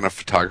taking a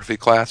photography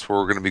class where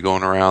we're going to be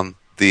going around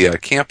the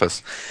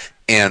campus,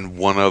 and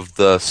one of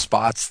the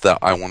spots that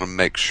I want to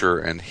make sure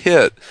and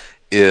hit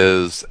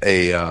is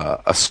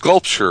a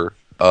sculpture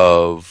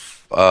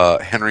of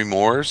Henry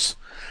Moore's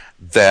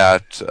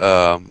that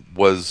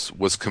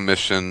was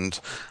commissioned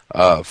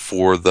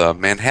for the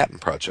Manhattan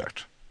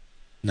Project.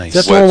 Nice.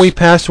 Is that the one we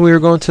passed when we were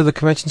going to the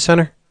convention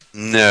center?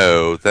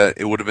 No, that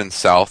it would have been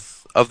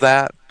south of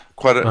that.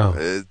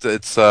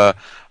 It's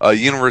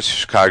University of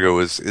Chicago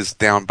is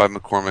down by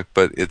McCormick,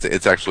 but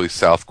it's actually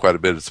south quite a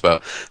bit. It's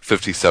about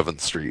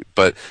 57th Street.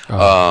 But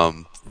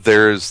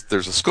there's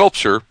a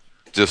sculpture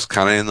just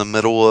kind of in the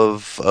middle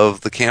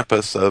of the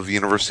campus of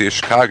University of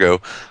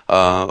Chicago,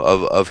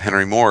 of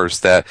Henry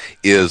Moore's, that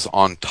is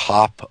on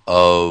top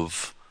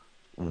of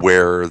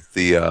where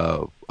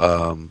the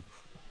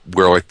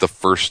where like the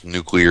first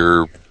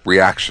nuclear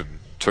reaction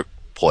took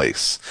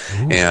place.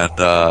 Ooh. And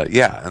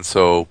and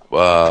so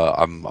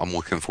I'm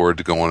looking forward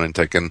to going and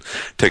taking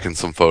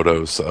some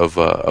photos of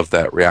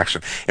that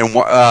reaction, and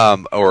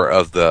or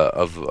of the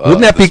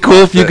wouldn't that be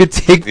cool if you could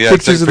take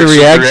pictures of the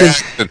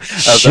reaction of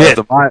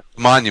the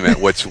monument,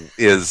 which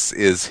is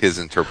his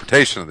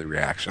interpretation of the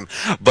reaction.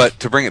 But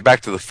to bring it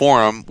back to the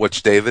forum,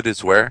 which David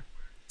is where?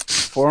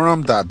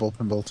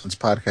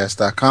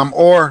 Forum.bullpenbulletinspodcast.com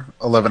or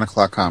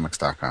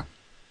 11o'clockcomics.com.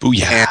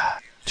 Booyah! And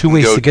 2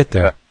 ways to get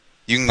there.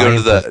 You can go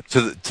to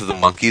the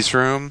monkeys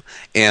room,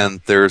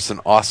 and there's an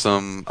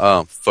awesome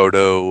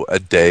photo a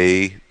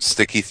day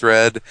sticky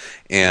thread.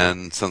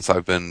 And since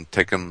I've been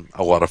taking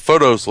a lot of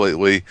photos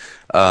lately,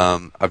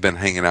 I've been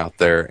hanging out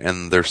there,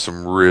 and there's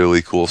some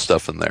really cool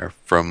stuff in there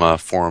from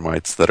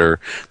forumites that are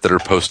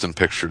posting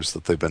pictures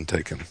that they've been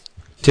taking.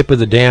 Tip of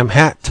the damn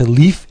hat to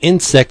Leaf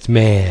Insect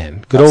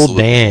Man. Good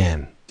Absolutely. Old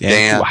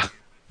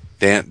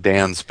Dan.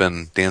 Dan's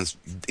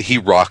he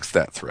rocks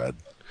that thread.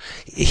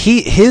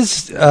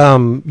 His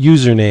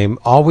username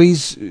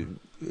always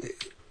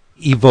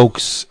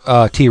evokes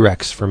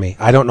T-Rex for me.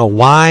 I don't know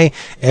why.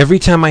 Every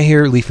time I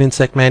hear Leaf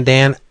Insect Man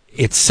Dan,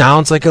 it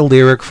sounds like a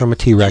lyric from a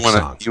T-Rex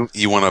song.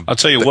 You want to? I'll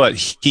tell you what.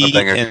 He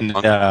and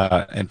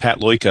Pat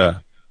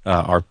Loika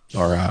are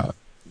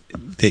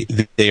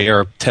they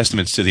are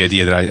testaments to the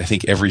idea that I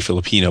think every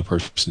Filipino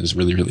person is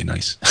really, really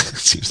nice. It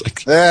seems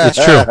like it's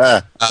true.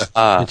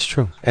 It's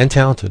true and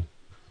talented.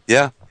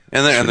 Yeah,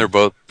 and they're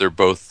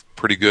both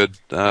pretty good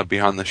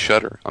behind the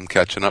shutter. I'm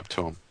catching up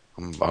to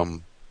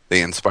them.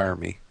 They inspire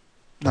me.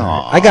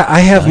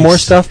 I have more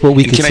stuff, but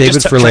we can save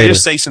it for later. Can I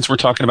just say, since we're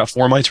talking about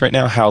forumites right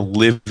now, how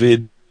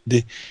livid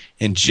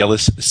and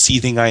jealous,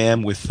 seething I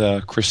am with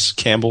Chris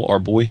Campbell, our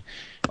boy.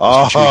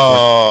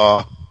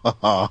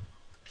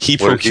 He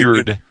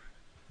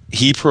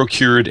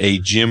procured a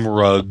Jim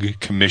Rugg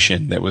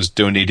commission that was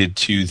donated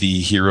to the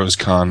Heroes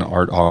Con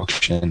art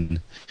auction.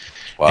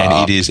 Wow.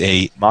 And it is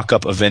a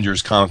mock-up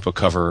Avengers comic book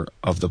cover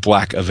of the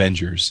Black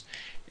Avengers.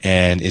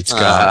 And it's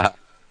got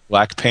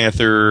Black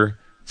Panther,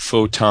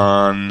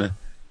 Photon,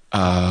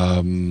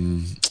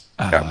 I'm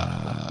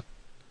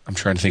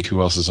trying to think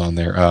who else is on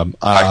there.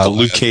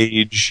 Luke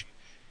Cage,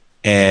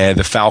 and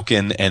the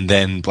Falcon, and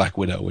then Black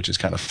Widow, which is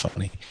kind of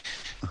funny.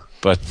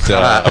 But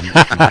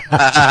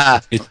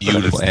it's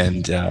beautiful,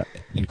 and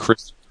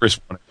Chris won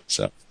it.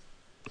 So,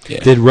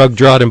 yeah. Did Rugg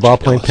draw it in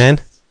ballpoint pen?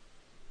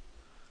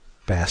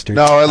 Bastard.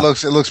 No, it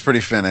looks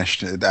pretty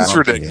finished. It's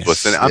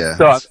ridiculous.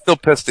 I'm still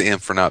pissed at him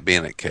for not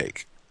being at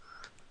Cake.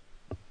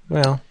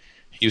 Well,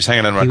 he was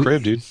hanging on my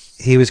crib, dude.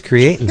 He was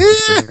creating.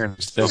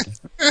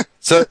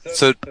 So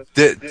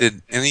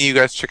did any of you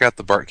guys check out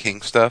the Bart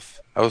King stuff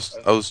I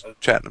was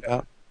chatting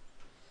about?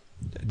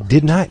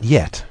 Did not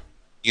yet.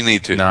 You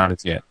need to. Not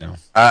as yet, no.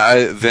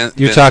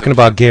 You're talking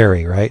about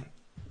Gary, right?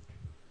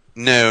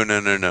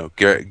 No.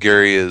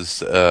 Gary is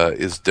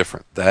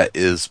different. That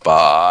is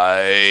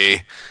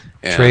by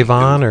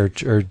Trayvon or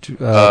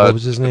what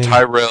was his name?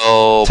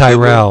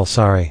 Tyrell.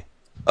 Sorry.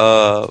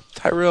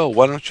 Tyrell.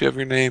 Why don't you have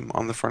your name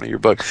on the front of your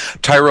book?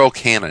 Tyrell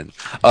Cannon.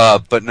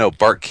 But no,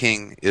 Bart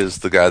King is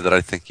the guy that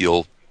I think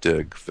you'll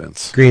dig,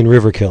 Vince. Green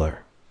River Killer.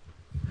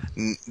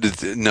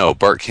 No,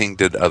 Bart King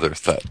did other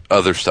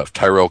stuff.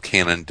 Tyrell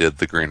Cannon did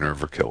the Green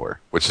River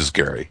Killer, which is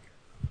Gary,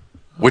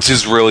 which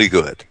is really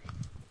good.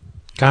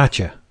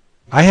 Gotcha.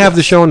 I have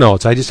the show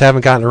notes. I just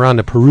haven't gotten around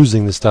to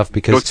perusing the stuff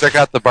because... Go check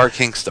out the Bart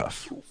King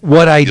stuff.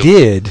 What I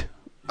did,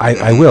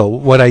 I will.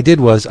 What I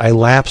did was I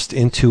lapsed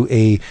into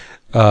a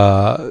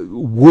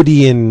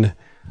Woodian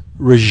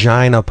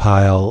Regina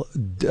pile.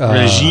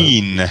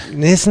 Regine.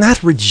 It's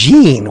not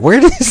Regine. Where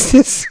is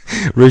this?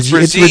 It's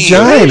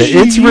Regina.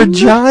 It's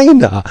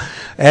Regina.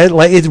 And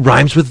it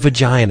rhymes with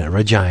vagina.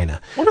 Regina.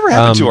 Whatever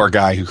happened to our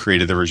guy who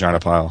created the Regina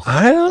pile?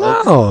 I don't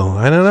know.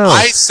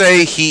 I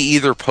say he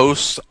either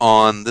posts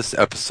on this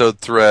episode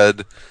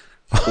thread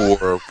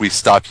or we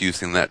stop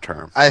using that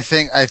term. I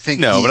think.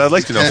 No, but I'd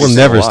like to know. We'll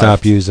never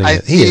stop using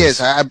it. He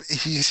is.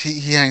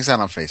 He hangs out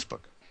on Facebook.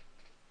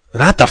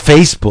 Not the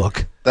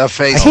Facebook. The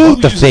Facebook. I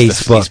hate the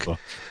Facebook.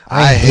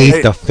 I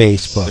hate the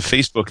Facebook. The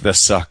Facebook that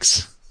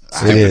sucks.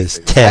 It is.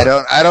 Ted.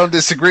 I don't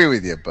disagree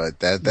with you, but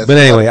that's. But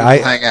anyway,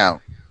 hang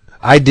out.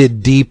 I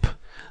did deep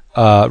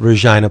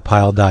Regina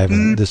pile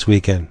diving this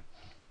weekend.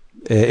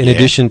 In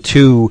addition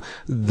to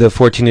the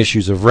 14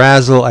 issues of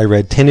Razzle, I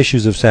read 10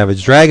 issues of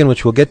Savage Dragon,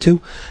 which we'll get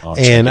to,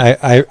 and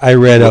I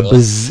read a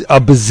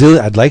bazillion.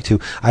 I'd like to.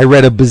 I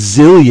read a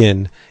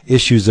bazillion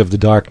issues of The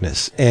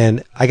Darkness,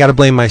 and I got to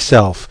blame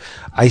myself.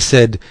 I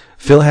said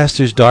Phil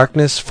Hester's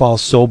Darkness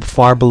falls so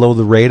far below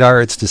the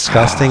radar, it's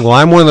disgusting. Well,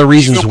 I'm one of the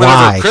reasons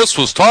why. Chris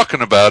was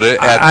talking about it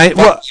at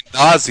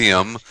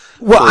nauseum.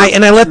 Well,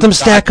 I let them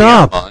stack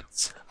up.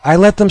 I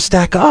let them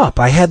stack up.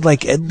 I had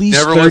like at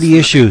least 30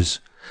 issues.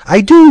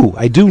 I do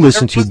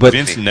listen to you, but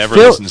Vince never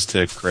listens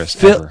to Chris.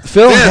 Phil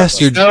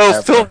Hester.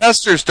 No, Phil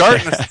Hester's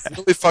Darkness is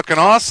really fucking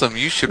awesome.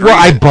 You should. Well,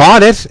 I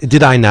bought it.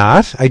 Did I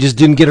not? I just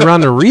didn't get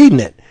around to reading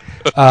it.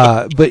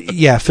 But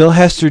yeah, Phil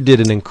Hester did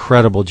an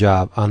incredible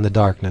job on The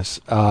Darkness.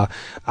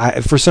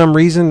 For some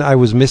reason, I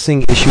was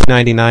missing issue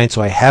 99,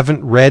 so I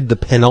haven't read the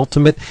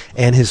penultimate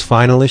and his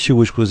final issue,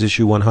 which was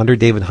issue 100.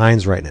 David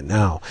Hines writing it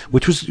now,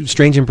 which was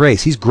Strange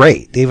Embrace. He's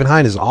great. David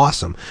Hines is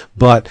awesome,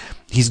 but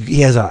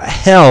he has a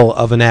hell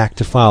of an act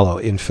to follow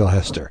in Phil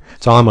Hester.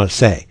 That's all I'm going to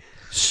say.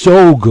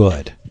 So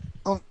good.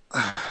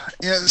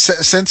 Yeah,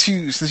 since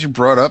you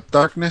brought up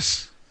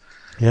Darkness.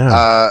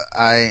 Yeah,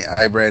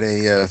 I read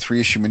a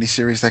 3-issue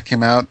miniseries that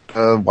came out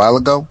a while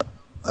ago,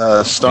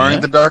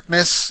 starring The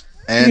Darkness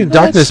and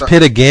Darkness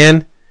Pitt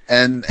again,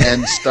 and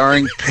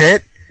starring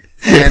Pitt,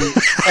 and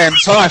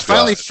so I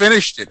finally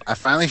finished it.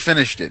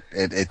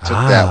 It took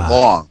that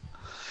long.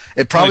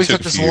 It probably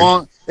took as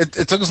long.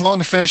 It took as long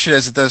to finish it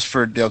as it does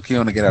for Del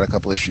Keown to get out a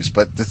couple issues.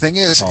 But the thing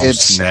is,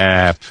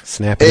 snap.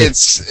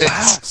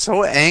 It's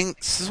so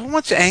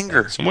much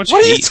anger, so much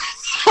what hate. Are you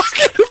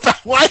talking about?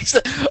 Why is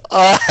it?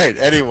 All right.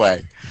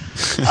 Anyway,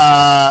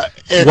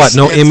 what?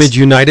 No Image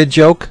United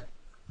joke?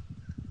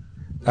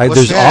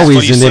 There's that?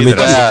 always an Image.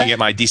 I'm looking at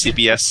my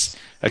DCBS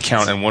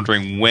account and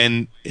wondering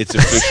when it's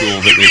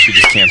official that they should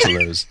just cancel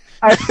those.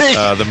 I think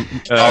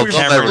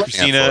Cameron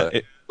Christina.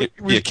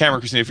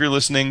 Cameron Christina, if you're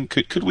listening,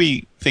 could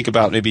we think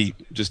about maybe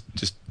just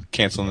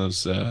canceling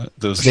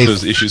those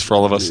issues for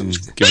all of us and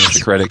giving us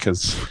the credit?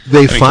 Because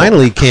they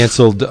finally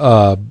canceled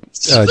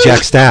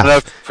Jack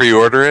Staff.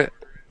 Pre-order it.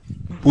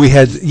 We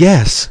had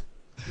it's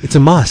a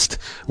must.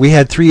 We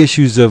had 3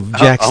 issues of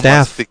Jack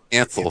Staff. Must be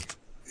canceled.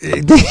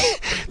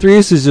 3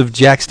 issues of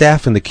Jack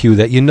Staff in the queue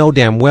that you know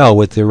damn well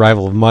with the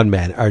arrival of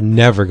Mudman are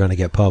never going to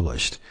get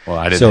published. Well,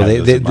 I didn't have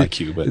those in my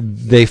queue, but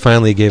they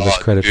finally gave us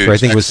credit for. I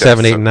think it was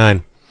 7, 8, and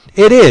 9.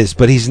 It is,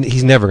 but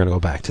he's never going to go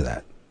back to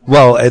that.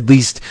 Well, at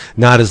least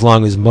not as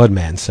long as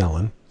Mudman's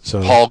selling.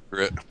 So Paul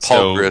Grit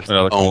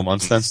another couple of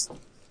months then.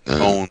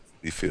 Own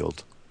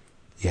Field.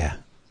 Yeah,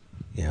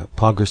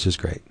 Paul Grist is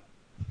great.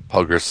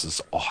 Paul Grist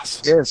is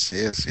awesome.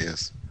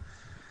 Yes.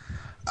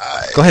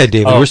 Go ahead,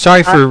 David. We're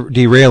sorry for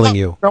derailing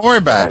you. Don't worry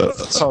about it.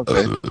 It's all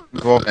good.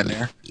 Go up in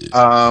there.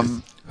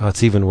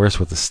 It's even worse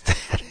with the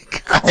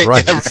static.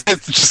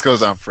 It just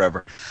goes on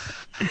forever.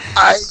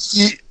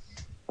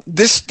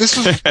 This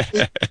was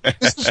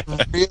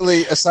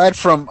really, aside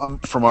from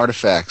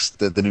Artifacts,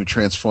 the new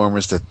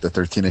Transformers, the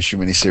 13-issue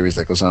miniseries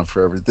that goes on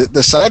forever.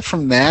 Aside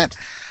from that,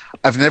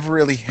 I've never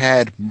really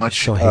had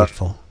much. So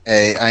hateful.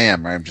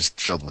 I'm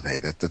just filled with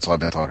hate. That's all I've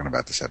been talking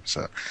about this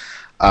episode.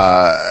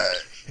 I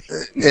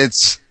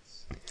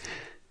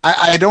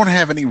don't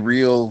have any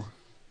real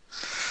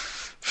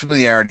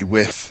familiarity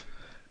with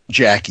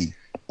Jackie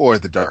or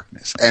The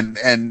Darkness,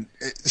 and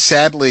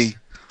sadly,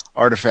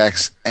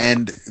 Artifacts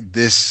and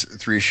this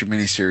 3-issue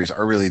miniseries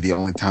are really the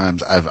only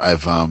times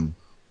I've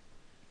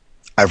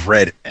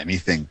read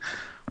anything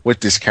with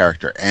this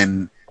character,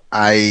 and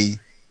I'm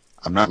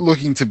not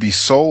looking to be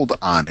sold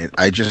on it.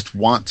 I just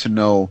want to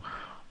know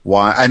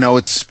why. I know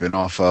it's a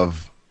spin-off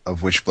of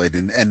Witchblade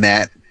and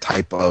that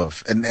type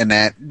of and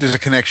that there's a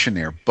connection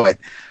there, but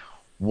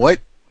what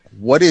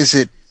is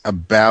it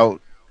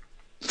about?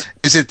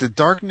 Is it The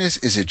Darkness?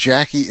 Is it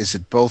Jackie? Is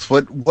it both?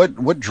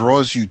 What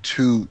draws you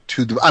to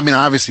the? I mean,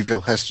 obviously Phil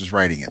Hester's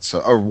writing it,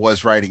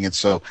 was writing it,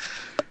 so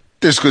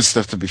there's good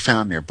stuff to be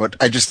found there. But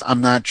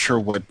I'm not sure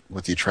what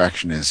the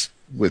attraction is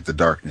with The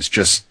Darkness,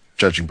 just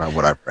judging by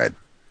what I've read.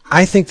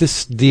 I think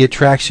the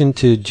attraction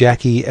to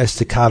Jackie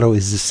Estacado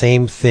is the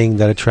same thing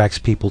that attracts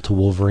people to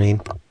Wolverine.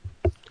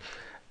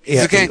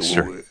 He's a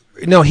gangster.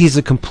 No, he's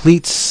a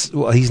complete.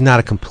 Well, he's not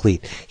a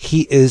complete.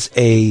 He is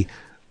a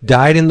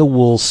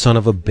dyed-in-the-wool son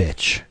of a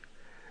bitch.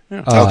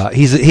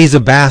 He's a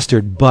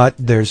bastard, but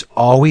there's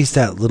always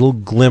that little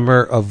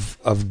glimmer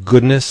of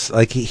goodness.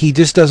 Like he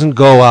just doesn't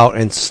go out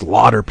and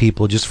slaughter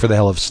people just for the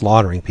hell of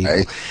slaughtering people.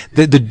 Right.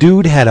 The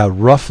dude had a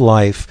rough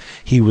life.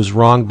 He was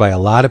wronged by a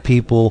lot of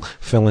people,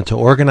 fell into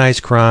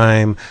organized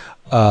crime,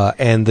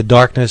 and The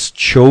Darkness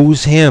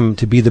chose him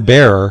to be the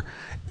bearer.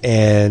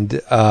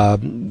 And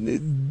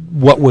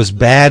what was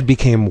bad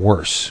became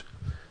worse.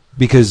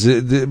 Because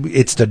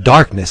it's the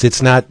darkness,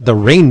 it's not the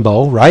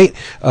rainbow, right?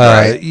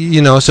 Right.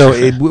 So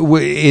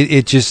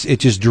it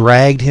just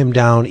dragged him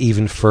down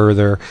even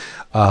further.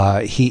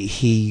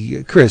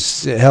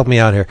 Chris, help me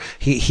out here.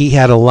 He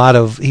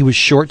was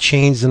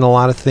shortchanged in a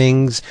lot of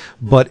things,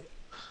 but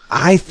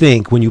I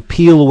think when you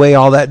peel away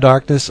all that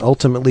darkness,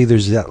 ultimately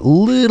there's that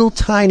little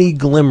tiny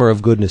glimmer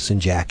of goodness in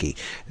Jackie.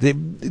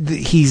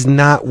 He's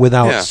not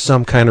without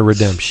some kind of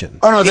redemption.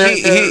 Oh no,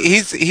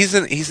 he's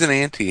an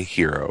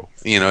anti-hero.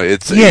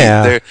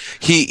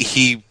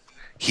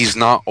 He's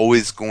not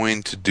always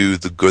going to do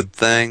the good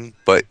thing,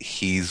 but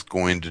he's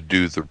going to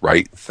do the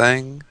right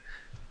thing.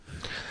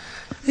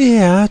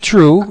 Yeah,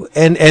 true,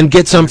 and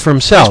get some for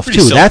himself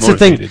too. That's the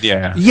thing.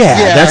 Yeah,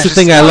 that's the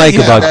thing I like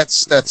about.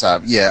 That's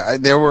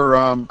there were.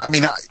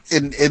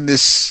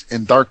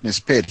 In Darkness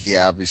Pit, he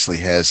obviously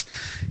has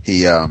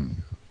he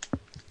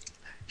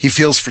he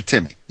feels for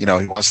Timmy. He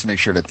wants to make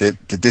sure that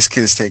this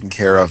kid is taken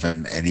care of,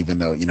 and even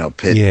though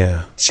Pitt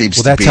seems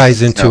to be, that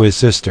ties into his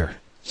sister.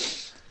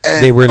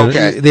 And, they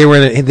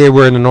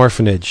were in an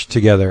orphanage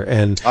together,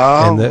 and to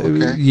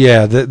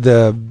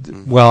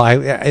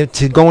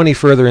go any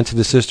further into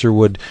the sister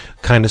would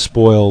kind of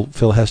spoil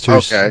Phil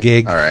Hester's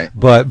gig. All right.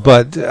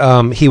 But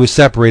he was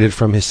separated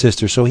from his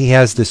sister, so he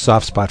has this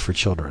soft spot for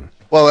children.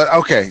 Well,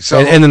 okay, so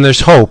and then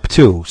there's Hope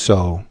too.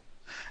 So.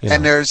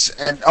 And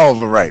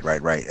right.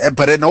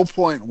 But at no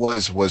point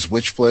was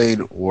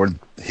Witchblade or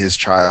his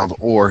child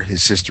or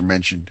his sister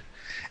mentioned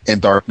in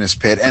Darkness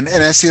Pit. And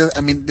that's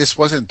this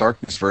wasn't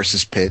Darkness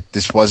versus Pit.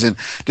 This wasn't.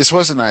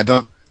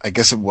 I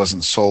guess it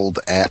wasn't sold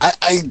at.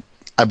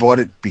 I bought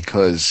it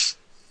because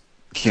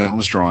Keown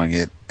was drawing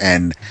it,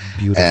 and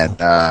beautiful.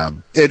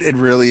 It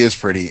really is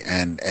pretty,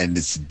 and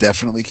it's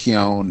definitely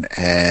Keown,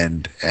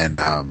 and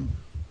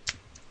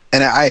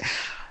it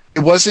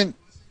wasn't.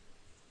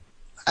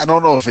 I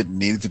don't know if it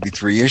needed to be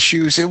 3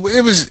 issues. It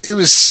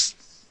was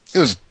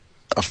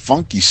a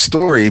funky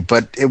story,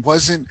 but it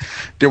wasn't.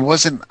 There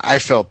wasn't. I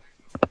felt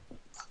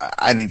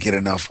I didn't get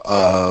enough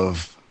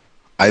of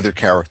either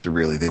character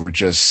really. There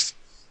was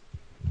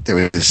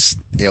this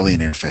alien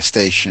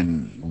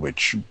infestation,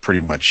 which pretty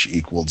much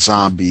equaled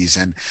zombies,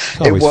 and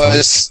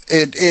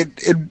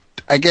it.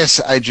 I guess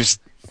I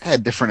just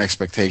had different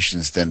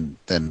expectations than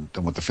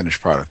what the finished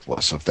product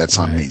was. So if that's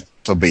on me,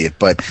 so be it.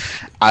 But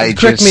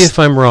correct me if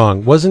I'm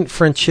wrong. Wasn't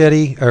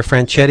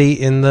Franchetti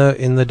in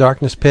the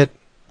Darkness Pit?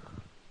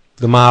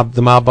 The mob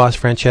boss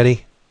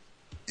Franchetti.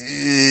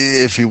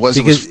 If he was,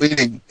 it was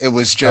fleeting. It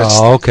was just.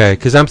 Oh, okay.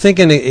 Because I'm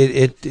thinking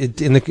it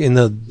in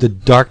the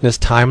Darkness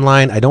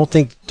timeline. I don't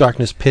think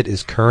Darkness Pit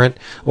is current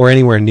or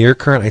anywhere near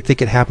current. I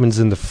think it happens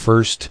in the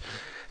first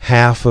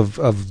half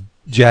of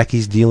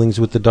Jackie's dealings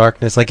with the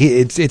Darkness. Like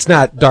it's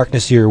not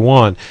Darkness Year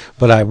 1,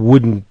 but I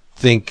wouldn't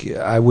think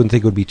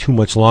it would be too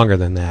much longer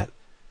than that.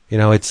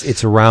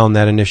 It's around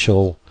that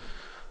initial.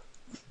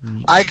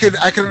 I could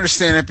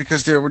understand it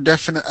because there were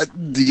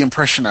the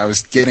impression I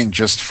was getting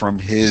just from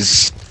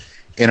his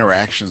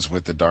interactions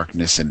with the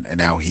Darkness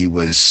and how he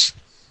was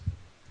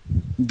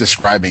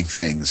describing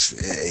things.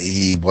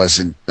 He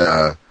wasn't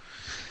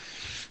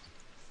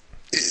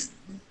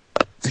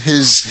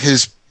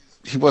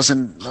he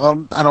wasn't.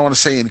 Well, I don't want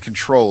to say in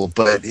control,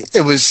 but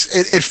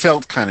it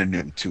felt kind of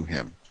new to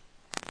him.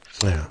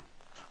 Yeah.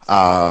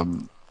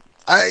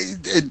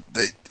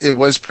 It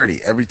was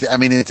pretty. Everything. I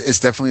mean, it's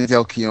definitely a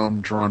Del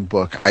Keown drawn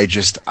book.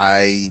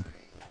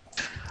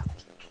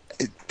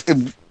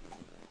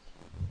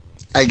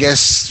 I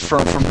guess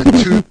from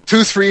the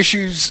 3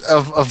 issues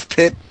of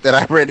Pit that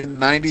I read in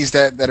the 90s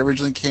that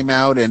originally came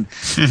out and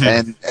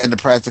the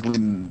practically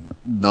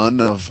none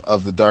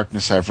of the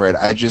Darkness I've read.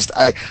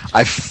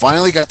 I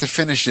finally got to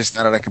finish this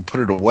now that I can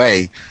put it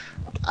away,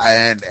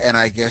 and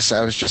I guess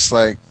I was just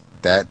like,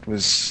 that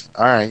was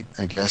all right.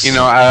 I guess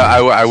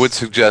I would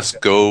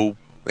suggest go,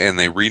 and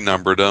they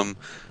renumbered them.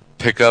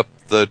 Pick up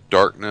the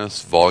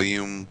Darkness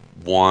Volume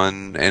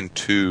 1 and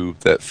 2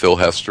 that Phil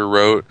Hester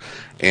wrote.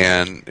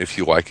 And if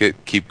you like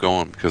it, keep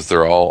going because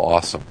they're all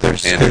awesome.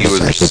 There's 7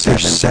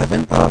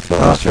 of Phil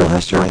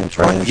Hester.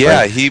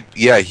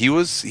 He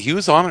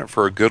was on it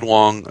for a good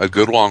long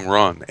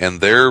run,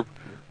 and they're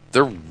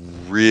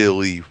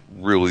really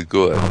really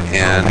good.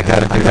 And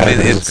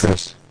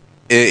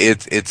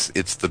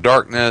it's the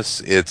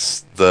Darkness,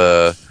 it's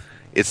the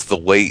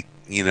late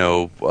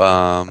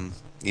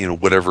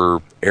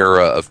whatever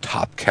era of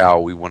Top Cow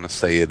we want to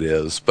say it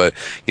is, but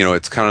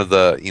it's kind of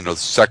the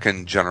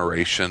second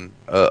generation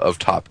of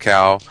Top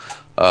Cow.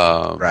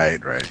 Right.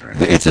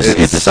 It's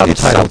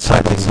subtitled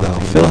something though.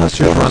 Phil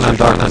Hester's run on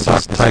Darkness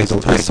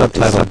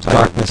subtitled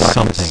Darkness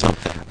something.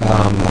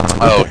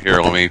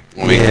 Here,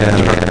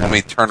 let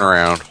me turn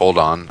around. Hold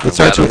on. It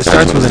starts with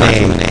an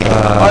A.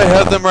 I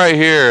have them right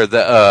here.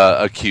 The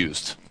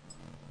Accused.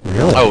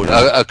 Really? Oh,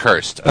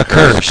 Accursed.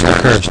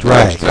 Accursed,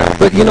 right.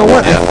 But you know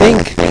what? I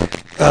think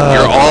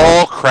you're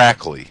all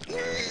crackly.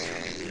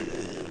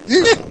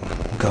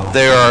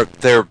 They're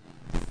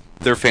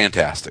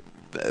fantastic.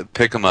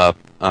 Pick them up.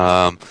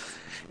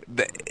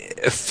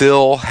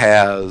 Phil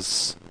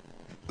has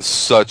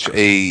such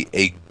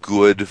a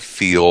good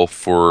feel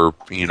for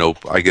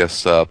I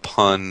guess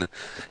pun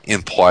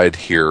implied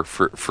here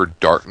for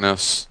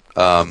Darkness.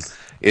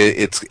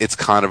 It's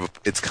kind of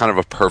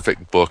a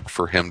perfect book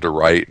for him to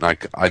write, and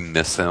I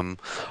miss him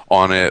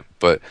on it.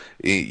 But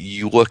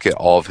you look at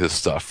all of his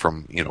stuff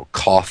from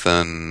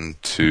Coffin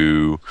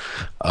to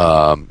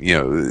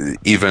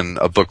even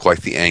a book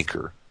like The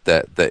Anchor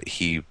that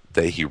he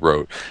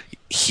wrote.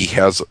 He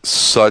has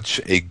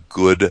such a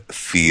good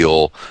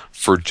feel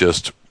for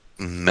just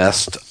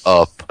messed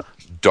up,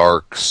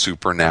 dark,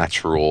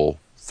 supernatural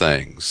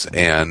things,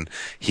 and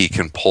he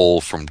can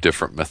pull from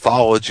different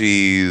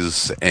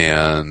mythologies,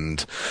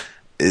 and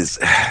is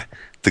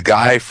the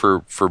guy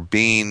for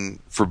being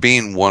for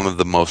being one of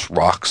the most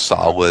rock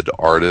solid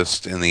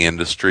artists in the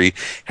industry,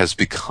 has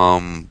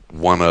become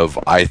one of,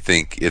 I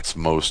think, its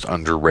most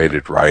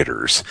underrated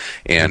writers.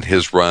 And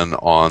his run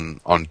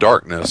on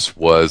Darkness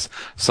was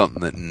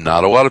something that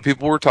not a lot of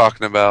people were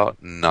talking about,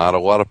 not a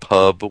lot of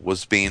pub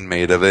was being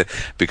made of it,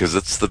 because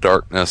it's the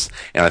Darkness,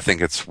 and I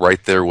think it's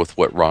right there with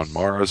what Ron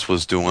Mars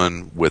was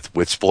doing with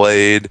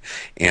Witchblade,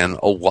 and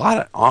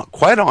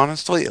quite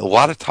honestly, a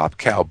lot of Top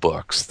Cow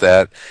books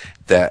that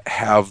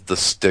have the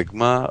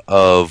stigma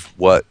of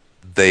what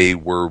they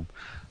were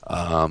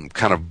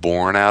kind of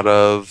born out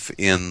of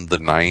in the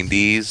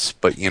 90s.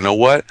 But you know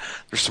what?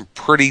 There's some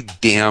pretty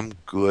damn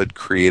good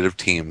creative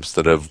teams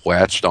that have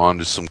latched on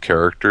to some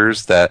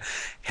characters that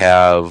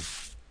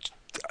have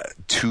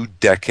 2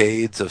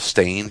 decades of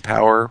staying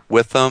power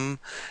with them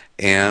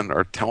and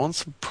are telling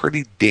some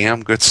pretty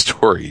damn good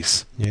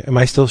stories. Yeah. Am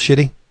I still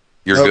shitty?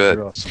 You're good.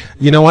 You're awesome.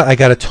 You know what? I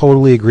got to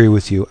totally agree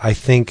with you. I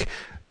think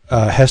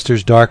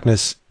Hester's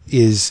Darkness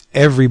is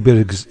every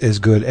bit as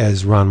good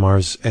as Ron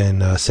Mars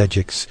and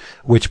Sedgwick's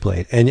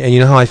Witchblade. And you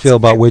know how I feel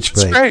about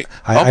Witchblade. It's great.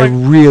 I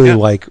really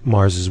like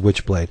Mars's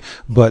Witchblade.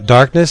 But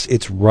Darkness,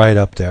 it's right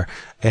up there.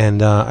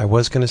 And I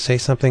was going to say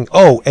something.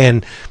 Oh,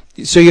 and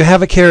so you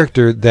have a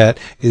character that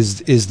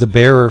is the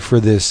bearer for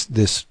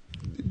this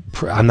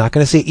I'm not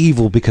going to say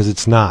evil because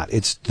it's not.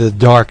 It's the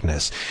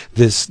darkness.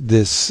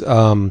 This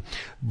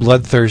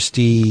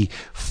bloodthirsty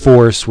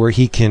force where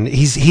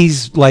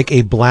he's like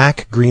a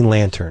black Green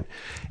Lantern.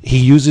 He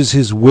uses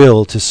his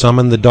will to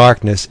summon the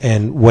darkness,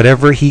 and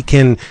whatever he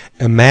can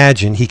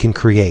imagine, he can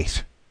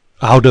create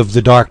out of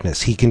the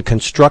darkness. He can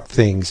construct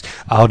things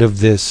out of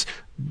this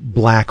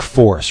black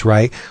force,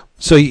 right?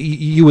 So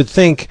you would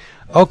think,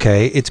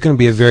 okay, it's going to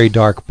be a very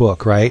dark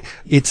book, right?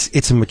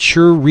 It's a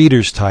mature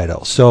reader's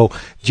title. So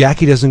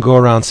Jackie doesn't go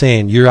around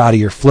saying, you're out of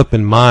your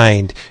flippin'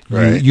 mind,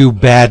 right, you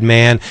bad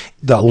man.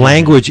 The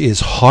language is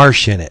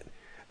harsh in it.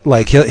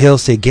 Like he'll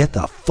say, get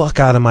the fuck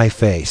out of my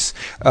face.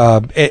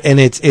 And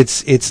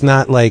it's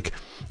not like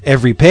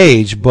every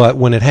page, but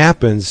when it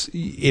happens,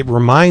 it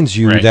reminds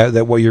you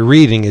that what you're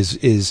reading is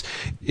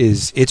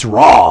it's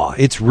raw,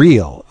 it's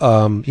real.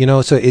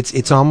 So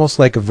it's almost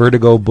like a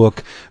Vertigo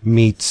book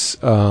meets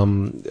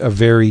a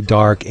very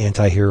dark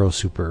anti-hero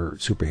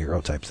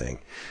superhero type thing.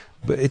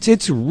 But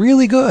it's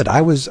really good.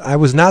 I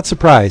was not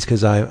surprised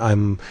because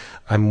I'm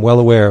well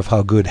aware of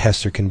how good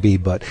Hester can be,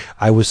 but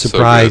I was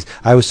surprised.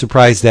 I was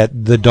surprised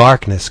that the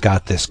Darkness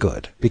got this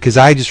good because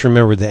I just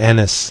remember the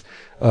Ennis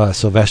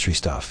Silvestri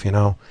stuff,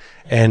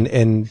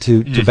 And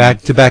to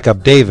back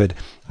up David,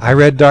 I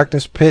read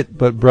Darkness Pit,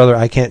 but brother,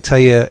 I can't tell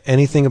you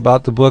anything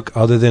about the book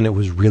other than it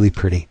was really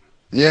pretty.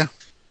 Yeah.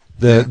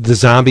 The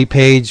zombie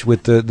page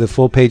with the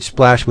full page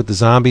splash with the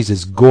zombies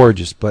is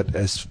gorgeous, but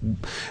as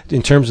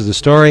in terms of the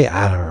story,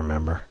 I don't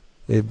remember.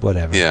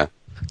 Whatever. Yeah.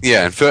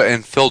 Yeah,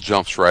 and Phil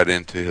jumps right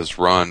into his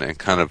run and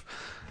kind of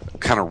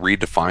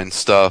redefines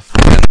stuff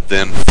and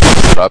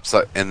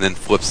then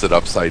flips it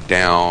upside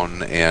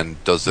down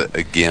and does it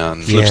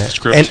again. Yeah.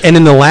 And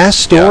in the last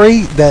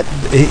story, that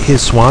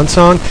his swan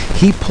song,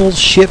 he pulls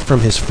shit from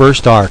his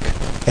first arc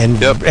and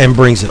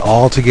brings it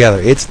all together.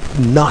 It's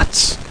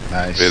nuts.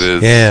 Nice. It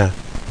is. Yeah.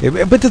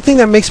 But the thing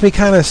that makes me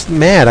kind of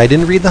mad, I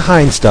didn't read the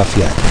Hines stuff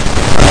yet. I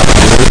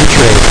read the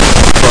trade,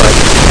 but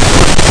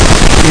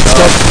it's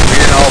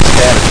we're all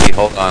staticky.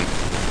 Hold on.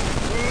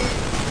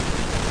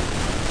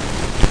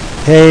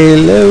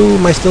 Hello,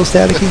 am I still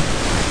staticky?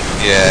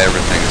 Yeah,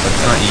 everything. It's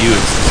not you.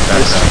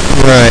 It's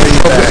right.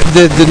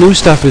 The new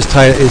stuff is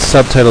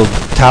subtitled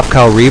Top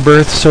Cow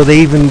Rebirth, so they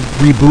even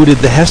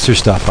rebooted the Hester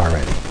stuff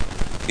already.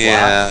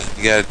 Yeah, wow.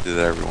 You gotta do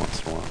that every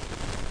once in a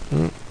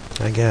while.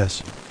 I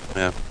guess.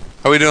 Yeah.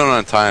 How are we doing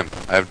on time?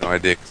 I have no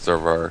idea because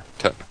of our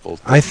technical.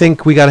 I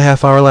think we got a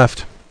half hour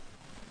left.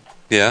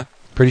 Yeah?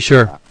 Pretty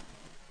sure.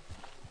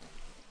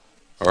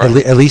 All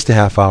right. At least a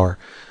half hour.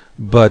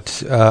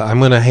 But I'm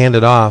going to hand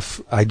it off.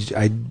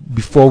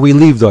 Before we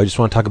leave, though, I just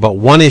want to talk about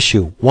one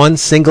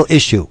single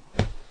issue.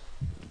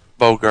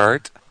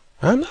 Bogart.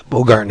 I'm not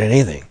bogarting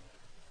anything.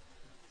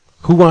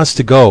 Who wants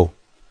to go?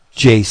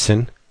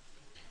 Jason.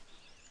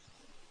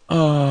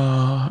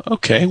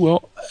 Okay,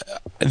 well,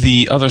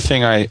 the other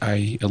thing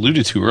I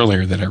alluded to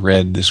earlier that I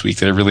read this week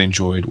that I really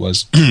enjoyed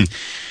was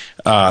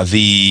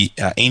the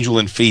Angel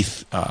and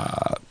Faith,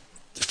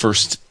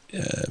 first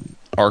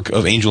arc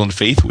of Angel and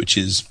Faith, which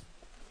is,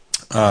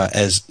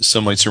 as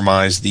some might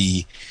surmise,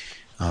 the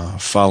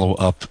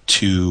follow-up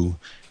to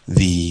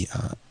the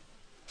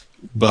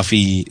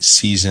Buffy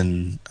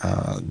season,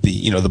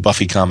 the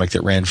Buffy comic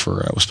that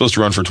was supposed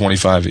to run for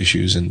 25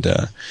 issues and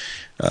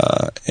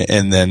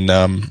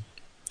then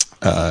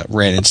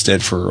ran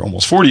instead for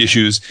almost 40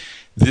 issues.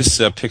 This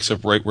picks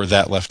up right where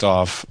that left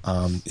off.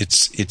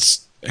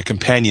 It's a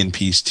companion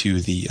piece to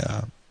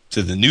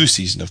the new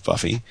season of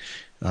Buffy.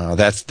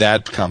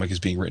 That comic is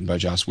being written by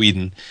Joss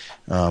Whedon.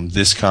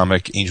 This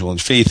comic, Angel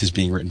and Faith, is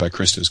being written by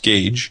Christos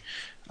Gage,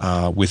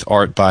 with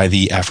art by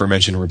the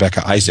aforementioned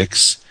Rebecca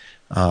Isaacs.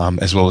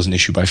 as well as an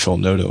issue by Phil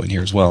Noto in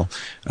here as well.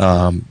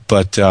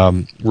 But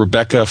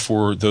Rebecca,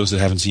 for those that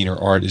haven't seen her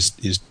art,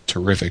 is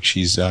terrific.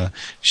 She's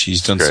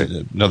done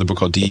another book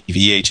called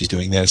DV8. She's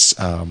doing this.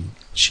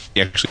 She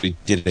actually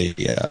did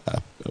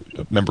a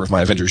member of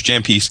my Avengers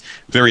Jam piece.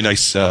 Very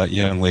nice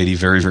young lady,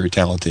 very, very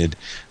talented.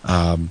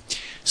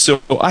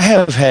 So I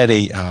have had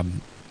a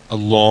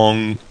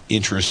long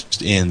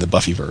interest in the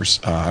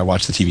Buffyverse. I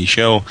watched the TV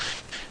show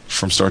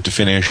from start to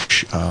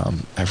finish.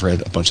 I've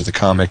read a bunch of the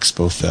comics,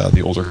 both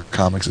the older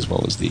comics as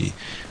well as the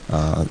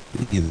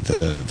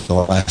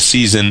last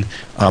season.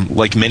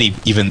 Like many,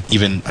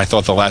 even I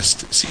thought the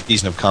last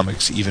season of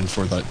comics, even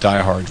for the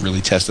diehard,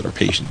 really tested our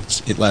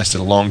patience. It lasted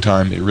a long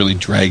time. It really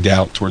dragged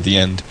out toward the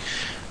end.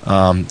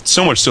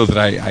 So much so that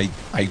I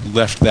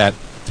left that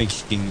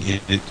thinking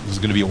it was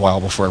going to be a while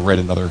before I read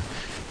another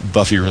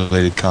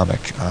Buffy-related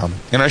comic.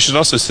 And I should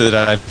also say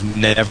that I've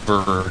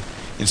never,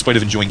 in spite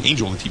of enjoying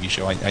Angel, the TV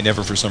show, I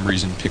never for some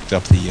reason picked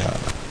up any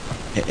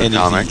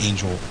of the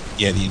Angel.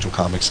 Yeah, the Angel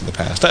comics in the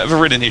past. I've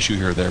read an issue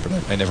here or there, but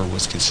I never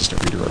was a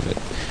consistent reader of it.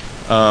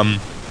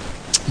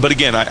 But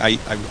again,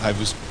 I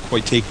was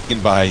quite taken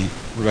by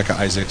Rebecca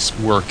Isaacs'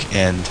 work,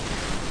 and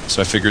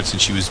so I figured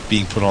since she was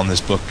being put on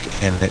this book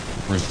and it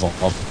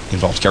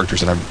involved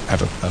characters that I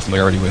have a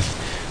familiarity with,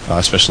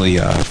 especially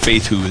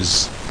Faith, who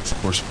is, of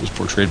course, was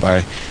portrayed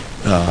by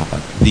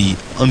the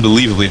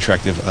unbelievably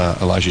attractive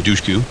Elijah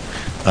Dushku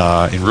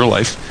in real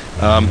life.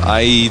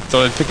 I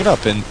thought I'd pick it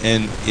up, and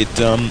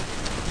it.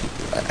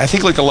 I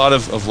think, like a lot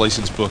of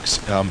licensed books,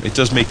 it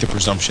does make the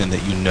presumption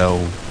that you know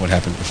what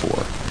happened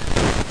before.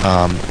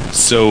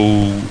 So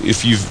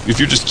if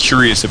you're just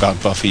curious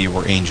about Buffy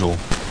or Angel,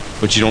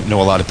 but you don't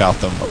know a lot about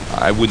them,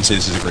 I wouldn't say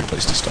this is a great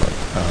place to start.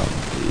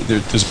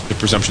 There's a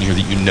presumption here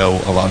that you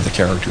know a lot of the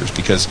characters,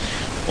 because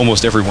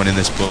almost everyone in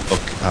this book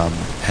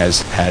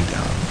has had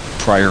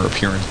prior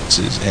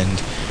appearances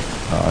and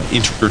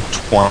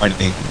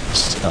intertwining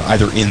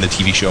either in the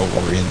TV show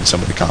or in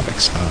some of the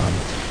comics.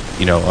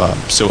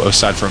 So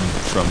aside from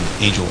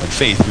Angel and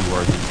Faith, who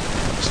are the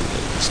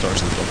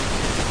stars of the book,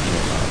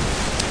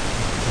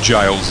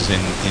 Giles is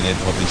in it,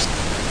 or at least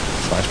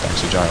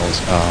flashbacks of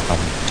Giles.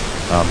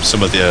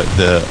 Some of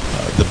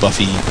the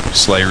Buffy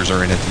Slayers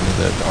are in it.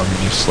 The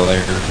Army of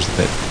Slayers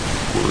that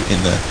were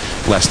in the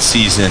last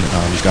season.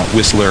 You've got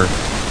Whistler.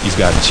 You've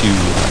got two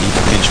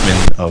evil henchmen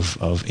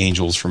of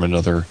Angels from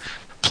another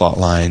plot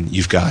line.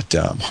 You've got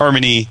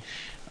Harmony.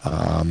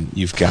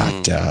 You've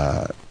got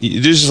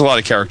there's just a lot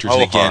of characters.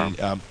 And again,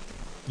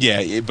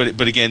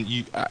 but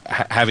again,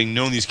 having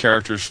known these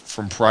characters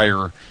from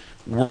prior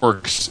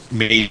works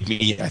made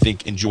me, I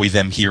think, enjoy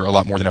them here a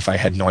lot more than if I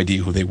had no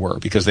idea who they were,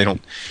 because they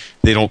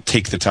don't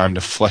take the time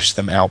to flesh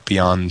them out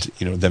beyond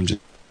them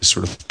just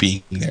sort of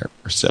being there.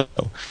 So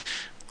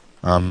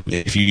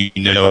if you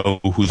know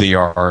who they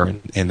are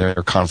and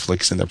their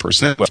conflicts and their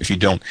personality, if you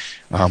don't,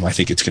 I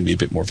think it's going to be a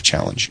bit more of a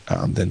challenge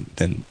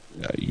than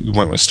you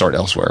might want to start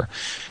elsewhere.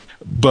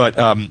 But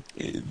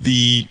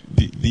the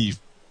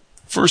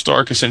first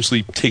arc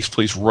essentially takes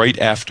place right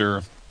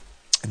after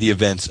the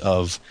events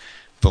of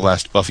the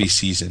last Buffy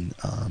season,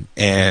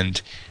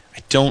 and I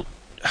don't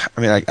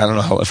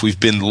know if we've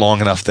been long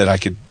enough that I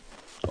could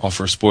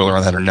offer a spoiler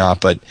on that or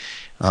not. But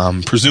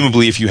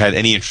presumably, if you had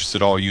any interest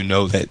at all, you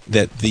know that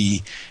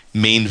the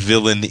main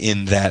villain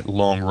in that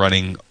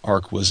long-running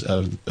arc was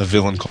a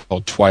villain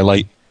called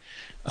Twilight,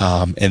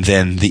 and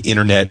then the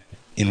internet.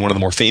 In one of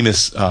the more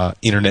famous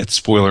internet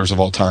spoilers of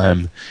all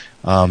time,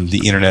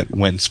 the internet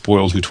went and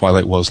spoiled who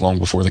Twilight was long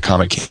before the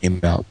comic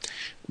came out,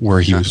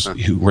 where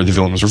where the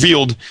villain was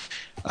revealed,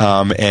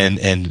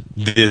 and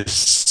this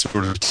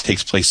sort of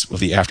takes place with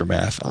the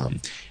aftermath.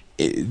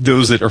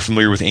 Those that are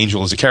familiar with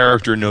Angel as a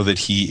character know that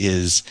he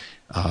is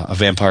a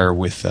vampire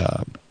with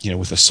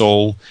with a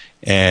soul,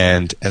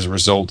 and as a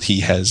result, he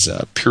has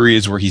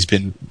periods where he's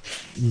been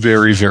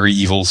very, very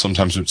evil.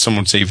 Sometimes, some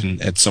would say even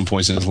at some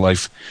points in his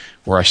life,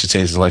 or I should say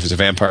his life as a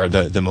vampire,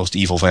 the most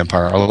evil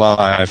vampire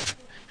alive,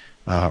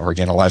 or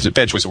again, alive is a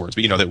bad choice of words,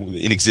 but that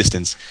in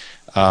existence.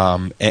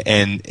 And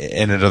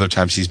at other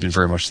times, he's been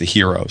very much the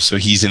hero. So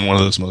he's in one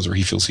of those modes where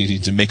he feels he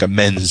needs to make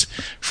amends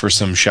for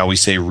some, shall we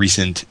say,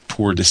 recent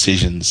poor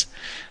decisions.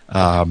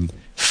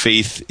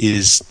 Faith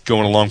is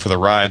going along for the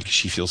ride because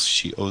she feels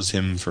she owes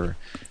him for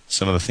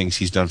some of the things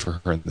he's done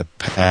for her in the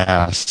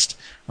past.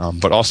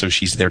 But also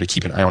she's there to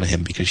keep an eye on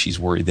him because she's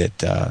worried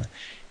that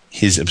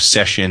his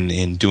obsession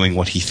in doing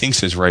what he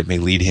thinks is right may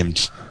lead him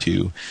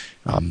to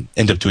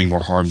end up doing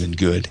more harm than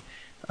good.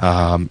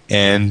 And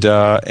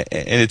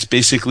it's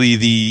basically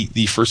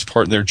the first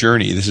part in their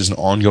journey. This is an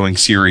ongoing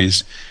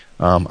series.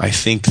 I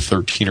think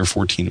 13 or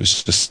 14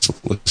 was just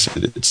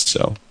solicited.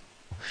 So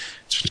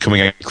it's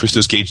coming out.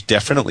 Christos Gage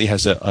definitely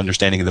has an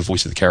understanding of the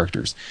voice of the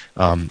characters.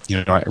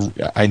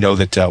 I know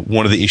that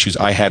one of the issues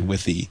I had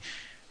with the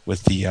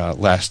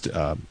last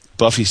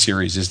Buffy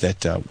series is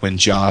that when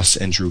Joss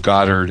and Drew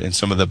Goddard and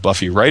some of the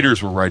Buffy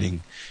writers were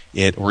writing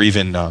it, or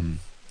even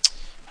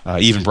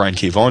Brian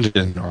K. Vaughan did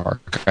an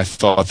arc, I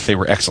thought they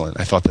were excellent.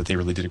 I thought that they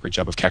really did a great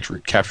job of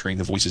capturing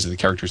the voices of the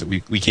characters that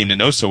we came to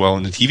know so well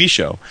in the TV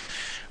show.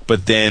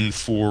 but then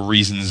for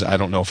reasons, I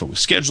don't know if it was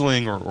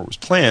scheduling or was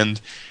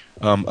planned,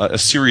 a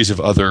series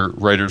of other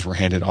writers were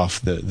handed off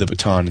the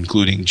baton,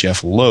 including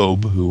Jeff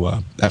Loeb, who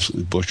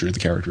absolutely butchered the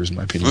characters, in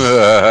my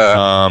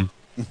opinion.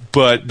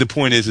 But the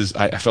point is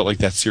I felt like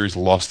that series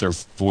lost their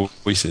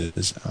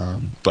voices.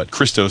 But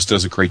Christos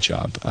does a great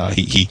job.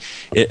 He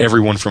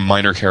everyone from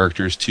minor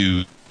characters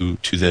to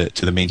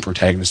the main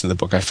protagonist in the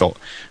book, I felt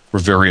were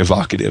very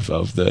evocative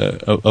of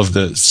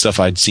the stuff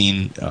I'd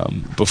seen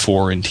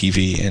before in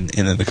TV and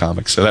in the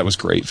comics. So that was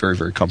great, very,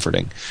 very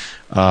comforting.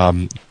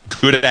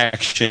 Good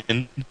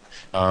action.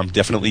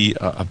 Definitely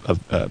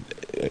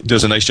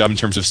does a nice job in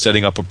terms of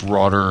setting up a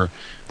broader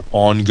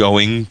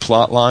ongoing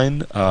plot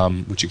line,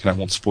 which I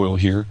won't spoil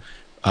here.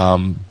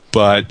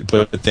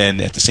 But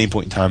then at the same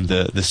point in time,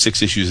 the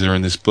 6 issues that are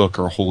in this book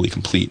are wholly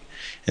complete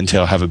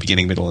until have a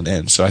beginning, middle, and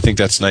end. So I think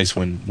that's nice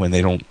when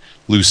they don't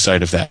lose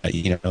sight of that,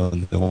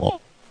 and the long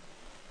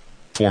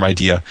form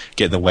idea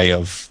get in the way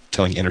of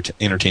telling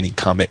entertaining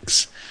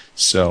comics.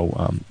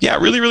 So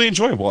really, really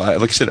enjoyable.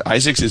 Like I said,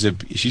 Isaacs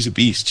she's a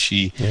beast.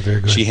 She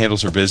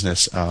handles her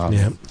business.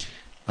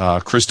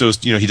 Christos,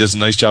 he does a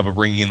nice job of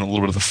bringing in a little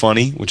bit of the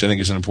funny, which I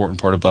think is an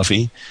important part of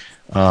Buffy,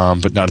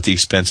 but not at the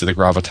expense of the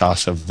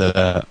gravitas of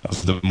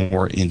the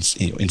more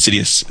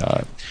insidious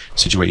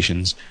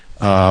situations.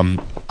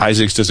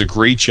 Isaacs does a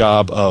great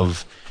job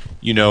of,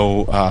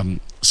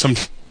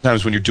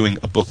 sometimes when you're doing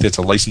a book that's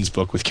a licensed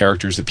book with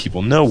characters that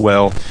people know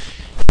well,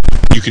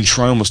 you can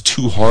try almost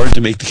too hard to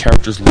make the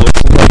characters look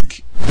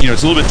like,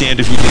 it's a little bit damned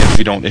if you can, if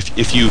you don't.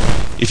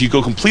 If you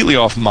go completely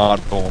off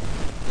model,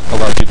 a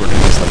lot of people are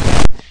going to dislike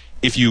that.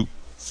 If you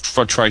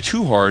try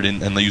too hard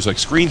and they use like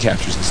screen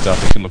captures and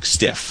stuff, it can look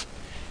stiff.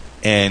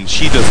 And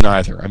she does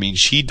neither. I mean,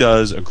 she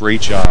does a great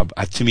job.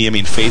 To me,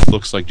 Faith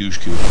looks like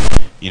Dushku.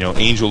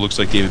 Angel looks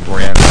like David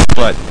Boreanaz,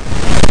 but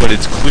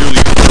it's clearly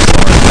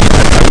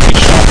I would be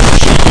shocked if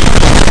she used.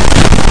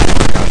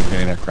 Gosh, I'm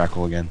getting that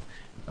crackle again.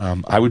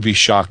 I would be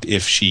shocked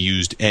if she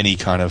used any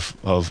kind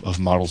of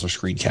models or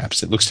screen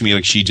caps. It looks to me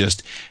like she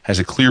just has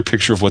a clear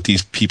picture of what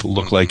these people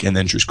look like, and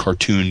then just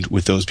cartooned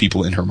with those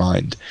people in her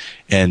mind,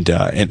 and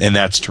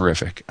that's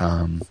terrific.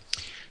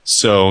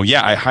 So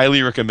yeah, I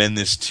highly recommend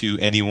this to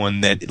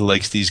anyone that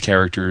likes these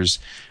characters.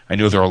 I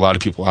know there are a lot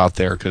of people out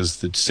there because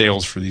the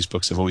sales for these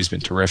books have always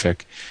been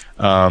terrific.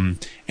 And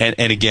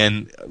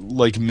again,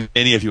 like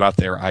many of you out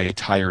there, I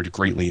tired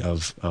greatly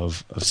of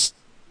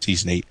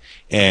season 8,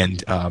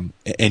 and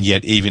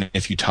yet even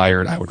if you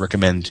tired, I would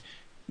recommend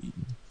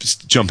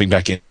jumping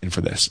back in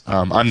for this.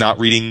 I'm not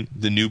reading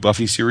the new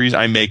Buffy series.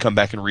 I may come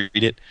back and read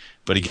it,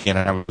 but again,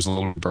 I was a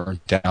little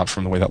burnt out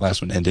from the way that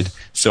last one ended,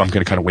 so I'm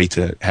going to kind of wait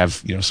to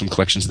have some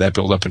collections of that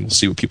build up, and we'll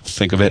see what people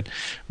think of it.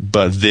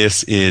 But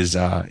this is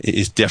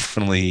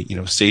definitely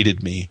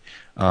sated me.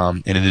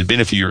 And it had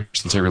been a few years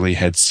since I really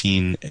had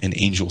seen an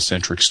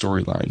Angel-centric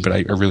storyline, but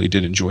I really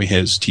did enjoy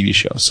his TV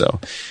show.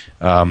 So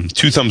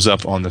 2 thumbs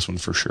up on this one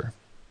for sure.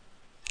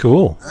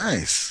 Cool.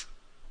 Nice.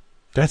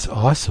 That's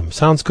awesome.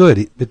 Sounds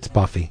good. It's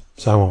Buffy,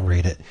 so I won't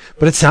read it.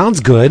 But it sounds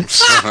good.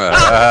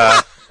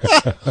 Yeah,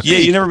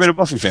 you never been a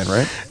Buffy fan,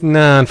 right?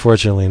 No,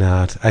 unfortunately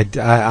not. And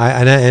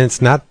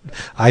it's not.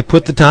 I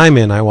put the time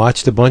in. I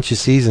watched a bunch of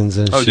seasons.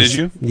 And did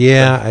you?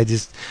 Yeah,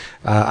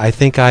 I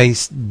think I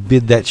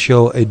bid that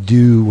show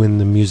adieu when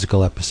the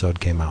musical episode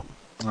came out.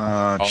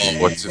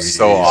 What's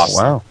so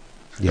awesome! Wow,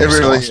 yeah, it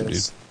really awesome,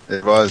 is. Dude.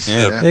 It was.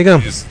 Yeah. There you go.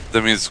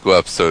 The musical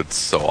episode's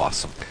so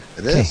awesome.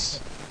 It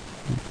is.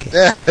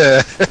 Okay.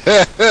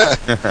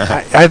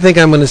 I think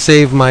I'm going to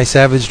save my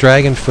Savage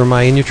Dragon for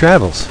my In Your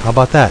Travels. How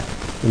about that?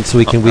 And so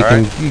we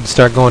can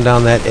start going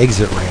down that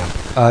exit ramp.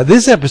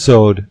 This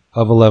episode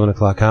of 11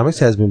 O'Clock Comics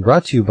has been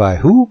brought to you by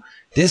who?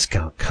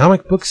 Discount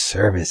Comic Book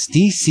Service,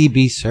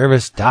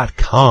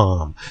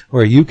 DCBService.com,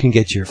 where you can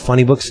get your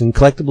funny books and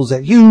collectibles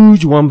at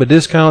huge Wumba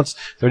discounts,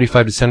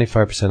 35 to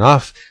 75%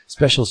 off,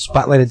 special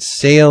spotlighted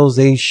sales.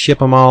 They ship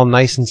them all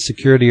nice and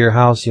secure to your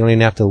house. You don't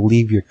even have to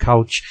leave your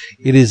couch.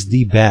 It is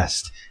the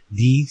best.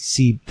 They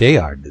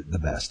are the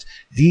best.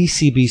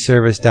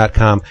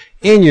 DCBService.com.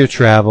 In your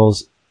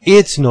travels,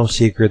 it's no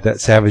secret that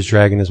Savage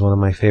Dragon is one of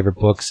my favorite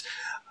books.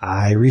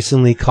 I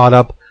recently caught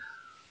up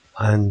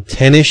on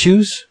 10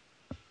 issues.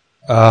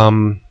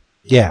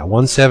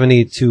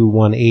 170 to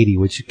 180,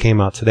 which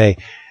came out today.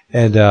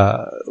 And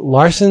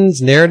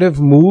Larson's narrative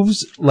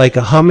moves like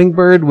a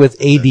hummingbird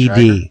with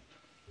ADD.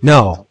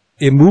 No,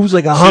 it moves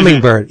like a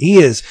hummingbird.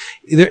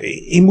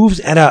 He moves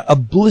at a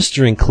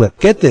blistering clip.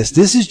 Get this.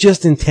 This is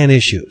just in 10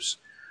 issues.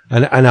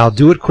 And I'll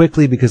do it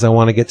quickly because I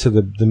want to get to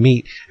the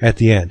meat at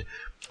the end.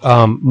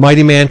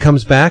 Mighty Man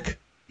comes back.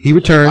 He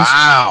returns.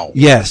 Wow.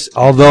 Yes,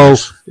 although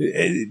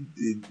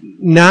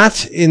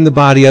not in the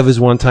body of his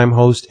one-time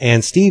host,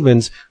 Ann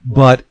Stevens,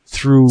 but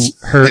through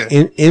her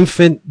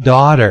infant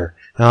daughter.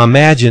 Now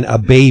imagine a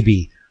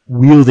baby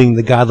wielding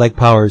the godlike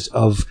powers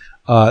of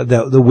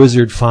the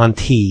wizard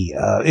Fontie.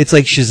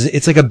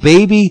 It's like a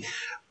baby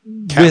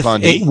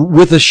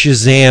with a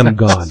Shazam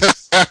gun.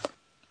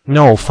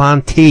 No,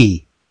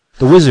 Fontie,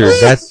 the wizard.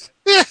 That's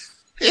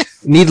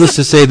needless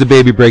to say, the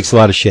baby breaks a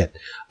lot of shit.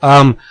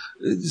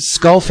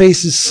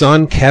 Skullface's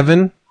son,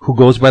 Kevin, who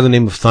goes by the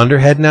name of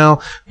Thunderhead now,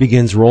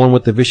 begins rolling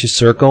with the Vicious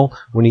Circle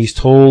when he's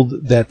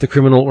told that the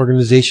criminal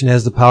organization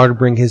has the power to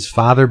bring his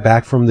father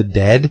back from the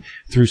dead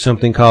through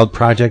something called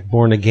Project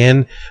Born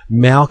Again.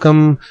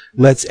 Malcolm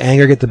lets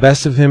anger get the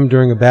best of him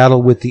during a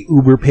battle with the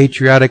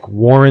uber-patriotic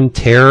Warren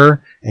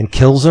Terror and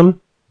kills him.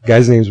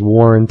 Guy's name's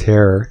Warren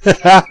Terror.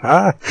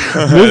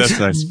 That's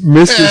nice.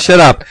 Mr. Shut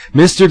up.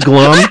 Mr.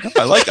 Glum.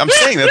 I'm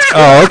saying that's good.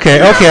 Oh,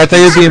 okay. I thought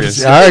you were being...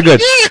 All right,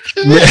 good.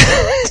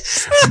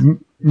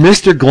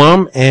 Mr.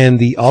 Glum and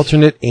the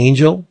alternate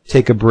Angel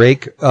take a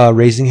break,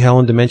 raising hell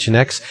in Dimension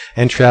X,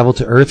 and travel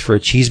to Earth for a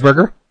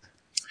cheeseburger.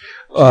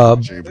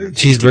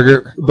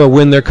 But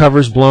when their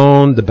cover's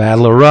blown, the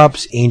battle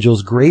erupts.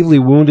 Angel's gravely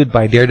wounded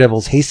by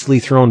Daredevil's hastily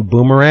thrown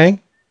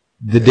boomerang,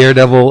 the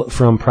Daredevil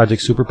from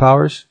Project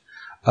Superpowers.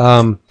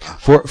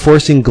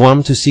 Forcing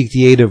Glum to seek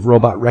the aid of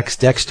robot Rex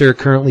Dexter,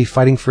 currently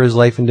fighting for his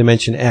life in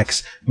Dimension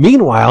X.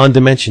 Meanwhile, in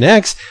Dimension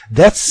X,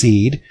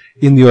 Deathseed,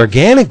 in the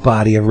organic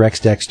body of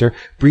Rex Dexter,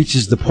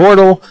 breaches the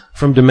portal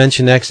from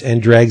Dimension X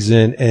and drags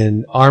in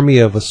an army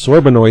of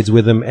Asorbanoids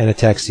with him and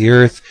attacks the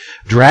Earth.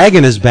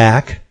 Dragon is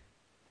back.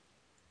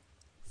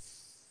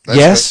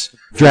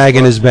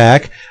 Dragon is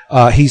back.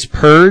 He's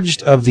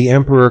purged of the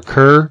Emperor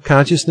Kerr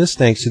consciousness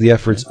thanks to the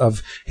efforts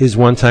of his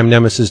one-time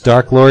nemesis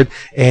Dark Lord,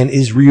 and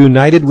is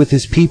reunited with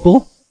his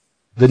people,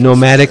 the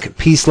nomadic,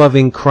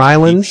 peace-loving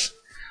Krylons,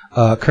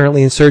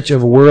 currently in search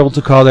of a world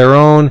to call their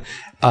own.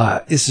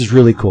 This is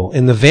really cool.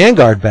 In the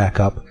Vanguard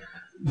backup,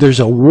 there's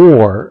a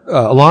war,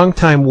 a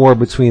long-time war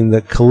between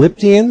the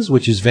Calyptians,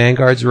 which is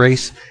Vanguard's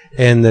race,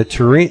 and the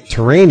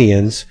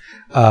Terranians,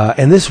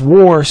 and this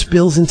war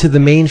spills into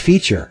the main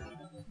feature.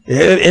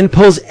 And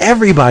pulls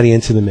everybody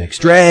into the mix.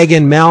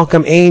 Dragon,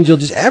 Malcolm, Angel,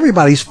 just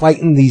everybody's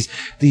fighting these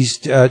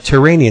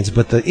Terranians.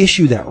 But the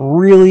issue that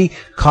really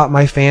caught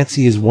my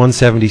fancy is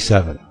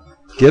 177.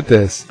 Get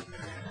this.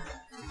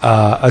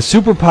 A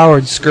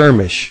superpowered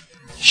skirmish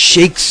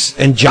shakes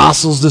and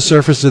jostles the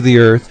surface of the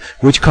Earth,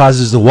 which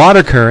causes the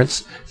water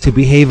currents to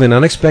behave in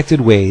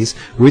unexpected ways,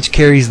 which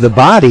carries the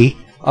body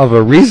of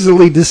a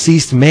recently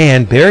deceased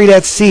man buried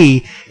at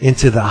sea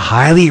into the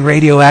highly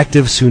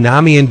radioactive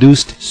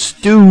tsunami-induced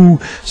stew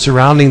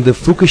surrounding the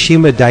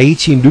Fukushima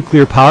Daiichi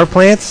nuclear power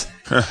plants.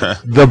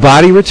 The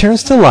body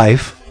returns to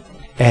life,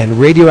 and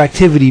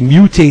radioactivity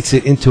mutates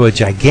it into a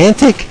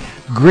gigantic,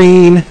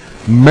 green,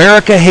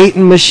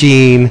 America-hating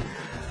machine.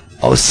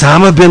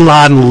 Osama bin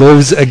Laden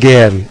lives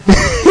again.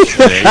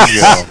 There you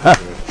go.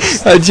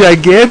 A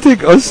gigantic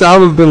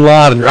Osama bin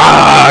Laden.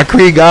 Rah,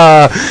 Krieg,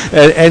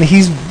 and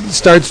he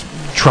starts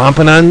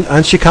tromping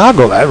on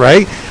Chicago,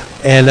 right?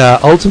 And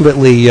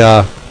ultimately,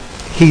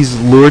 he's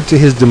lured to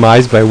his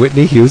demise by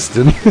Whitney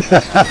Houston.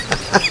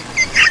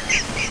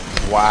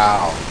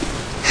 Wow.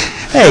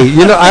 Hey,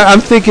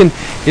 I'm thinking,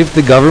 if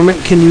the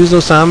government can use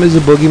Osama as a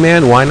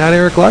boogeyman, why not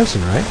Eric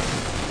Larson, right?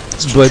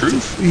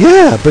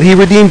 But he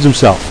redeems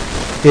himself.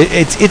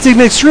 It's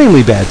an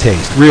extremely bad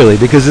taste, really,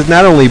 because it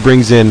not only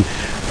brings in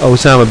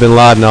Osama bin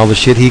Laden, all the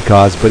shit he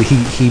caused, but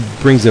he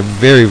brings a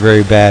very,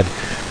 very bad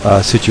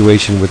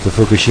situation with the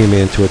Fukushima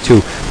into it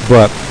too.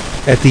 But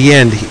at the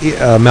end,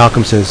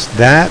 Malcolm says,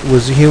 that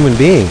was a human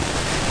being.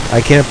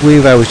 I can't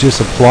believe I was just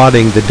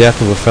applauding the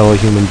death of a fellow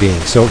human being.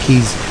 So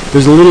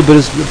there's a little bit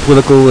of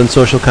political and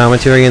social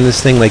commentary in this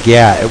thing. Like,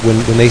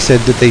 when they said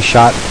that they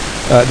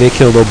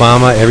killed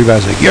Obama,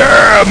 everybody's like,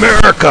 yeah,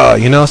 America,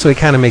 so he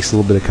kind of makes a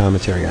little bit of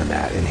commentary on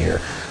that in here.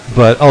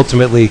 But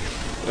ultimately,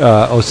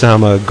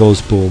 Osama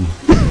goes boom.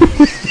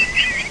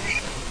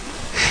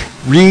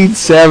 Read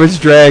Savage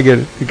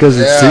Dragon, because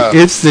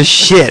it's the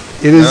shit.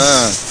 It is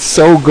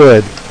so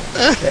good.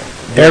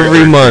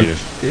 Every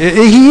month.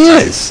 He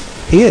is.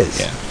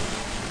 Yeah.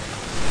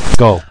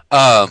 Go.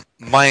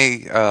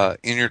 My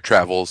In Your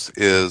Travels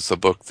is a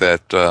book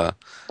that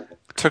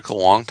took a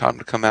long time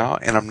to come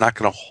out, and I'm not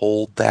going to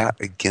hold that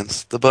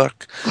against the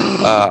book.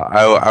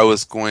 I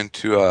was going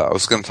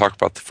to talk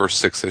about the first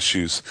 6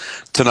 issues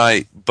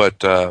tonight,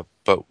 but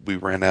we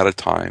ran out of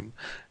time.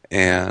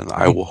 And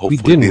I will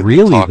hopefully. We didn't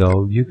really,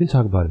 though. You can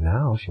talk about it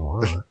now if you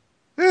want.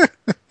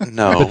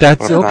 No, but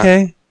that's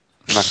okay.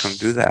 I'm not going to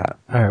do that.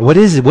 All right, what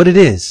is it? What it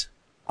is?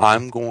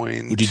 I'm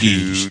going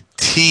to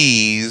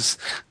tease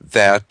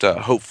that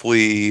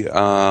hopefully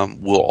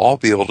we'll all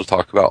be able to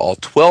talk about all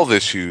 12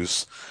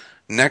 issues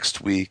next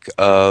week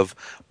of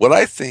what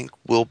I think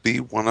will be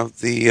one of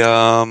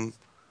the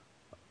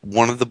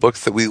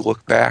books that we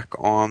look back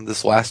on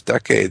this last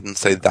decade and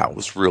say that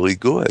was really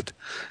good.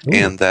 Ooh.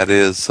 And that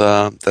is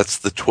that's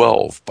The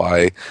 12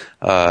 by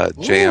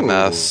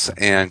JMS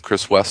and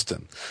Chris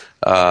Weston.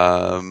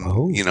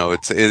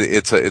 It's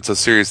a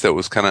series that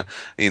was kind of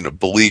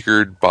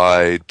beleaguered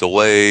by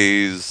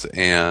delays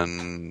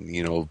and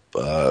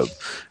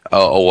a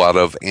lot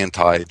of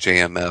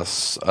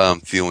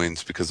anti-JMS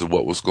feelings because of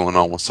what was going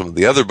on with some of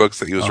the other books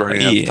that he was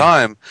writing at the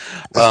time.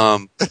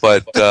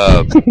 But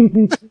I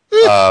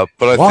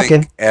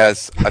think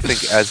as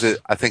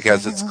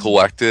it's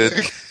collected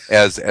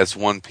as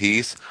one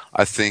piece,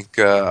 I think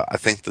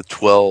the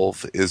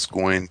 12 is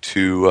going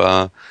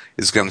to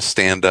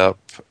stand up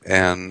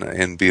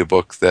and be a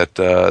book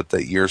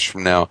that years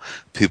from now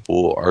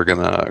people are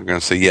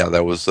gonna say, yeah,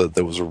 that was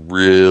a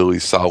really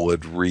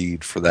solid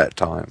read for that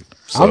time.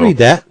 So, I'll read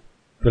that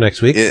for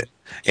next week.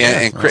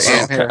 And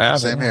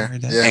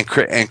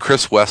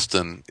Chris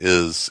Weston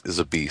is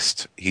a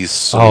beast. He's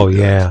so good.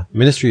 Yeah,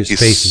 Ministry of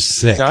Space is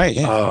sick.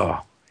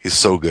 He's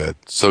so good,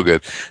 so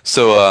good.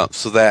 So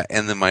that,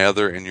 and then my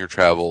other In Your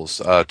Travels,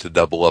 to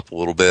double up a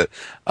little bit,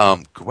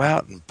 go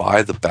out and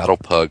buy the Battle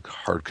Pug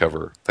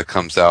hardcover that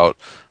comes out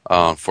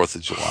on 4th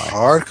of July.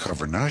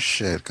 Hardcover, no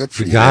shit. Good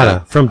for you.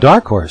 From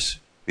Dark Horse.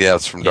 Yeah,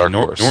 it's from Dark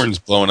Horse. Norton's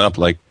blowing up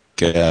like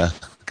good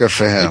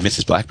for him. Like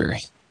Mrs.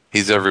 Blackberry.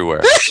 He's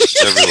everywhere.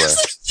 He's everywhere.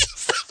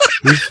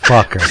 You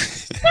fucker.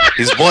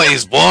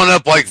 He's blowing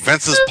up like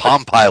Vince's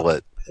Palm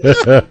Pilot.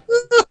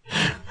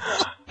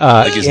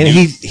 And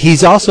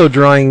he's also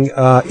drawing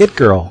It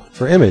Girl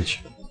for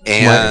Image.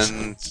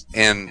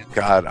 And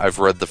God, I've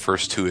read the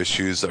first 2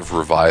 issues of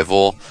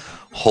Revival.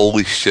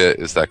 Holy shit,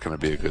 is that going to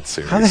be a good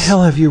series? How the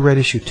hell have you read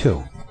issue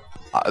 2?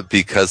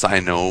 Because I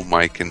know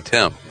Mike and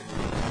Tim.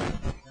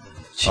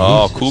 Jesus.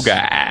 Oh, cool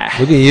guy.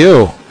 Look at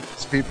you.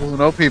 It's people who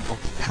know people.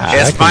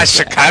 It's my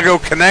Chicago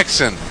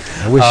connection.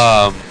 I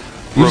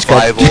wish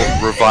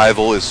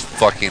Revival is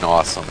fucking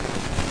awesome.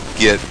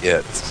 Get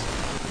it.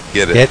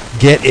 Get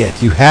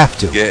it. You have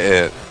to. Get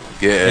it.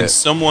 And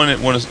someone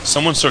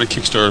started a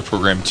Kickstarter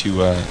program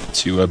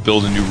to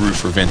build a new roof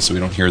for Vince so we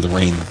don't hear the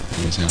rain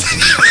in his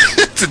house.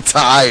 It's a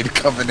tide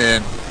coming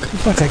in.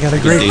 Fuck, I got a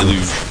great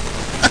deluge.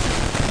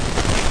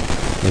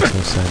 Makes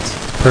no sense.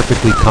 It's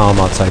perfectly calm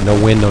outside. No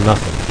wind, no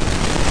nothing.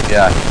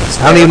 Yeah.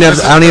 I don't even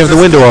have the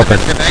window open.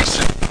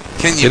 Connection.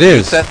 Can you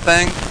mute that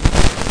thing?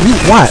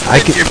 What? I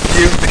can. You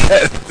mute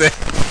that thing.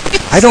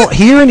 I don't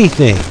hear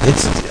anything.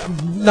 It's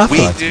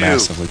nothing. We do.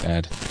 Massively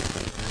bad.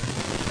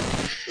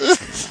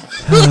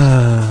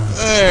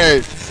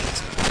 Hey.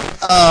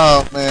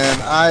 Oh man,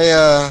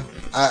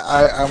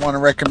 I want to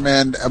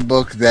recommend a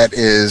book that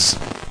is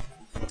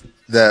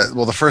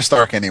the first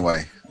arc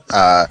anyway.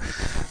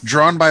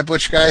 Drawn by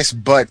Butch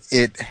Geist, but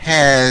it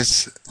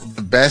has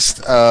the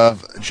best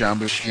of John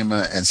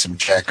Buscema and some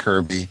Jack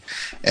Kirby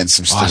and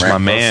some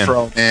Steranko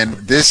thrown in.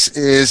 This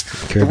is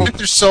The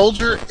Winter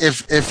Soldier.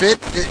 If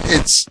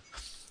it's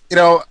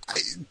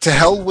to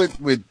hell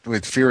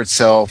with Fear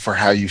itself or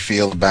how you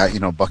feel about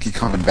Bucky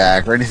coming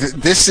back or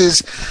anything. This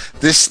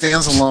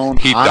stands alone.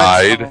 He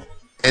died.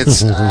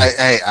 It's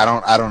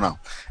I don't know.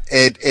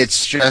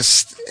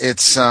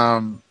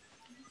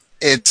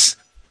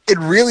 It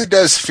really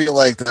does feel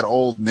like that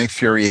old Nick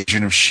Fury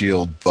Agent of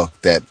S.H.I.E.L.D. book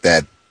that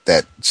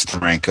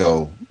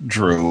Steranko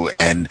drew,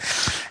 and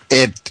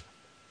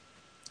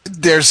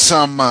there's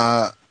some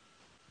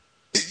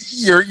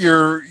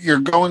you're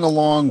going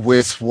along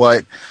with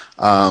what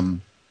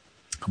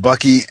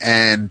Bucky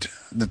and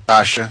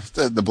Natasha,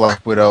 the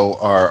Black Widow,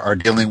 are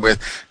dealing with.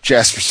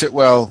 Jasper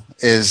Sitwell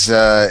is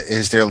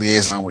their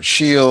liaison with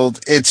S.H.I.E.L.D.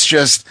 It's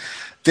just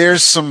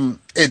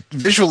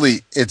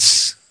visually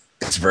it's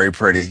very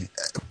pretty,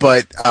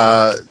 but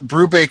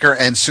Brubaker,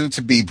 and soon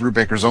to be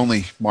Brubaker's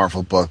only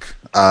Marvel book.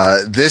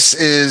 This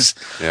is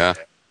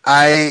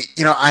I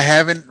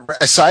haven't,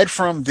 aside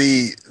from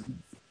the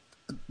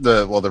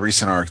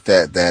recent arc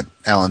that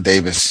Alan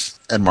Davis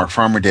and Mark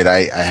Farmer did.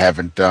 I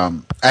haven't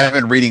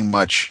been reading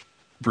much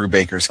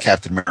Brubaker's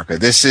Captain America.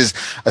 This is,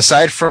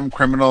 aside from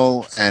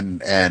Criminal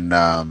and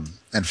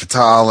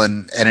Fatale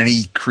and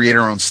any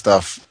creator-owned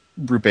stuff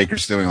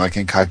Brubaker's doing, like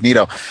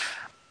Incognito,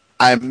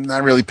 I'm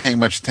not really paying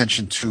much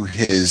attention to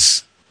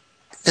his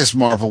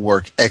Marvel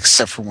work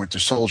except for Winter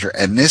Soldier,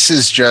 and this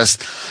is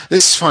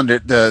fun.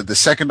 The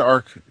second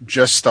arc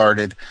just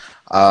started.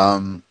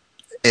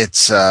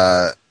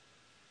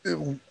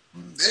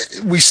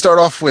 We start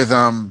off with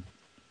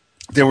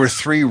there were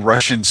 3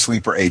 Russian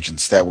sleeper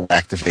agents that were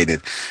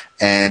activated,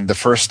 and the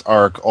first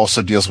arc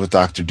also deals with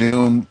Doctor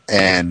Doom,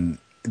 and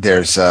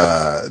there's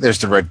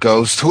the Red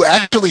Ghost, who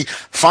actually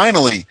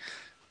finally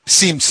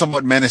seemed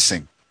somewhat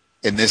menacing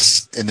in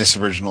this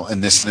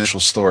initial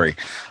story,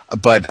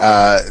 but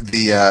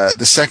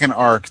the second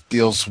arc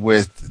deals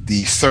with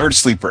the third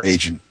sleeper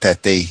agent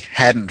that they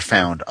hadn't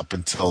found up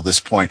until this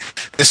point.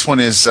 This one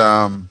is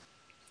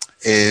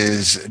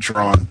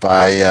drawn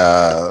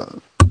by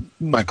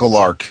Michael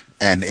Lark,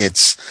 and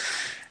it's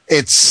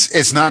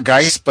not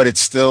Geist, but it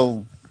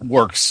still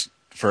works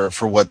for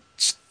what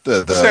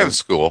the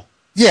sounds cool.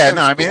 Yeah,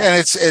 no, I mean, and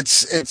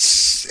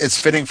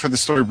it's fitting for the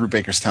story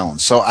Brubaker's telling.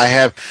 So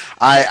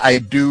I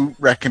do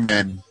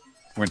recommend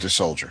Winter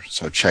Soldier.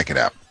 So check it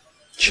out.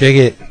 Check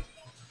it.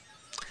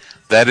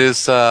 That is,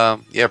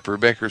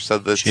 Brubaker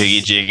said that's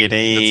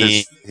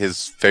Jiggity.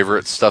 His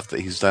favorite stuff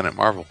that he's done at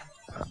Marvel.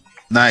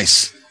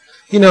 Nice.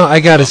 I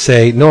gotta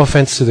say, no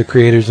offense to the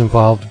creators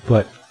involved,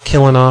 but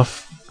killing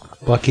off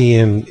Bucky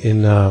in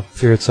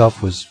Fear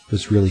Itself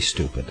was really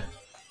stupid.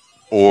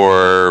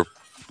 Or,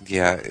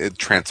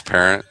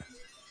 transparent.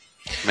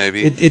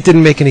 Maybe it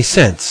didn't make any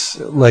sense.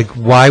 Like,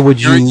 why would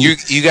you?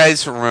 You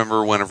guys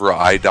remember whenever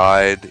I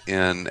died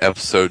in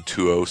episode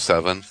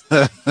 207,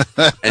 and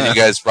you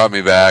guys brought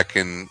me back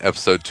in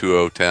episode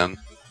 2010.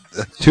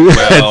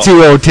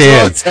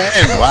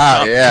 2010.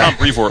 Wow, yeah. Tom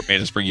Brevoort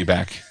made us bring you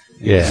back.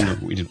 Yeah,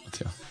 we didn't want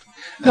to.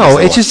 No,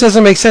 it just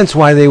doesn't make sense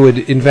why they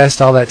would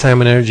invest all that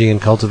time and energy in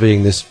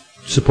cultivating this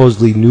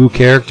supposedly new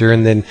character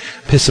and then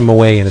piss him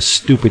away in a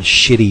stupid,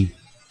 shitty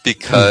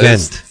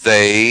event.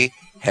 They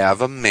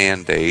have a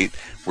mandate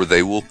where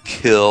they will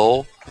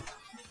kill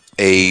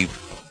a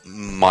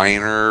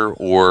minor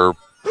or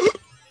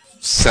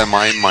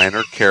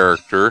semi-minor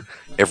character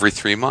every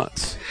 3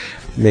 months.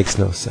 Makes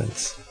no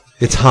sense.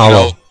 It's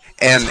hollow.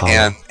 And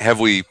have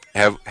we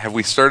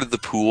started the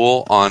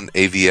pool on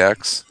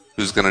AVX?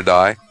 Who's going to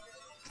die?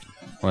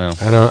 Well,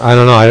 I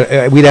don't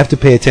know. We'd have to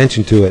pay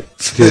attention to it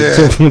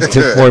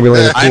to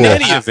formulate a pool. In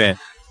any event,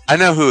 I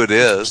know who it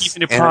is.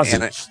 Keeping it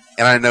positive,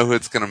 and I know who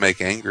it's going to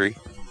make angry.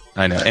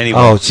 I know.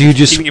 Anyway, so you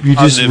just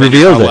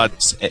revealed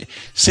it.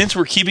 Since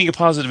we're keeping it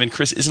positive, and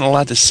Chris isn't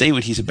allowed to say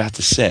what he's about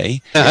to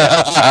say.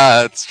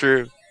 That's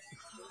true.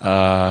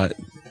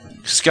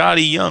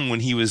 Scotty Young,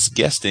 when he was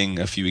guesting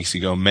a few weeks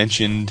ago,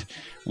 mentioned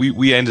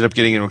we ended up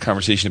getting into a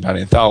conversation about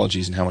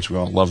anthologies and how much we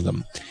all love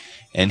them.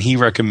 And he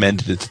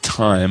recommended at the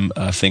time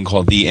a thing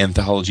called the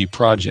Anthology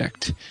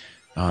Project.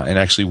 And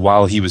actually,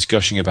 while he was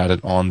gushing about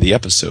it on the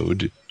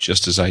episode,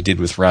 just as I did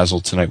with Razzle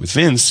Tonight with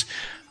Vince,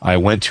 I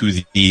went to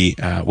the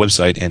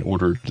website and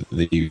ordered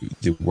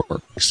the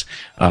works.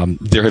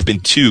 There have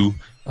been two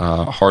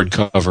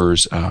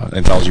hardcovers,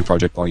 Anthology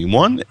Project Volume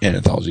 1 and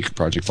Anthology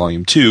Project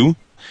Volume 2,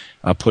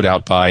 put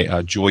out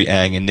by Joy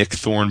Ang and Nick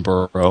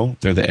Thornborough.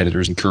 They're the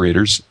editors and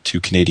curators,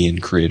 two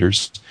Canadian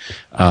creators.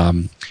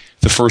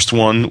 The first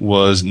one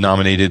was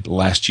nominated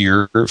last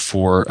year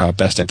for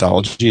Best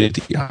Anthology at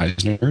the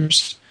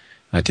Eisners.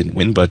 I didn't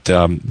win, but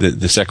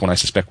the second one I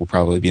suspect will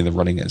probably be in the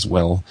running as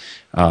well.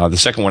 The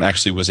second one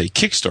actually was a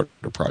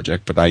Kickstarter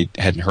project, but I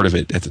hadn't heard of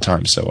it at the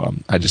time, so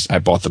I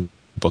bought the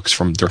books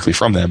directly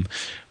from them.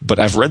 But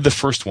I've read the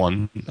first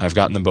one, I've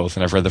gotten them both,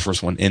 and I've read the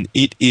first one, and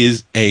it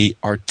is a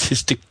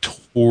artistic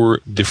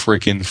tour de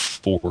frickin'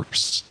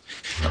 force.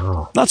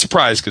 Oh. Not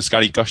surprised because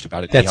Scotty gushed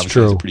about it. That's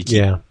true. Has a pretty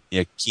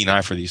keen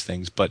eye for these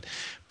things, but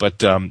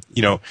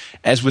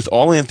as with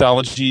all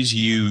anthologies,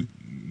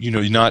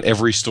 not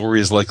every story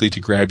is likely to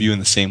grab you in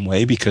the same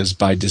way because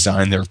by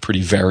design they're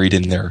pretty varied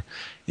in their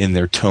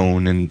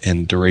tone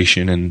and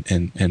duration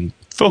and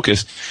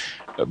focus.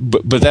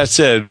 But that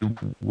said,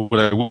 what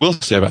I will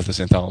say about this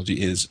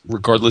anthology is,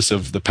 regardless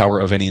of the power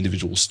of any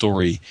individual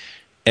story,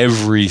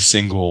 every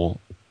single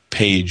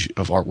page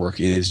of artwork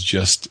is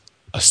just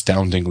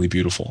astoundingly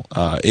beautiful.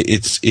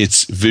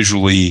 It's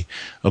visually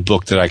a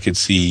book that I could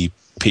see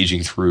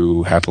paging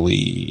through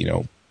happily,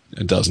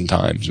 a dozen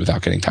times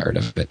without getting tired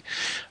of it.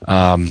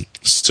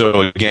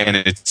 So again,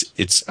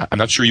 it's I'm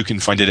not sure you can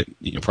find it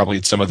probably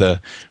at some of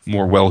the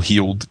more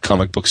well-heeled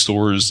comic book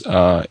stores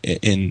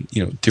in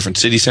different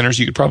city centers.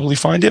 You could probably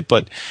find it,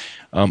 but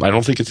I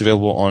don't think it's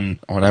available on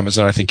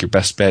Amazon. I think your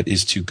best bet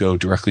is to go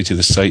directly to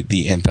the site,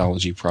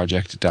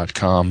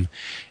 theanthologyproject.com,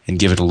 and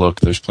give it a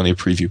look. There's plenty of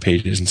preview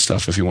pages and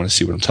stuff if you want to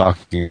see what I'm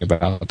talking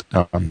about.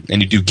 And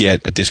you do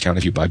get a discount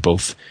if you buy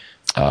both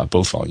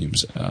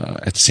volumes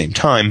at the same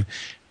time.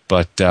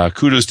 But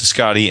kudos to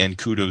Scotty and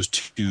kudos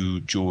to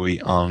Joy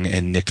Ang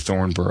and Nick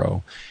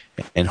Thornborough.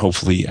 And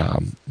hopefully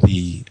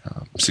the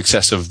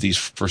success of these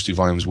first two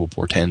volumes will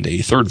portend a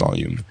third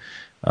volume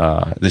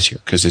this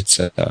year, because it's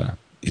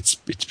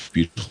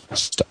beautiful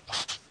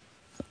stuff.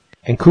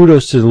 And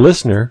kudos to the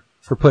listener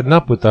for putting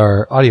up with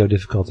our audio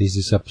difficulties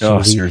this episode.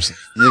 Oh, seriously.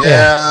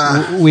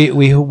 Yeah.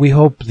 We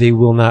hope they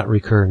will not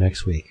recur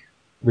next week.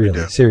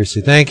 Really,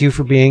 seriously. Thank you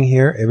for being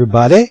here,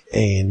 everybody.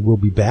 And we'll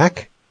be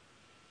back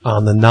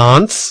on the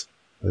nonce,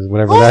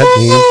 whatever that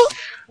means.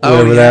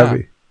 Whatever that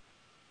means.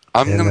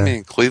 I'm going to be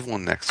in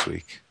Cleveland next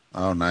week.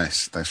 Oh,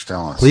 nice. Thanks for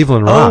telling us.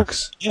 Cleveland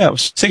rocks. Yeah, I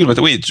was thinking about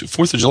that. Wait,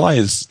 4th of July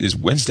is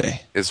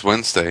Wednesday. It's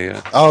Wednesday,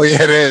 yeah. Oh,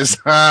 yeah, it is.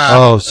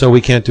 Oh, so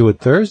we can't do it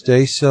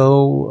Thursday,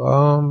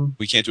 so...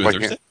 we can't do it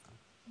Thursday?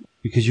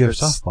 Because you have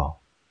softball.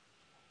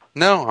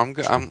 No, I'm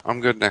good. I'm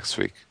good next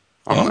week.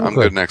 I'm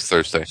good next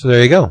Thursday. So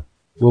there you go.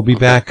 We'll be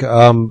back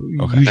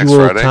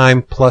usual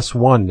time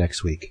 +1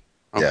 next week.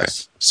 Okay.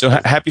 Yes. So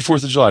happy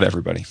 4th of July to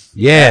everybody.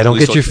 Yeah, don't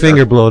get your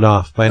finger blown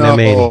off by an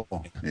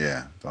M80.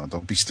 Yeah,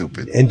 don't be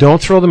stupid. And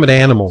don't throw them at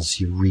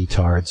animals, you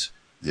retards.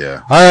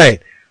 Yeah. All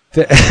right.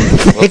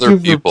 Other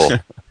people.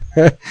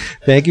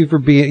 Thank you for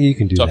being... You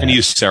can do Talking that. to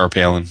you, Sarah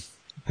Palin.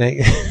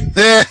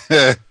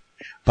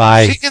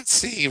 Bye. She can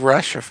see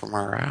Russia from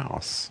our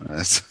house.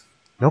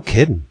 No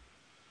kidding.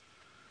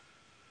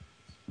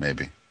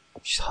 Maybe.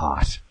 She's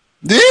hot.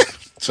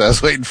 So I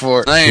was waiting for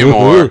it. Not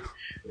anymore.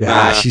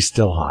 Yeah, she's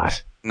still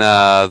hot.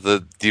 Nah,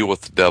 the deal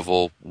with the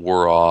devil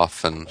wore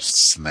off, and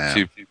Snap.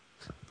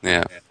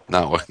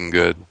 not looking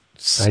good.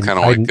 It's kind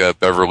of like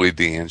Beverly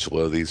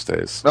D'Angelo these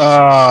days.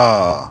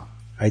 Oh.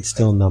 I'd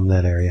still numb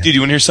that area. Dude,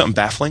 you want to hear something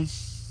baffling?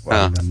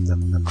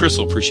 Num. Chris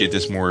will appreciate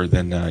this more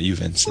than you,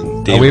 Vince.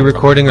 And Dave. Are we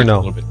recording or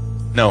no?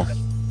 No.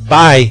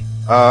 Bye.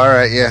 All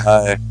right, yeah.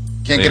 Bye.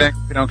 Can't get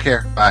angry if you don't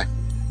care. Bye.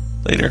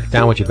 Later.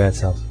 Down with your bad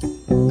self.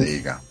 There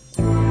you go.